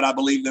check that, but I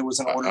believe there was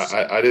an order.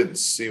 I didn't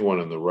see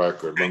one in the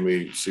record. Let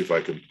me see if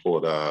I can pull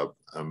it up.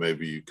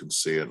 Maybe you can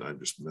see it and I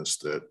just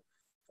missed it.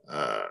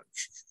 I'm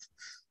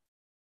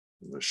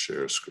going to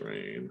share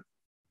screen.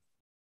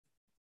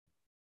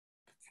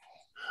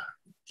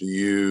 Do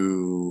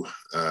you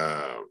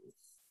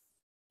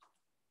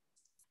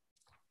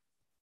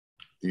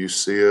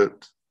see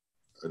it?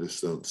 I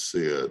just don't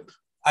see it.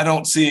 I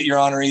don't see it, Your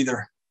Honor,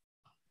 either.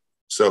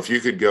 So if you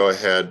could go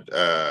ahead,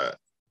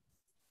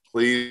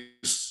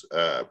 please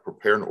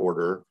prepare an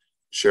order,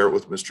 share it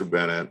with Mr.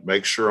 Bennett.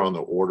 Make sure on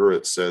the order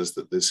it says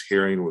that this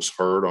hearing was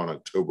heard on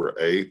October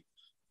 8th,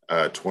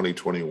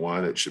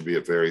 2021. It should be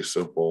a very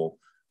simple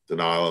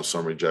denial of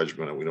summary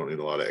judgment, and we don't need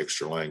a lot of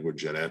extra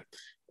language in it.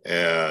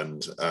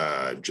 And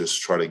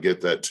just try to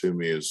get that to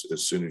me as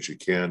soon as you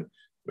can.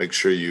 Make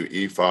sure you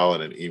e-file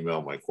it and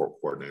email my court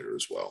coordinator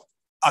as well.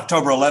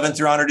 October 11th,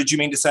 Your Honor, did you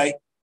mean to say?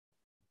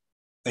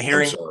 The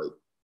hearing? I'm sorry.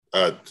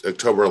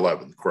 October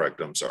 11th, correct.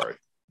 I'm sorry.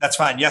 That's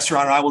fine. Yes, Your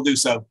Honor, I will do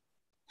so.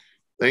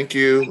 Thank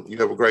you. You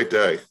have a great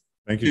day.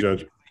 Thank you,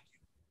 Judge.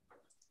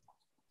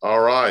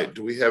 All right.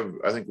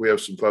 I think we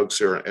have some folks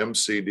here on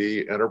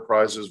MCD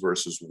Enterprises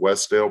versus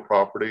Westdale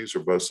Properties. Are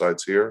both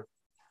sides here?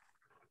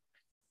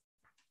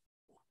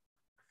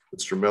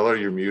 Mr. Miller,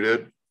 you're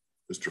muted.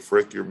 Mr.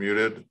 Frick, you're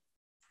muted.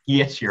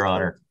 Yes, Your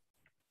Honor.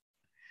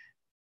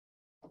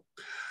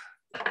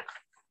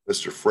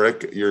 Mr.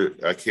 Frick,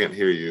 I can't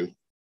hear you.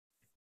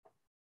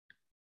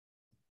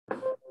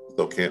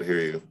 Still can't hear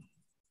you.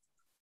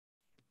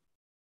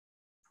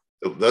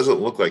 It doesn't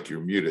look like you're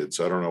muted,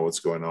 so I don't know what's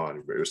going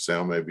on. Your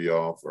sound may be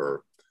off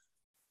or...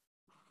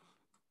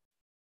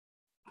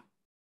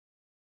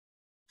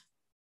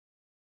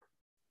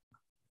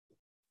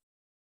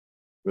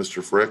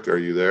 Mr. Frick, are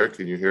you there?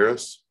 Can you hear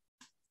us?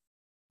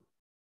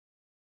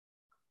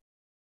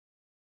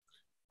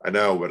 I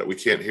know, but we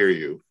can't hear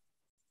you.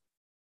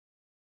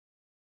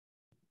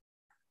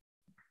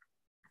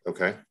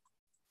 Okay.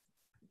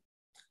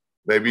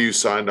 Maybe you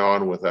signed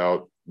on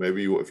without,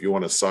 maybe if you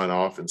want to sign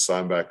off and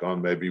sign back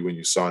on, maybe when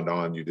you signed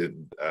on, you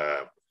didn't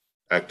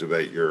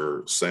activate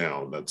your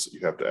sound.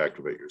 You have to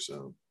activate your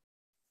sound.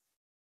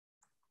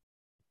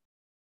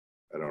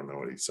 I don't know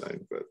what he's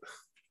saying, but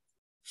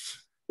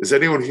is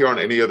anyone here on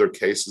any other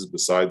cases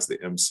besides the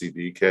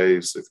MCD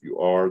case? If you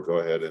are, go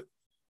ahead and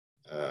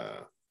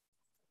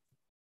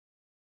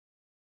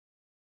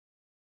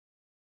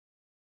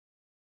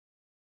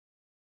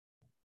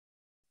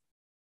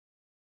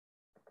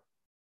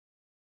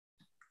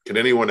can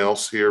anyone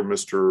else hear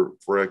Mr.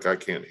 Frick? I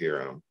can't hear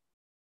him.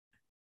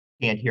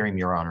 Can't hear him,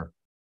 Your Honor.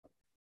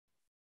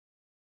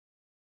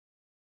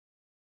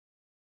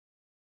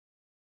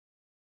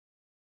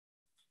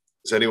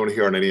 Is anyone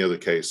here on any other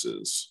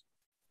cases?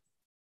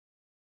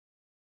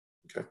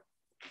 Okay.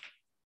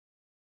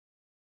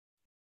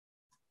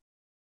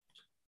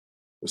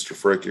 Mr.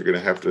 Frick, you're going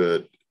to have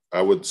to,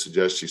 I would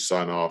suggest you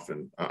sign off,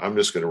 and I'm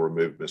just going to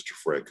remove Mr.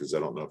 Frick because I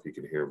don't know if he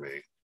can hear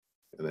me,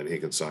 and then he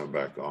can sign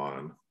back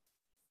on.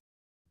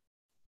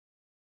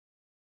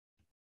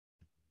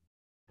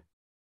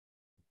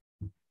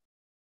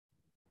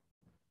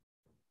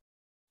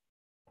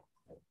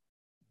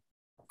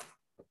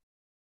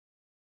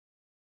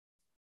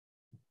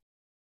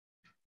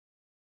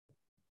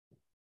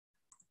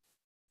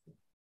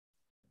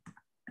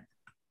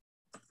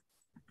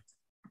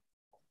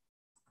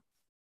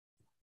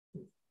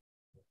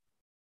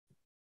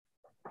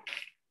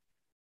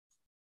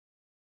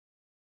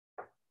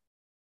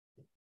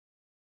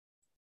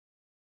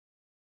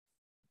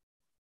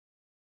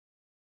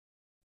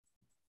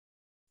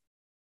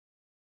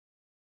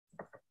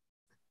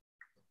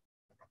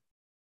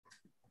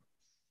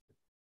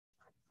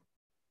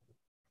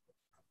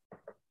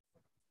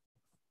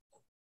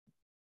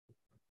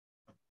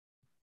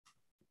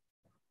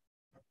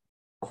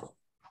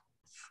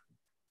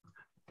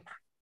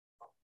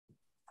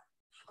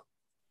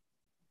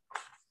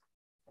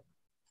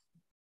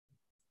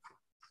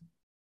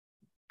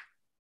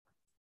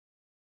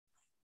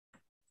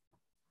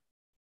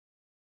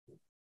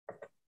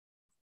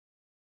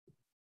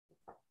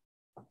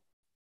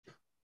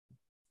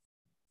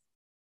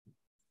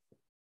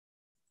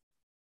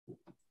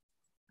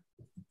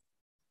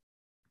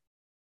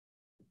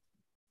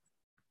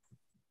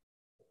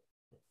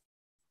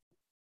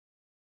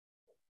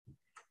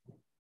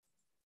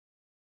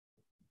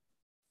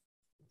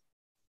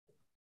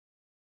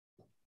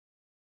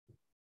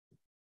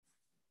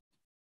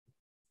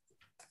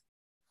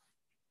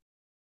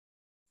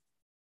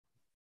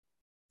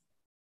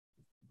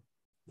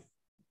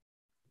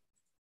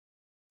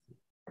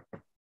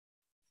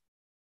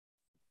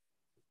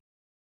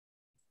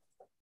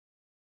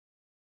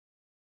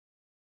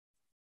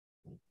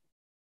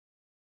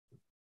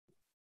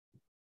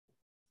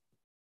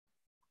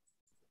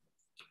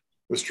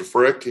 Mr.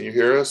 Frick, can you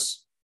hear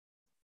us?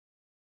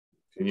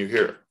 Can you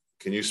hear?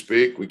 Can you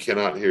speak? We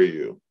cannot hear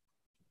you.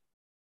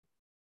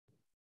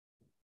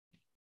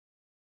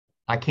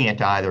 I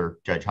can't either,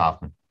 Judge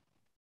Hoffman.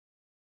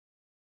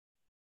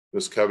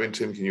 Ms.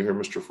 Covington, can you hear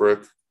Mr. Frick?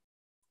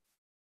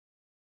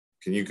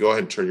 Can you go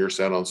ahead and turn your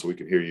sound on so we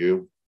can hear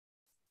you?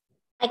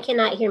 I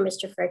cannot hear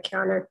Mr. Frick,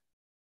 Your Honor.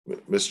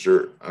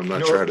 I'm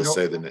not sure how to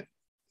say the name.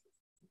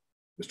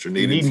 Mr.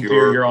 Needham,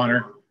 Your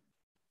Honor.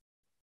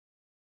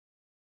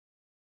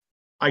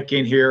 I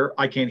can't hear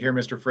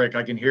Mr. Frick.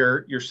 I can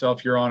hear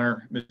yourself, Your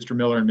Honor, Mr.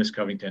 Miller, and Ms.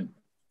 Covington.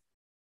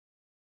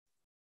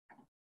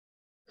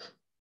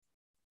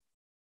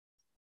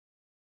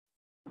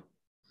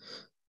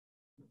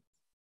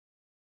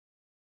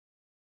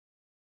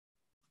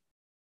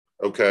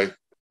 Okay.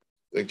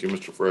 Thank you,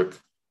 Mr. Frick.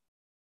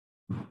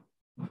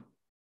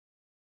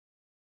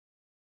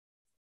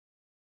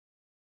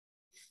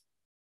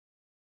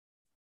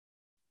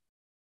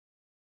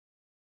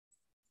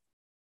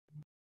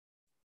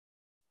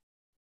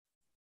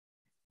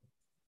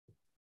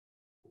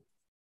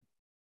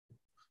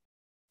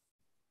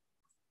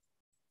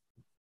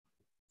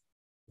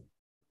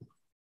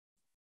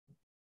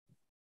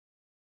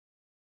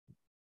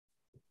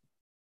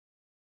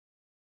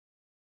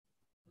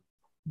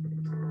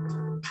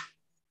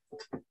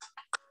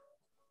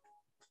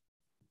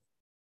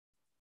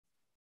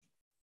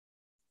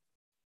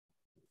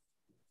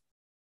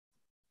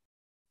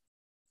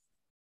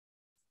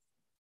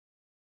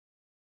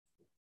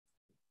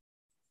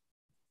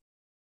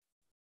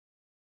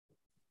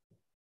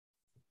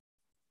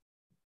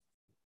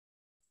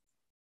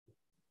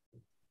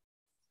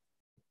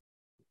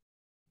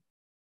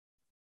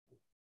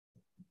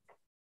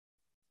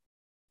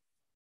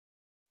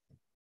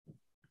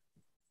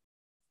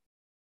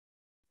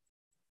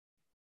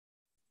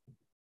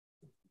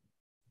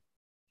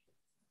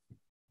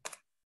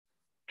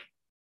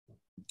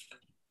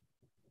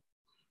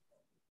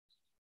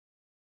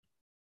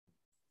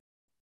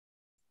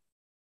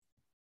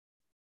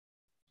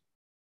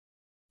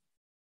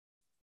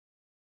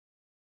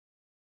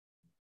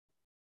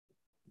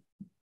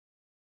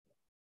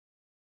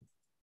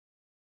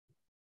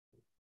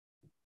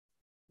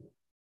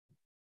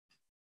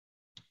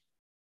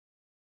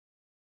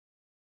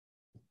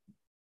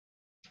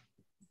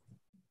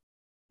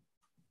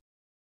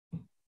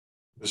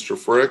 Mr.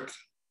 Frick?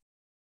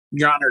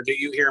 Your Honor, do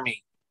you hear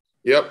me?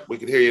 Yep, we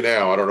can hear you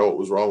now. I don't know what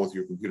was wrong with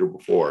your computer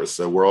before,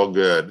 so we're all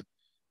good.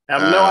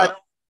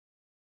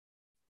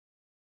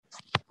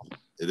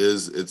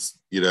 It's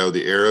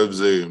the era of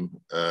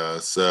Zoom.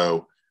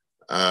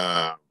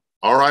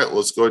 All right,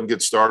 let's go ahead and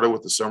get started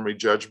with the summary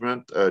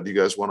judgment. Do you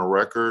guys want a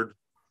record?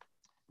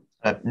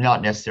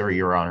 Not necessary,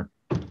 Your Honor.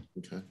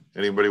 Okay.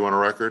 Anybody want a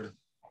record?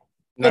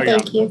 No,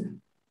 thank you.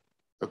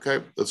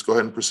 Okay, let's go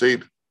ahead and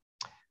proceed.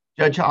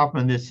 Judge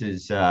Hoffman, this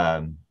is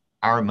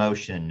our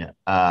motion.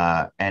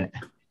 And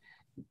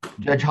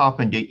Judge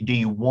Hoffman, do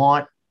you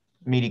want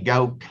me to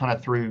go kind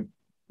of through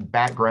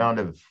background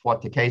of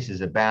what the case is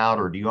about,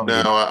 or do you want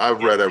me No,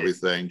 I've read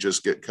everything.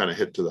 Just get kind of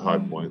hit to the high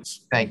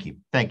points. Thank you.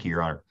 Thank you,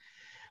 Your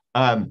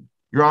Honor.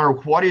 Your Honor,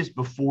 what is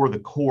before the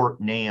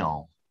court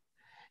now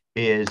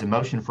is a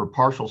motion for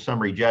partial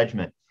summary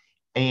judgment.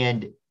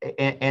 And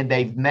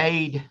they've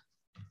made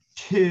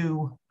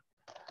two,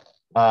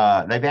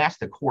 they've asked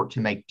the court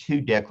to make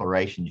two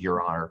declarations,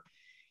 Your Honor.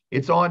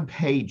 It's on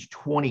page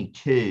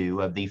 22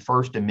 of the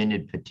first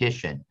amended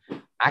petition.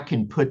 I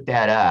can put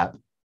that up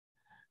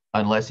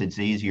unless it's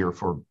easier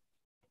for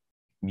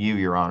you,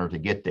 Your Honor, to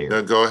get there.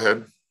 No, go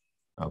ahead.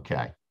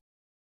 Okay.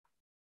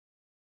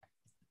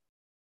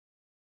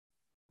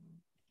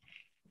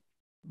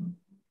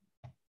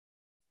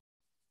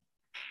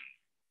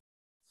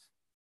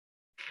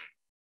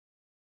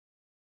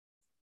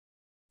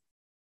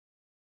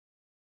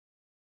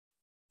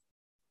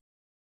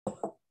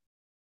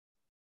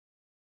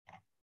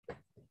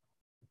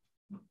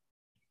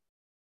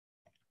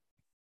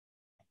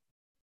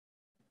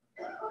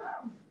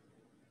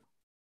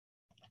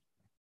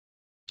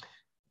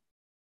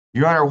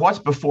 Your Honor, what's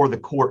before the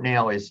court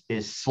now is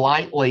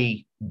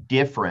slightly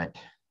different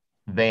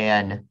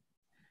than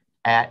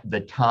at the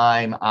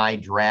time I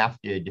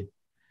drafted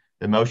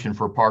the motion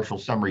for partial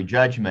summary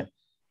judgment,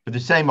 but the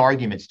same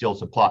argument still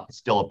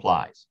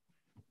applies.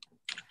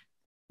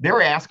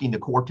 They're asking the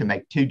court to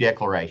make two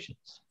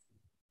declarations.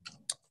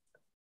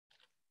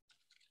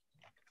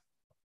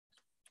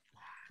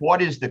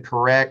 What is the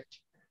correct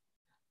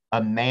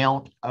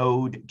amount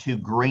owed to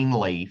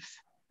Greenleaf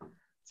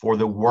for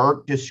the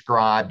work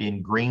described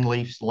in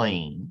Greenleaf's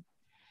lien,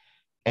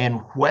 and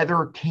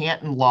whether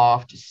Canton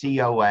Loft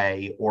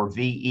COA or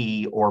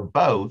VE or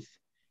both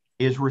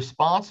is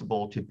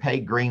responsible to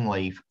pay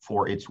Greenleaf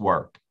for its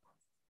work?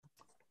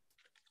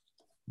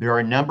 There are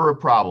a number of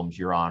problems,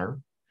 Your Honor.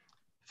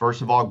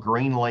 First of all,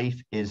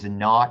 Greenleaf is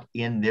not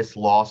in this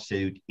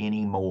lawsuit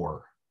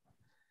anymore.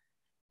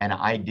 And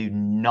I do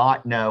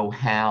not know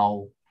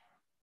how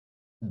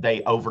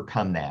they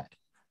overcome that.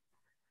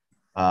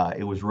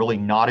 It was really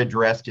not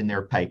addressed in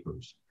their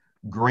papers.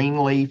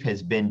 Greenleaf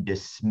has been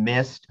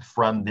dismissed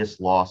from this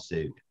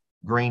lawsuit.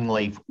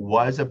 Greenleaf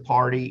was a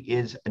party,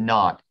 is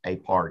not a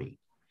party.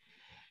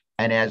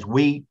 And as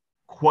we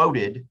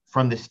quoted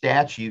from the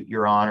statute,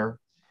 Your Honor,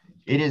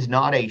 it is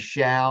not a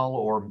shall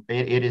or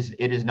it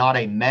is not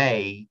a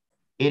may,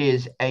 it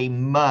is a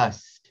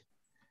must.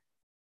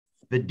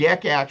 The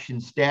deck action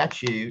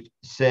statute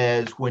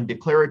says when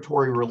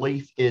declaratory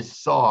relief is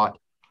sought,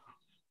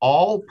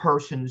 all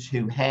persons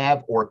who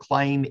have or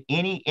claim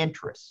any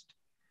interest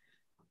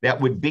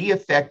that would be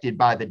affected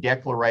by the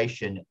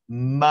declaration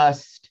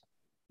must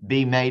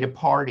be made a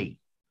party.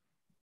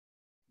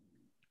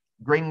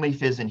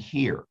 Greenleaf isn't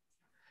here.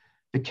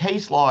 The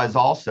case law is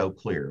also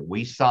clear.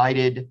 We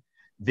cited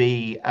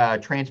the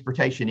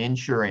transportation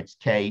insurance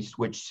case,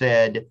 which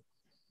said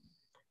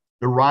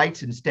the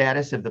rights and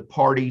status of the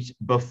parties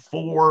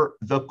before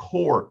the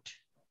court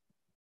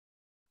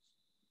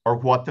are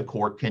what the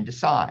court can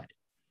decide.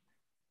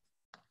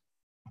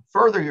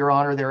 Further, Your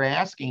Honor, they're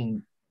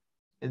asking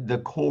the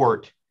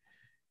court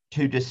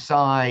to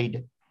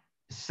decide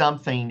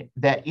something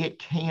that it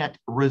can't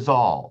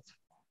resolve.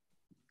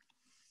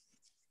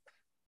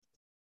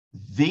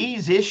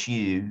 These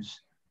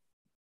issues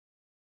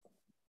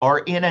are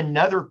in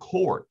another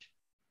court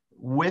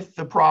with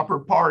the proper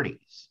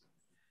parties.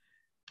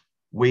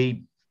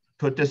 We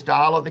put the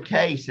style of the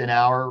case in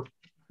our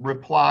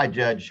reply,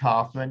 Judge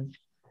Hoffman.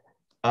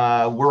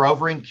 We're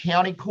over in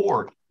county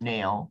court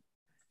now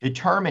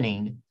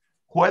determining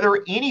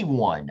whether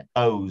anyone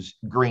owes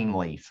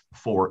Greenleaf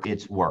for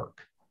its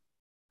work.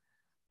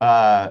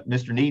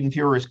 Mr.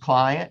 Niedenfuhrer's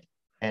client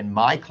and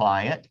my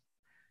client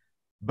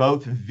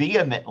both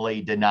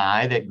vehemently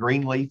deny that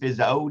Greenleaf is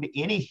owed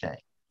anything.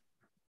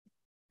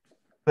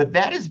 But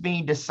that is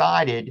being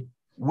decided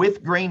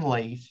with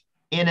Greenleaf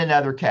in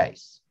another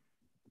case.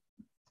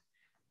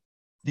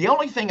 The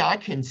only thing I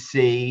can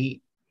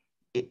see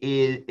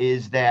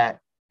is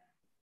that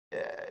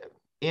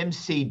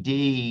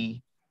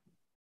MCD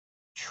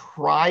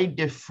tried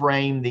to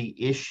frame the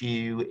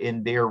issue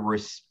in their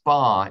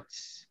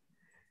response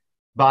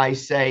by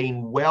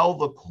saying, well,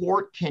 the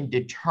court can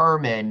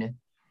determine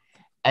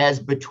as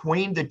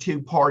between the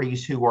two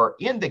parties who are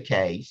in the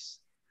case,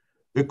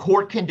 the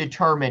court can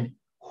determine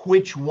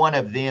which one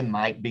of them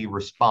might be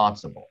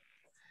responsible.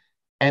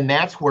 And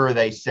that's where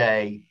they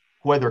say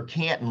whether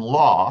Canton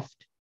Loft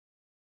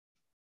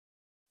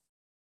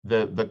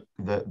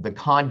the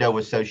condo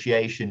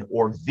association,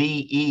 or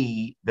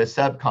VE, the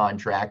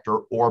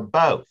subcontractor, or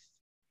both.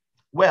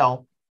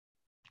 Well,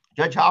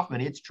 Judge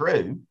Hoffman, it's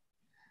true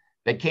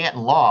that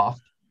Canton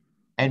Loft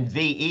and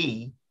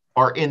VE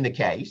are in the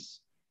case,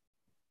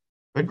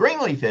 but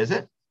Greenleaf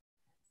isn't.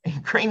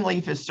 And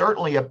Greenleaf is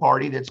certainly a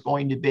party that's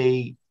going to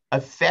be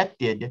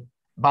affected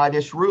by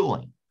this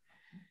ruling.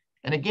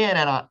 And again,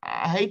 and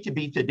I hate to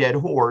beat the dead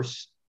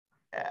horse,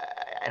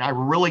 and I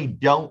really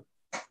don't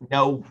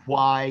know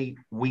why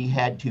we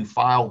had to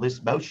file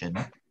this motion.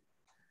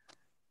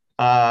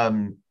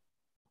 That's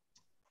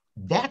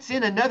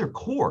in another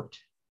court.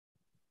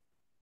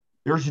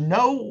 There's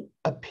no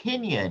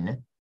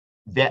opinion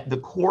that the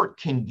court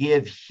can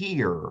give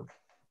here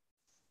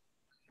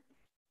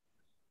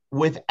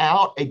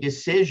without a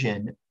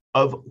decision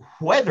of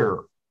whether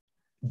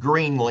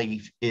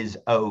Greenleaf is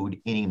owed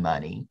any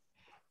money,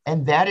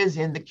 and that is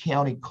in the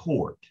county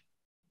court.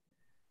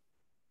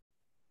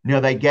 You know,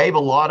 they gave a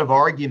lot of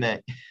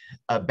argument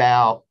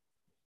about,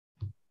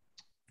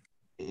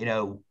 you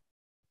know,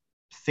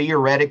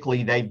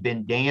 theoretically they've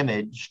been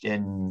damaged,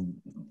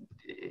 and,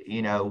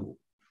 you know,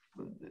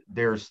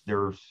 there's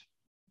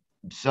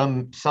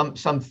some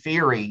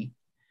theory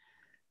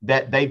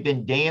that they've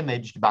been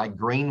damaged by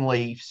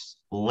Greenleaf's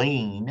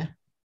lien.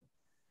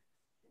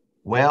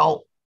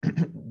 Well,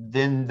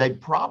 then they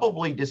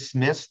probably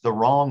dismissed the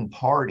wrong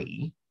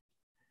party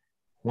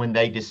when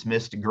they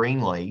dismissed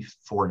Greenleaf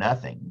for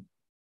nothing.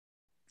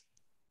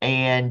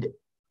 And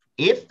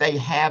if they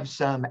have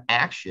some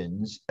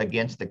actions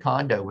against the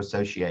condo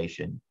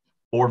association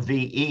or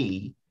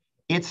VE,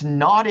 it's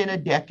not in a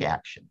deck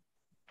action.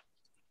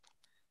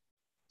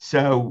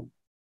 So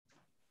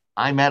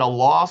I'm at a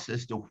loss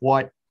as to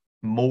what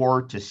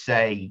more to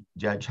say,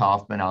 Judge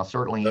Hoffman. I'll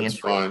certainly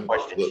answer any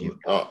questions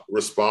you've got.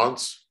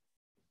 Response?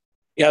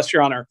 Yes,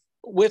 Your Honor.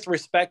 With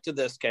respect to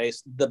this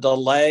case, the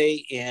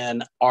delay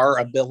in our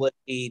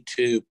ability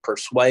to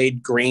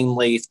persuade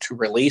Greenleaf to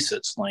release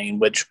its lien,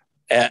 which,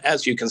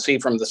 as you can see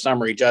from the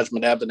summary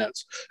judgment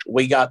evidence,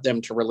 we got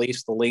them to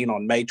release the lien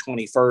on May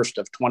 21st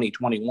of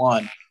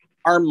 2021,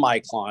 harmed my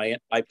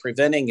client by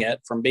preventing it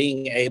from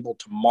being able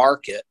to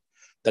market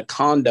the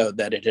condo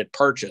that it had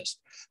purchased.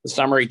 The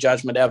summary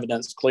judgment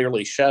evidence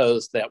clearly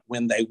shows that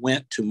when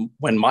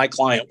my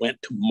client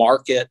went to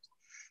market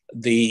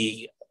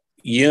the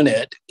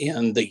unit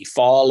in the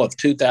fall of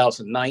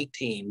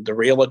 2019, the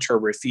realtor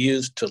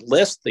refused to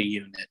list the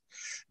unit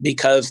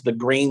because the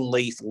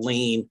Greenleaf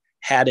lien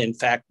had in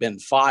fact been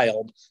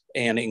filed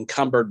and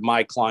encumbered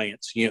my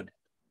client's unit.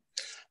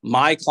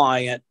 My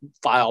client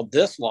filed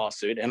this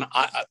lawsuit, and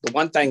the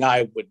one thing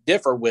I would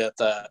differ with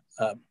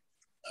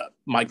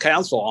my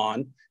counsel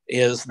on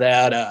is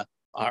that,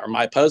 or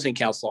my opposing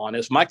counsel on,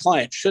 is my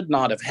client should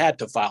not have had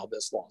to file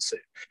this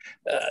lawsuit.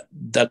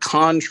 The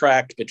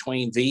contract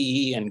between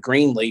VE and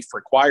Greenleaf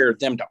required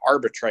them to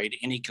arbitrate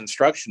any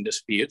construction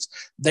disputes.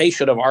 They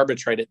should have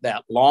arbitrated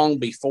that long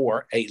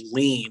before a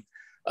lien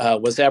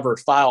was ever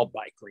filed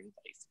by Greenleaf.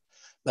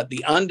 But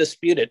the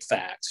undisputed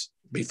facts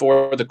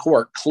before the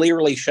court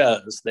clearly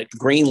shows that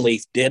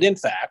Greenleaf did in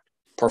fact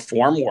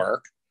perform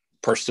work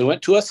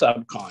pursuant to a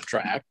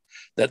subcontract,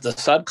 that the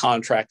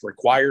subcontract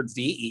required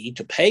VE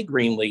to pay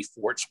Greenleaf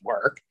for its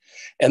work,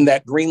 and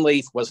that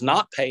Greenleaf was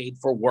not paid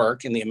for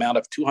work in the amount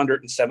of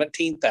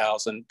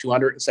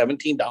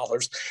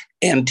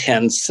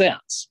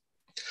 $217,217.10.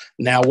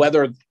 Now,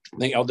 whether,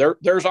 you know,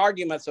 there's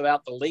arguments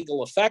about the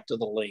legal effect of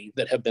the lien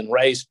that have been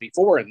raised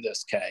before in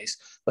this case,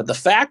 but the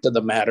fact of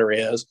the matter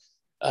is,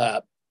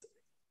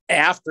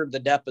 after the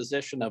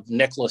deposition of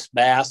Nicholas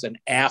Bass and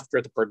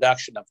after the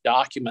production of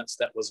documents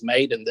that was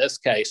made in this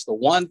case, the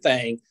one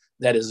thing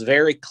that is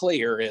very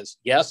clear is,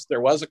 yes,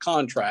 there was a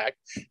contract.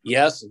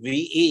 Yes,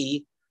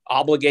 VE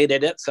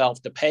obligated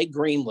itself to pay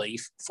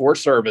Greenleaf for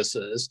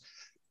services.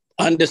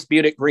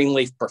 Undisputed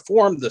Greenleaf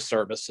performed the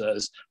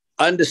services.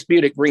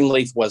 Undisputed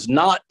Greenleaf was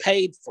not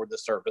paid for the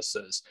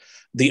services.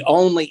 The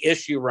only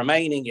issue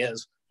remaining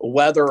is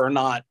whether or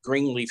not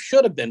Greenleaf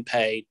should have been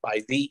paid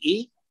by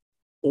VE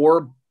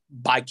or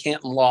by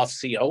Canton Loft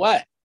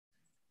COA,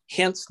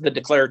 hence the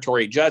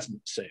declaratory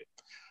judgment suit.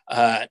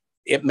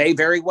 It may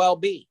very well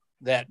be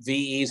that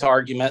VE's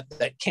argument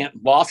that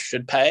Canton Loft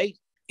should pay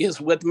is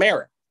with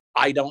merit.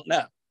 I don't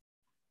know.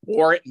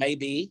 Or it may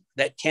be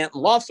that Canton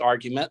Loft's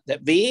argument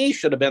that VE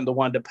should have been the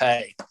one to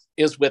pay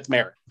is with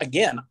merit.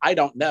 Again, I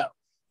don't know.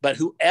 But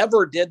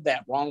whoever did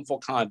that wrongful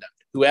conduct,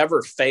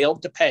 whoever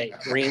failed to pay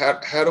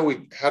how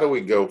do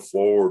we go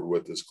forward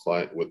with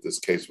this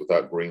case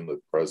without Greenleaf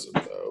present,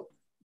 though?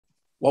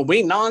 Well,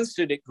 we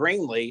non-suited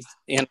Greenleaf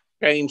in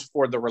exchange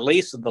for the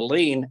release of the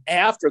lien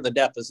after the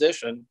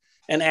deposition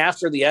and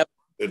after the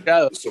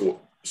evidence.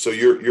 So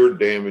your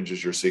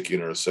damages you're seeking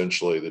are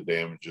essentially the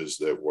damages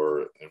that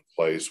were in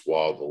place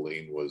while the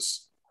lien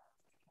was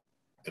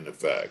in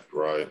effect,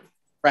 right?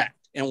 Correct.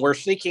 And we're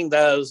seeking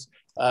those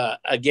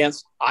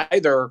against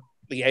either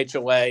the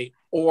HOA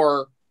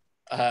or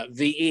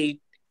VE,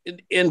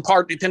 in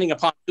part depending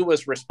upon who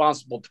was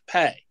responsible to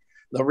pay.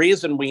 The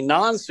reason we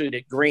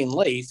non-suited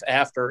Greenleaf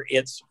after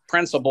its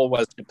principal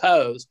was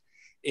deposed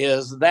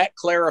is that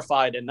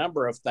clarified a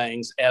number of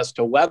things as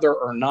to whether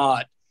or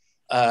not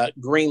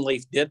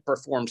Greenleaf did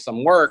perform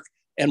some work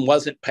and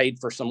wasn't paid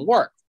for some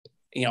work.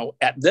 You know,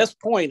 at this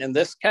point in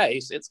this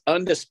case, it's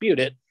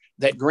undisputed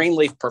that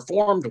Greenleaf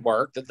performed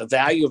work, that the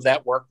value of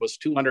that work was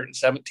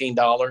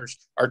 $217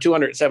 or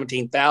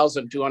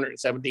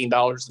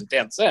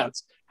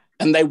 $217,217.10,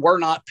 and they were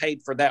not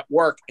paid for that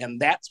work, and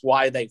that's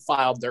why they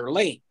filed their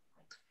lien.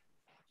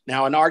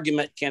 Now, an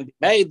argument can be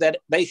made that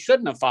they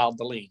shouldn't have filed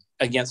the lien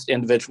against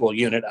individual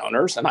unit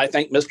owners, and I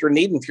think Mr.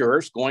 Niedenfuhrer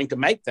is going to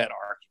make that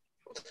argument.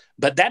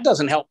 But that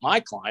doesn't help my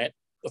client.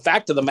 The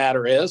fact of the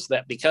matter is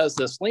that because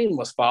this lien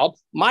was filed,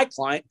 my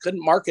client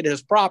couldn't market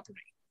his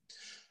property.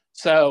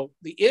 So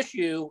the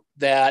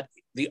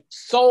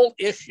sole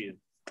issue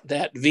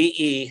that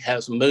VE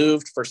has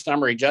moved for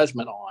summary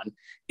judgment on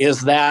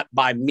is that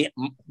by me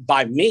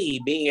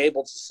being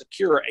able to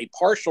secure a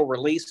partial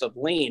release of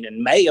lien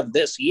in May of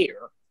this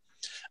year,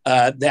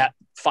 that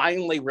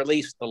finally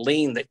released the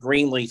lien that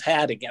Greenleaf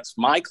had against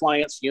my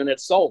client's unit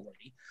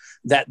solely,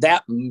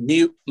 that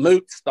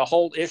moots the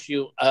whole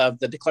issue of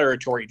the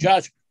declaratory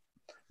judgment.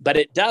 But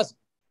it doesn't,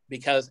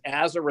 because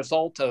as a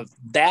result of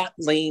that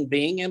lien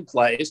being in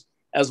place,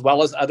 as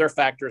well as other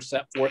factors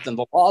set forth in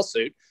the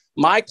lawsuit,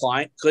 my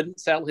client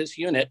couldn't sell his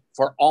unit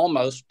for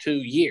almost 2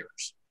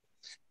 years.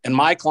 And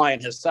my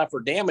client has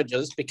suffered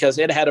damages because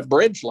it had a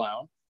bridge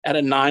loan at a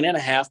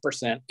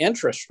 9.5%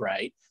 interest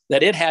rate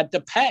that it had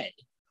to pay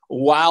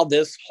while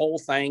this whole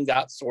thing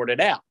got sorted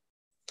out.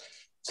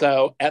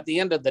 So at the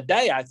end of the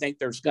day, I think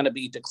there's going to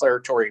be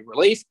declaratory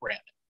relief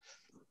granted.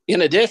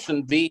 In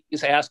addition, V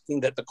is asking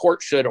that the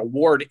court should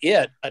award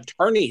it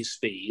attorney's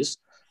fees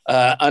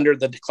under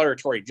the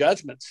declaratory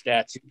judgment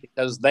statute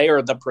because they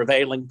are the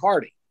prevailing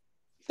party.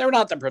 They're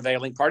not the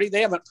prevailing party.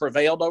 They haven't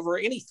prevailed over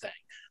anything.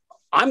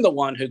 I'm the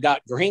one who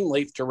got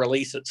Greenleaf to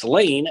release its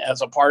lien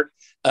as a part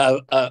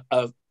of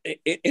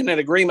in an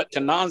agreement to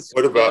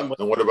non-suit.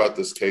 What about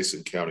this case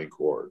in county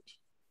court?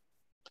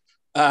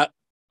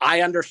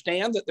 I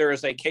understand that there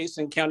is a case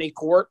in county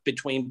court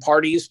between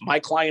parties. My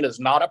client is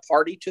not a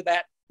party to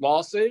that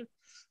lawsuit.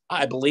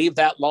 I believe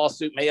that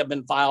lawsuit may have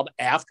been filed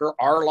after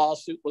our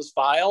lawsuit was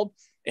filed.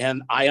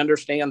 And I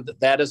understand that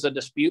that is a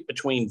dispute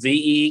between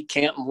VE,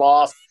 Canton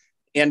Loft,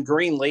 and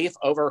Greenleaf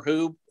over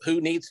who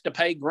needs to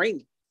pay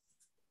Greenleaf.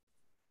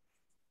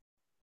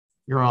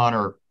 Your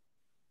Honor,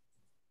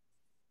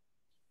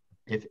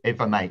 if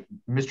I may,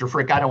 Mr.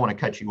 Frick, I don't want to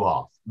cut you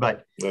off,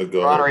 but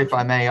Your Honor, if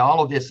I may,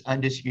 all of this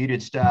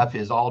undisputed stuff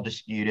is all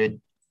disputed.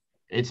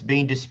 It's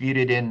being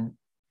disputed in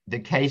the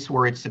case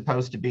where it's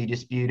supposed to be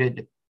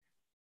disputed.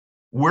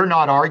 We're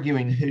not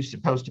arguing who's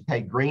supposed to pay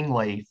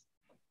Greenleaf.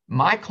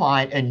 My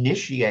client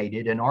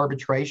initiated an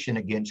arbitration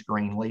against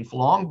Greenleaf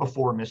long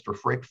before Mr.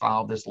 Frick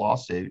filed this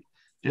lawsuit,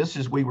 just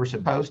as we were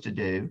supposed to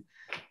do.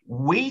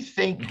 We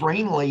think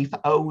Greenleaf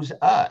owes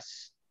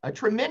us a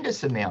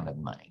tremendous amount of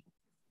money.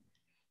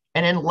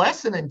 And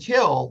unless and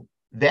until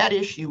that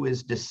issue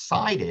is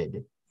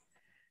decided,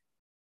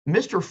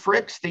 Mr.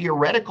 Frick's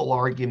theoretical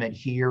argument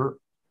here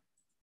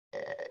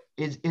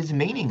is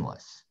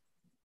meaningless.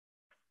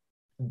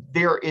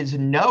 There is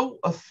no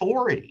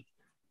authority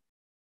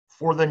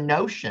for the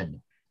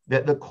notion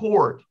that the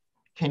court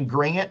can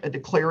grant a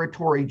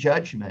declaratory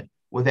judgment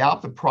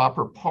without the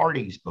proper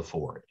parties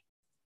before it.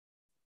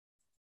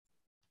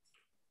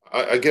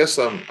 I guess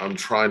I'm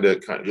trying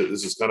to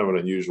this is kind of an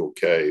unusual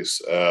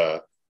case.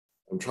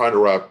 I'm trying to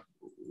wrap,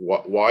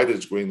 why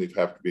does Greenleaf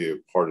have to be a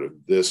part of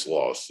this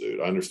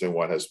lawsuit? I understand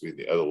why it has to be in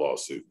the other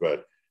lawsuit,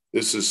 but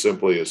this is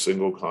simply a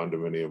single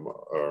condominium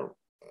or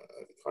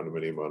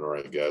condominium owner,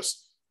 I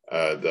guess,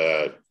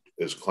 that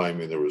is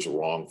claiming there was a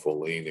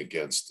wrongful lien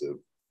against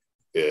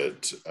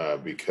it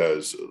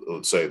because,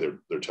 let's say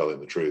they're telling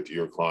the truth,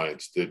 your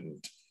clients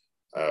didn't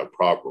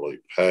properly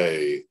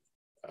pay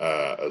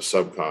a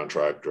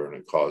subcontractor, and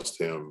it caused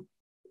him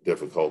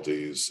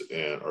difficulties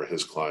or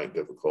his client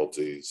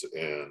difficulties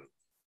in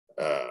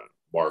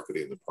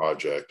marketing the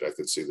project. I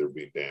could see there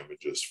being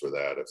damages for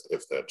that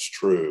if that's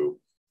true.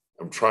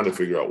 I'm trying to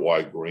figure out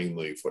why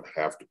Greenleaf would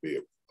have to be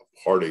a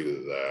party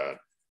to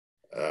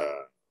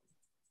that.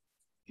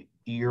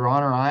 Your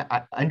Honor,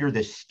 I under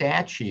the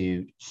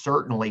statute,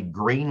 certainly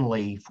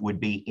Greenleaf would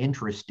be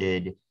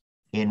interested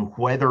in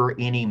whether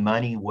any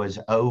money was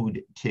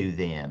owed to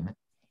them.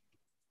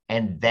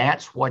 And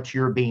that's what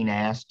you're being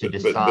asked to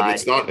decide. But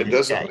it's not, it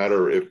doesn't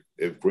matter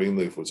if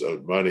Greenleaf was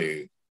owed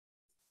money.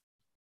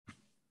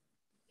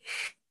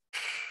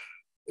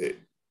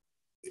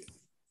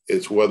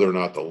 It's whether or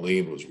not the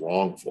lien was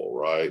wrongful,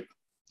 right?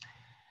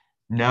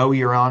 No,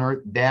 Your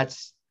Honor,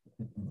 that's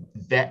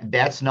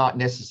not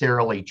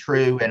necessarily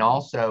true. And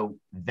also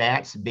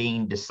that's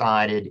being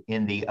decided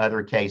in the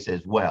other case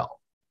as well.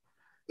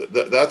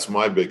 That's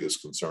my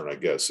biggest concern, I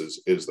guess,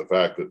 is the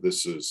fact that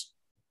this is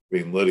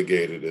being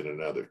litigated in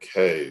another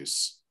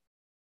case.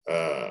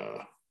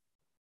 I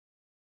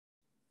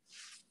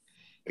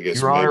guess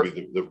Your Honor,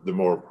 maybe the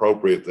more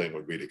appropriate thing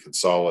would be to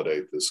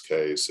consolidate this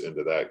case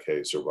into that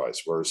case or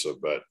vice versa,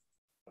 but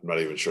I'm not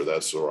even sure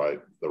that's the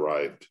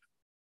right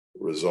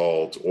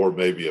result, or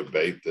maybe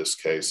abate this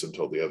case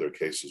until the other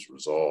case is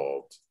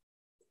resolved.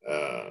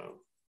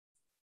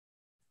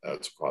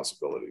 That's a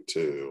possibility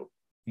too.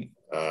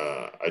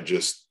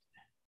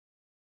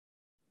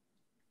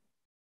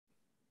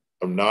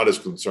 I'm not as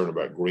concerned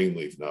about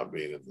Greenleaf not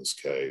being in this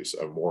case.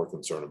 I'm more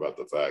concerned about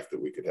the fact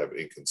that we could have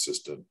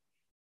inconsistent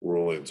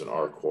rulings in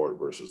our court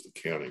versus the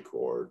county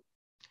court.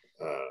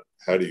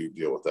 How do you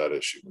deal with that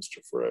issue,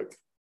 Mr. Frick?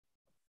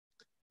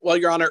 Well,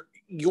 Your Honor,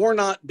 you're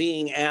not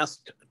being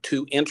asked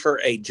to enter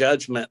a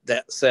judgment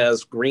that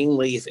says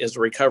Greenleaf is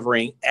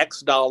recovering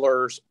X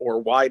dollars or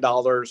Y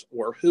dollars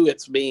or who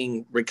it's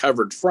being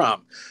recovered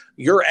from.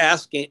 We're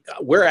asking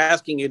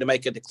you to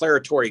make a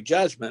declaratory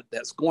judgment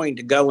that's going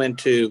to go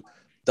into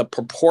the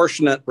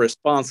proportionate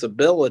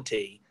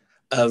responsibility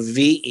of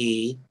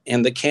VE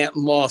and the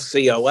Canton Loft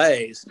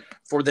COAs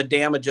for the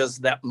damages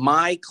that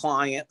my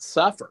client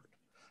suffered.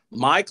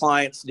 My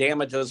client's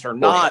damages are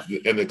not.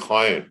 And the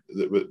client,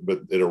 but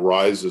it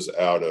arises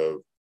out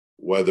of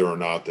whether or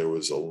not there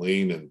was a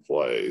lien in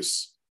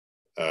place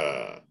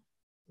that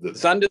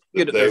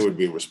they would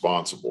be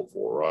responsible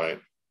for, right?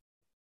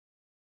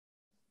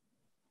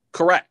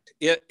 Correct.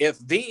 If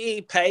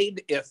VE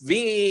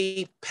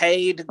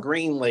paid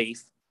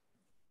Greenleaf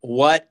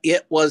what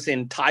it was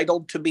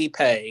entitled to be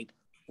paid,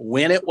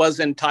 when it was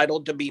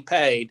entitled to be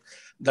paid,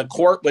 the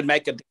court would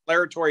make a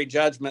declaratory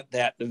judgment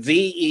that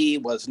VE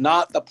was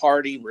not the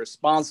party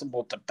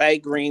responsible to pay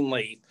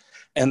Greenleaf,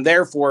 and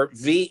therefore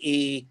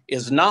VE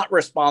is not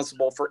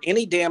responsible for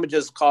any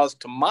damages caused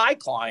to my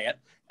client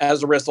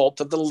as a result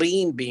of the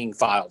lien being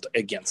filed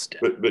against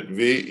it. But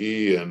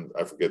VE and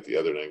I forget the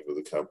other name of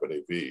the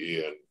company,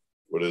 VE and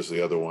what is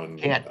the other one?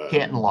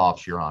 Canton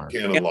Lofts, Your Honor.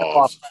 Canton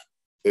Lofts.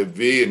 If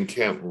VE and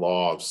Canton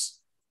Lofts,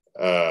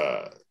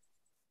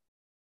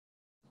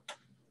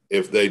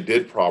 if they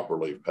did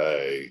properly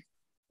pay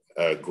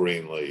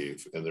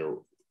Greenleaf and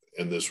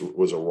this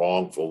was a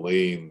wrongful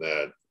lien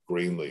that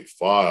Greenleaf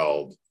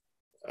filed,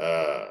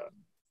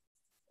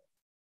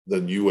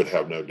 then you would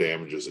have no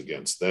damages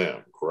against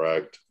them,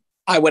 correct?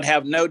 I would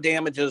have no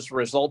damages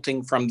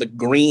resulting from the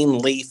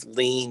Greenleaf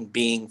lien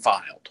being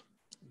filed.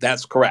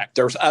 That's correct.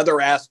 There's other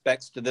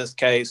aspects to this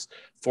case.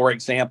 For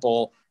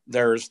example,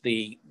 there's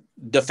the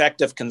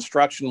defective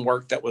construction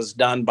work that was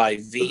done by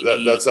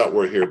VE. That's not what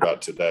we're here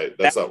about today.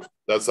 That's not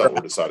what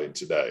we're deciding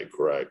today,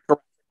 correct?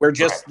 We're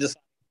just this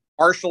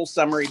partial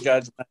summary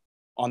judgment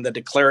on the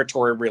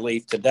declaratory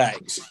relief today.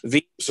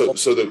 So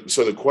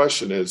the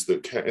question is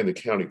that in the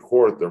county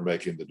court, they're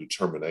making the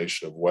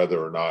determination of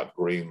whether or not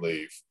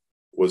Greenleaf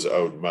was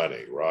owed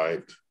money,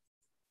 right?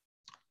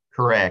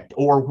 Correct.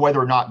 Or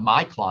whether or not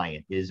my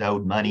client is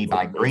owed money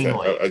by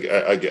Greenleaf.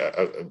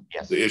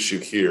 Yes. The issue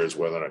here is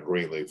whether or not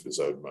Greenleaf is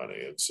owed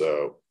money. And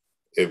so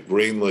if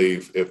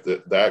Greenleaf, if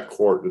that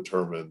court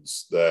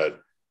determines that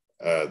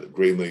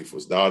Greenleaf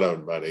was not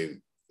owed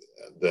money,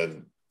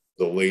 then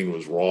the lien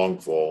was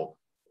wrongful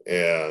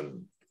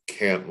and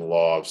Canton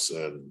Lofts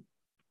and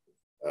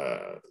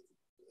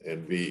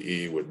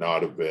VE would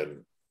not have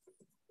been.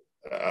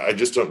 I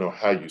just don't know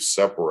how you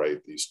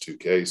separate these two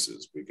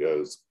cases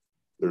because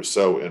they're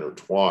so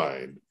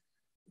intertwined.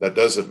 That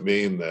doesn't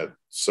mean that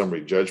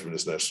summary judgment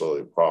is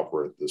necessarily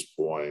proper at this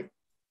point,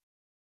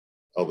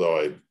 although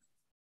I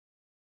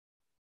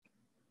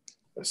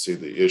see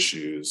the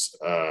issues.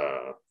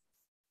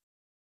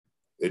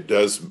 It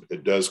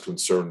does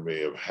concern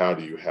me of how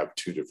do you have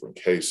two different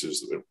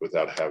cases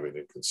without having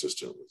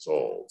inconsistent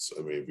results.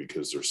 I mean,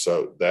 because they're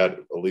so that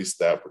at least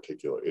that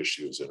particular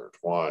issue is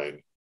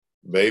intertwined.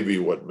 Maybe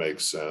what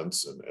makes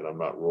sense, and I'm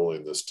not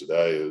ruling this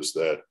today, is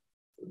that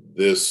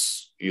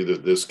either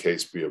this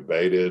case be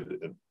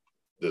abated and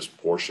this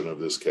portion of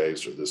this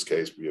case or this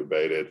case be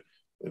abated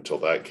until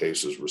that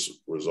case is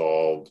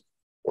resolved,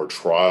 or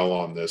trial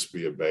on this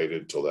be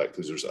abated until that,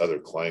 because there's other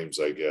claims,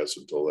 I guess,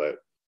 until that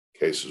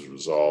case is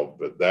resolved.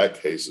 But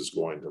that case is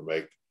going to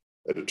make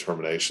a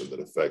determination that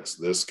affects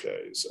this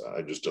case.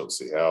 I just don't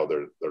see how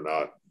they're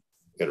not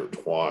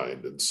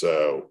intertwined. And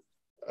so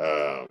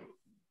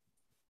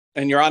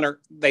and Your Honor,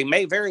 they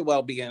may very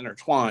well be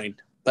intertwined,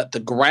 but the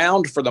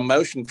ground for the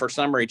motion for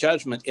summary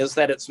judgment is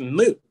that it's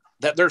moot,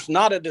 that there's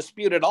not a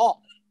dispute at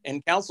all.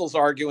 And counsel's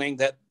arguing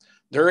that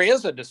there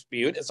is a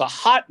dispute. It's a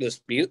hot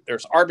dispute.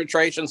 There's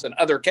arbitrations and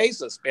other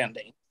cases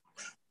pending.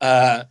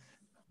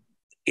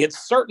 It's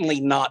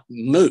certainly not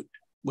moot,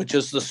 which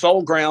is the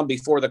sole ground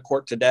before the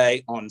court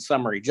today on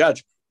summary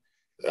judgment.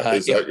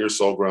 Is that your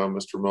sole ground,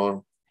 Mr.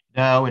 Miller?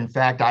 No, in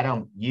fact, I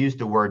don't use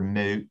the word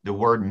moot. The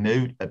word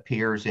moot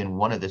appears in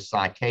one of the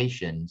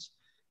citations.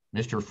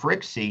 Mr.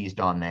 Frick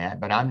seized on that,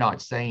 but I'm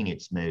not saying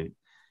it's moot.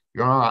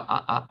 Your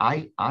Honor,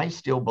 I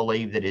still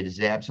believe that it is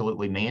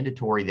absolutely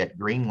mandatory that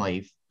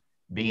Greenleaf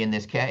be in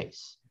this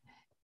case.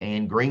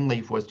 And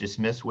Greenleaf was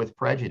dismissed with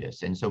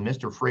prejudice. And so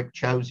Mr. Frick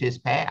chose his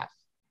path.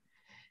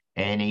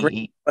 And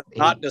he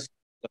not dismissed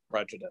with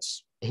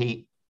prejudice.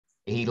 He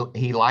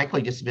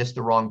likely dismissed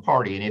the wrong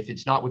party. And if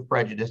it's not with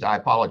prejudice, I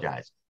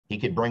apologize. He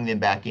could bring them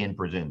back in,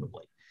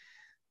 presumably.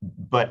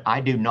 But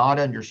I do not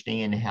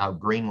understand how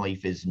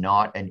Greenleaf is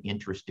not an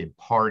interested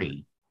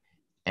party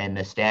and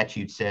the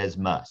statute says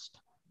must.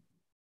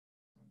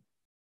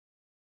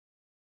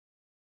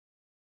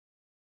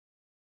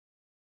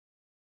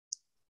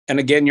 And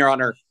again, Your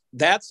Honor,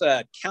 that's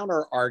a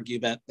counter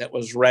argument that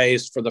was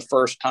raised for the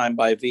first time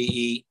by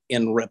VE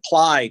in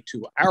reply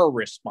to our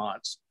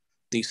response.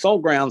 The sole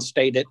ground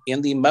stated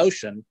in the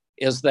motion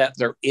is that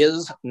there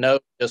is no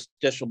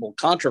justiciable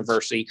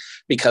controversy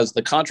because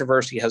the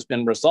controversy has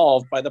been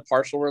resolved by the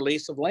partial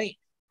release of lien.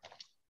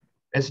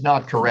 It's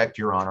not correct,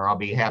 Your Honor. I'll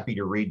be happy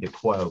to read the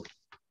quote.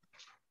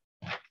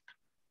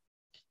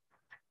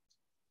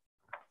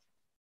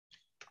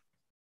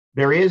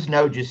 There is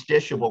no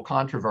justiciable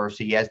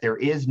controversy as there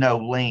is no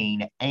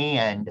lien,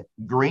 and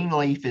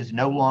Greenleaf is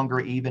no longer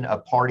even a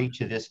party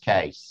to this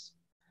case.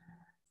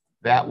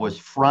 That was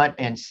front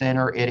and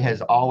center. It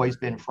has always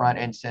been front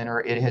and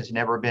center. It has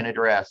never been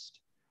addressed.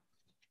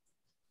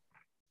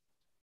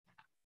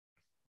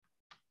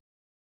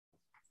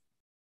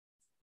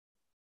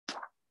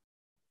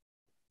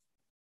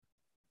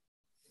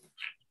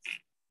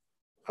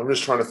 I'm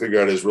just trying to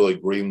figure out, is really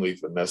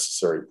Greenleaf a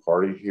necessary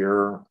party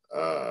here?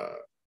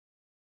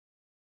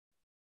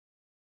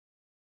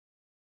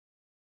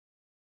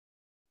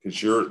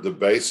 Because the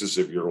basis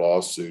of your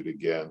lawsuit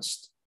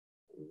against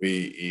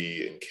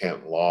VE and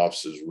Kent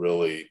Lofts is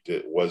really,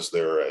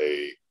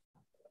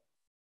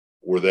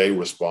 were they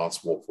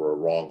responsible for a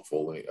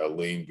wrongful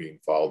lien being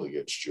filed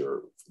against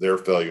their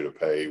failure to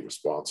pay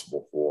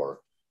responsible for?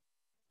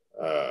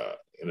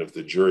 And if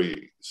the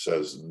jury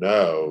says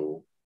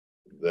no,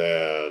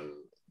 then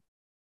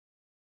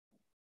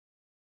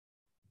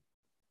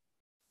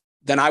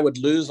I would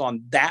lose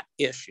on that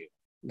issue.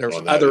 There's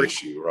on that other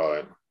issue,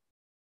 right?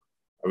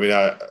 I mean,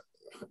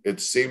 it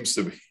seems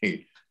to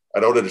me, I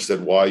don't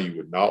understand why you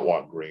would not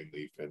want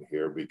Greenleaf in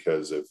here,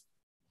 because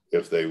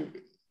if they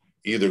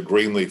either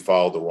Greenleaf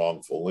filed the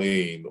wrongful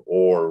lien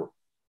or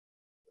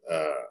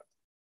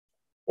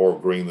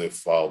Greenleaf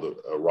filed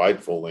a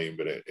rightful lien,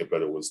 but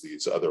it was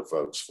these other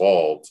folks'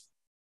 fault.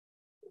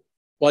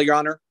 Well, Your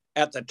Honor,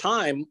 at the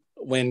time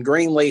when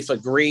Greenleaf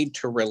agreed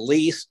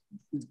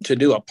to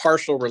do a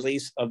partial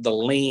release of the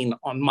lien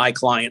on my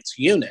client's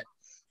unit,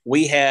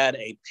 we had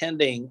a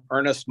pending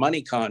earnest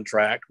money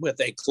contract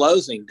with a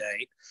closing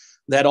date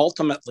that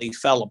ultimately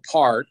fell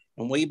apart.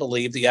 And we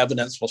believe the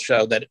evidence will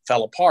show that it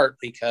fell apart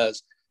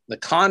because the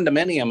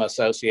condominium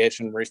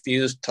association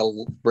refused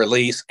to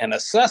release an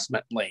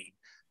assessment lien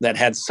that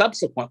had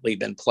subsequently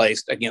been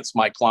placed against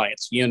my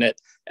client's unit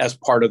as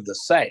part of the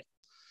sale.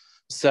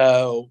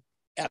 So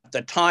at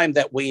the time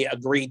that we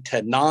agreed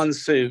to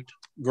non-suit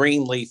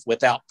Greenleaf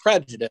without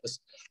prejudice,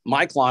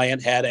 my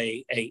client had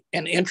an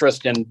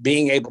interest in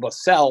being able to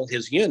sell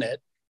his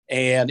unit.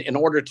 And in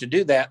order to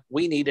do that,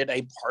 we needed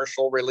a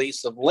partial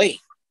release of lien.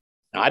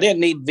 Now, I didn't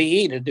need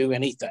VE to do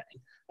anything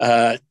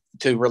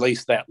to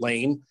release that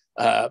lien.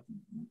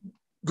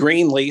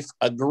 Greenleaf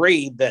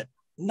agreed that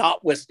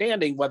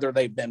notwithstanding whether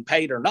they've been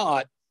paid or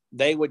not,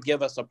 they would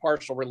give us a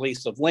partial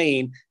release of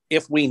lien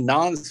if we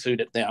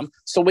non-suited them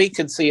so we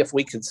could see if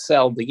we could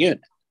sell the unit.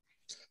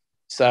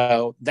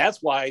 So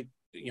that's why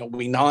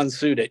we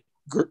non-suited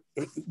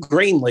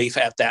Greenleaf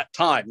at that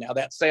time. Now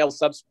that sale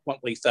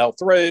subsequently fell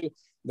through.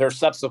 There's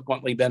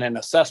subsequently been an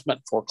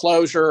assessment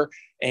foreclosure,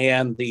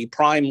 and the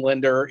prime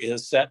lender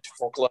is set to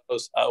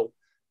foreclose.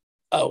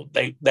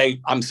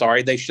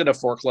 They should have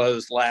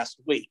foreclosed last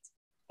week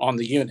on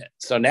the unit.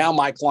 So now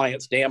my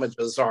client's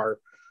damages are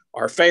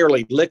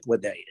fairly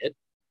liquidated.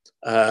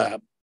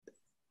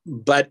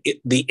 But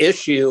the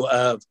issue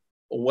of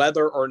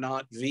whether or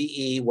not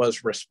VE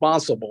was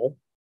responsible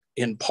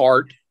in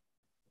part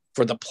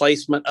for the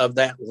placement of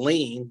that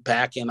lien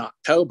back in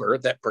October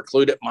that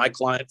precluded my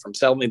client from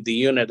selling the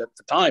unit at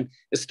the time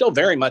is still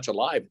very much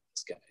alive in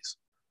this case.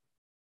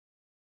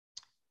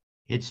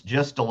 It's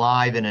just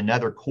alive in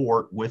another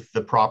court with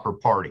the proper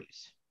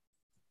parties.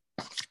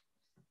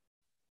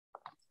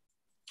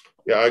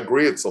 Yeah, I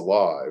agree it's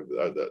alive.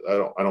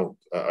 To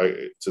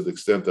the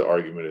extent the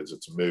argument is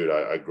it's moot,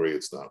 I agree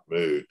it's not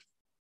moot.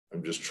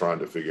 I'm just trying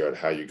to figure out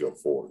how you go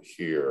forward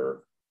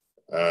here.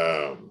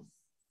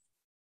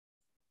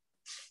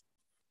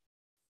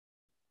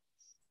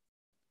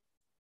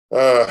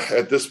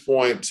 At this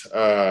point,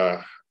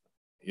 I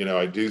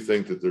do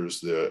think that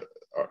there's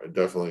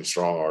definitely a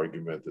strong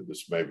argument that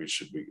this maybe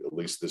should be, at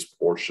least this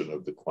portion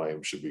of the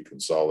claim should be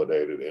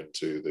consolidated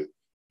into the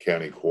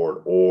county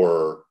court,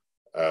 or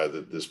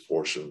that this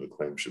portion of the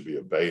claim should be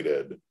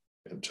abated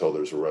until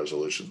there's a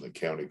resolution in the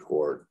county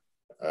court.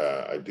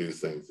 I do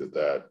think that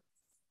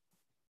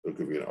there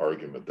could be an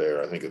argument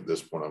there. I think at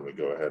this point, I'm going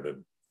to go ahead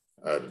and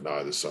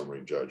deny the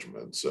summary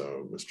judgment.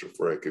 So, Mr.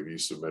 Frick, have you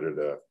submitted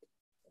a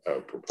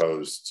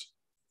proposed?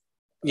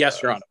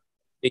 Yes, Your Honor.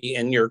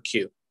 In your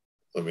queue.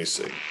 Let me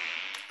see.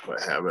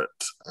 I have it.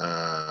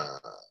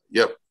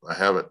 Yep, I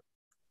have it.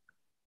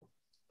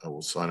 I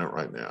will sign it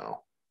right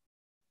now.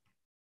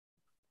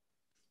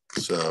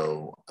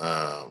 So,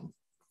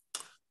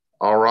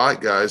 all right,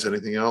 guys,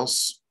 anything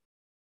else?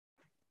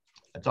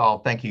 That's all.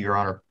 Thank you, Your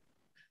Honor.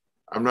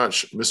 I'm not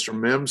sure. Mr.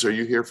 Mims, are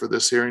you here for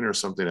this hearing or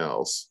something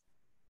else?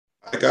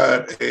 I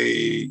got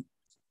a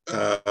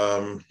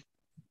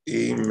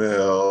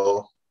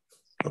email.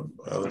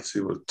 Let's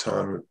see what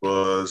time it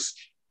was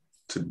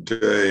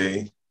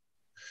today,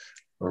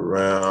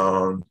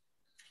 around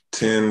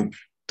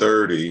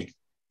 10:30,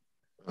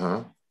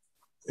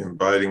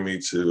 inviting me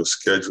to a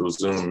scheduled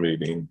Zoom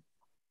meeting.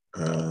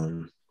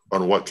 On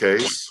what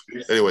case?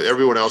 Anyway,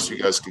 everyone else, you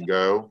guys can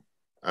go.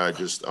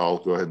 I'll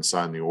go ahead and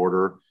sign the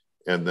order,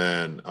 and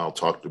then I'll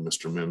talk to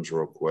Mr. Mims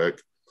real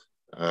quick.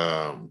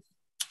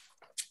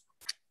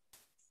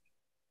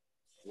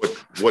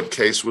 What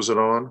case was it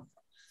on?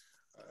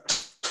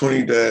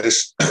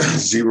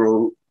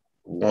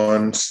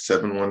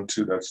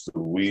 20-01712. That's the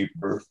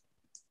Weaver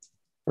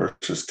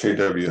versus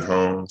KW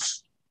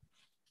Homes.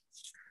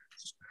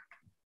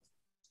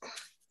 I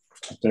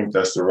think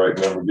that's the right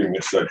number. Give me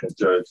a second,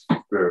 Judge.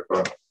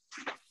 Verify.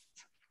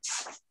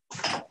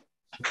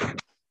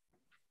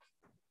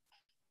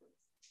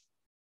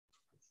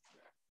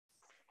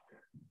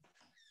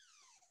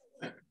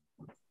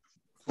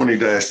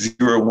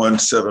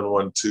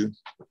 (20-01712).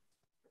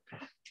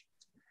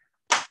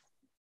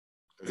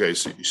 Okay,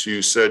 so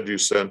you said you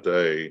sent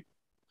a.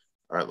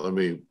 All right, let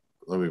me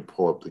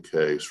pull up the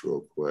case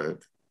real quick.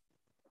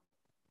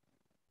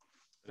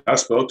 I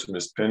spoke to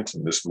Ms.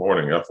 Penton this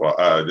morning.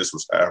 FYI, this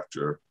was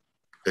after.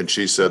 And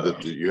she said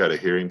that you had a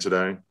hearing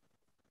today?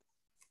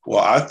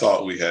 Well, I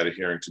thought we had a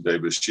hearing today,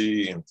 but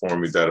she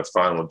informed me that a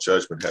final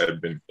judgment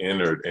had been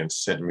entered and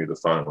sent me the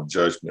final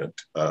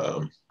judgment.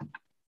 So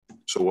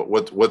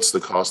what's the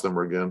cost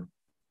number again?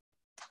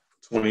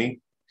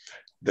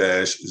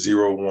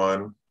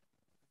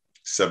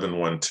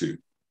 20-01712.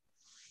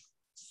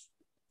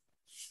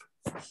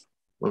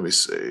 Let me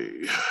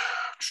see.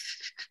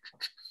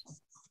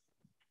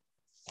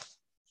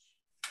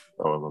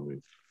 Oh, let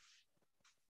me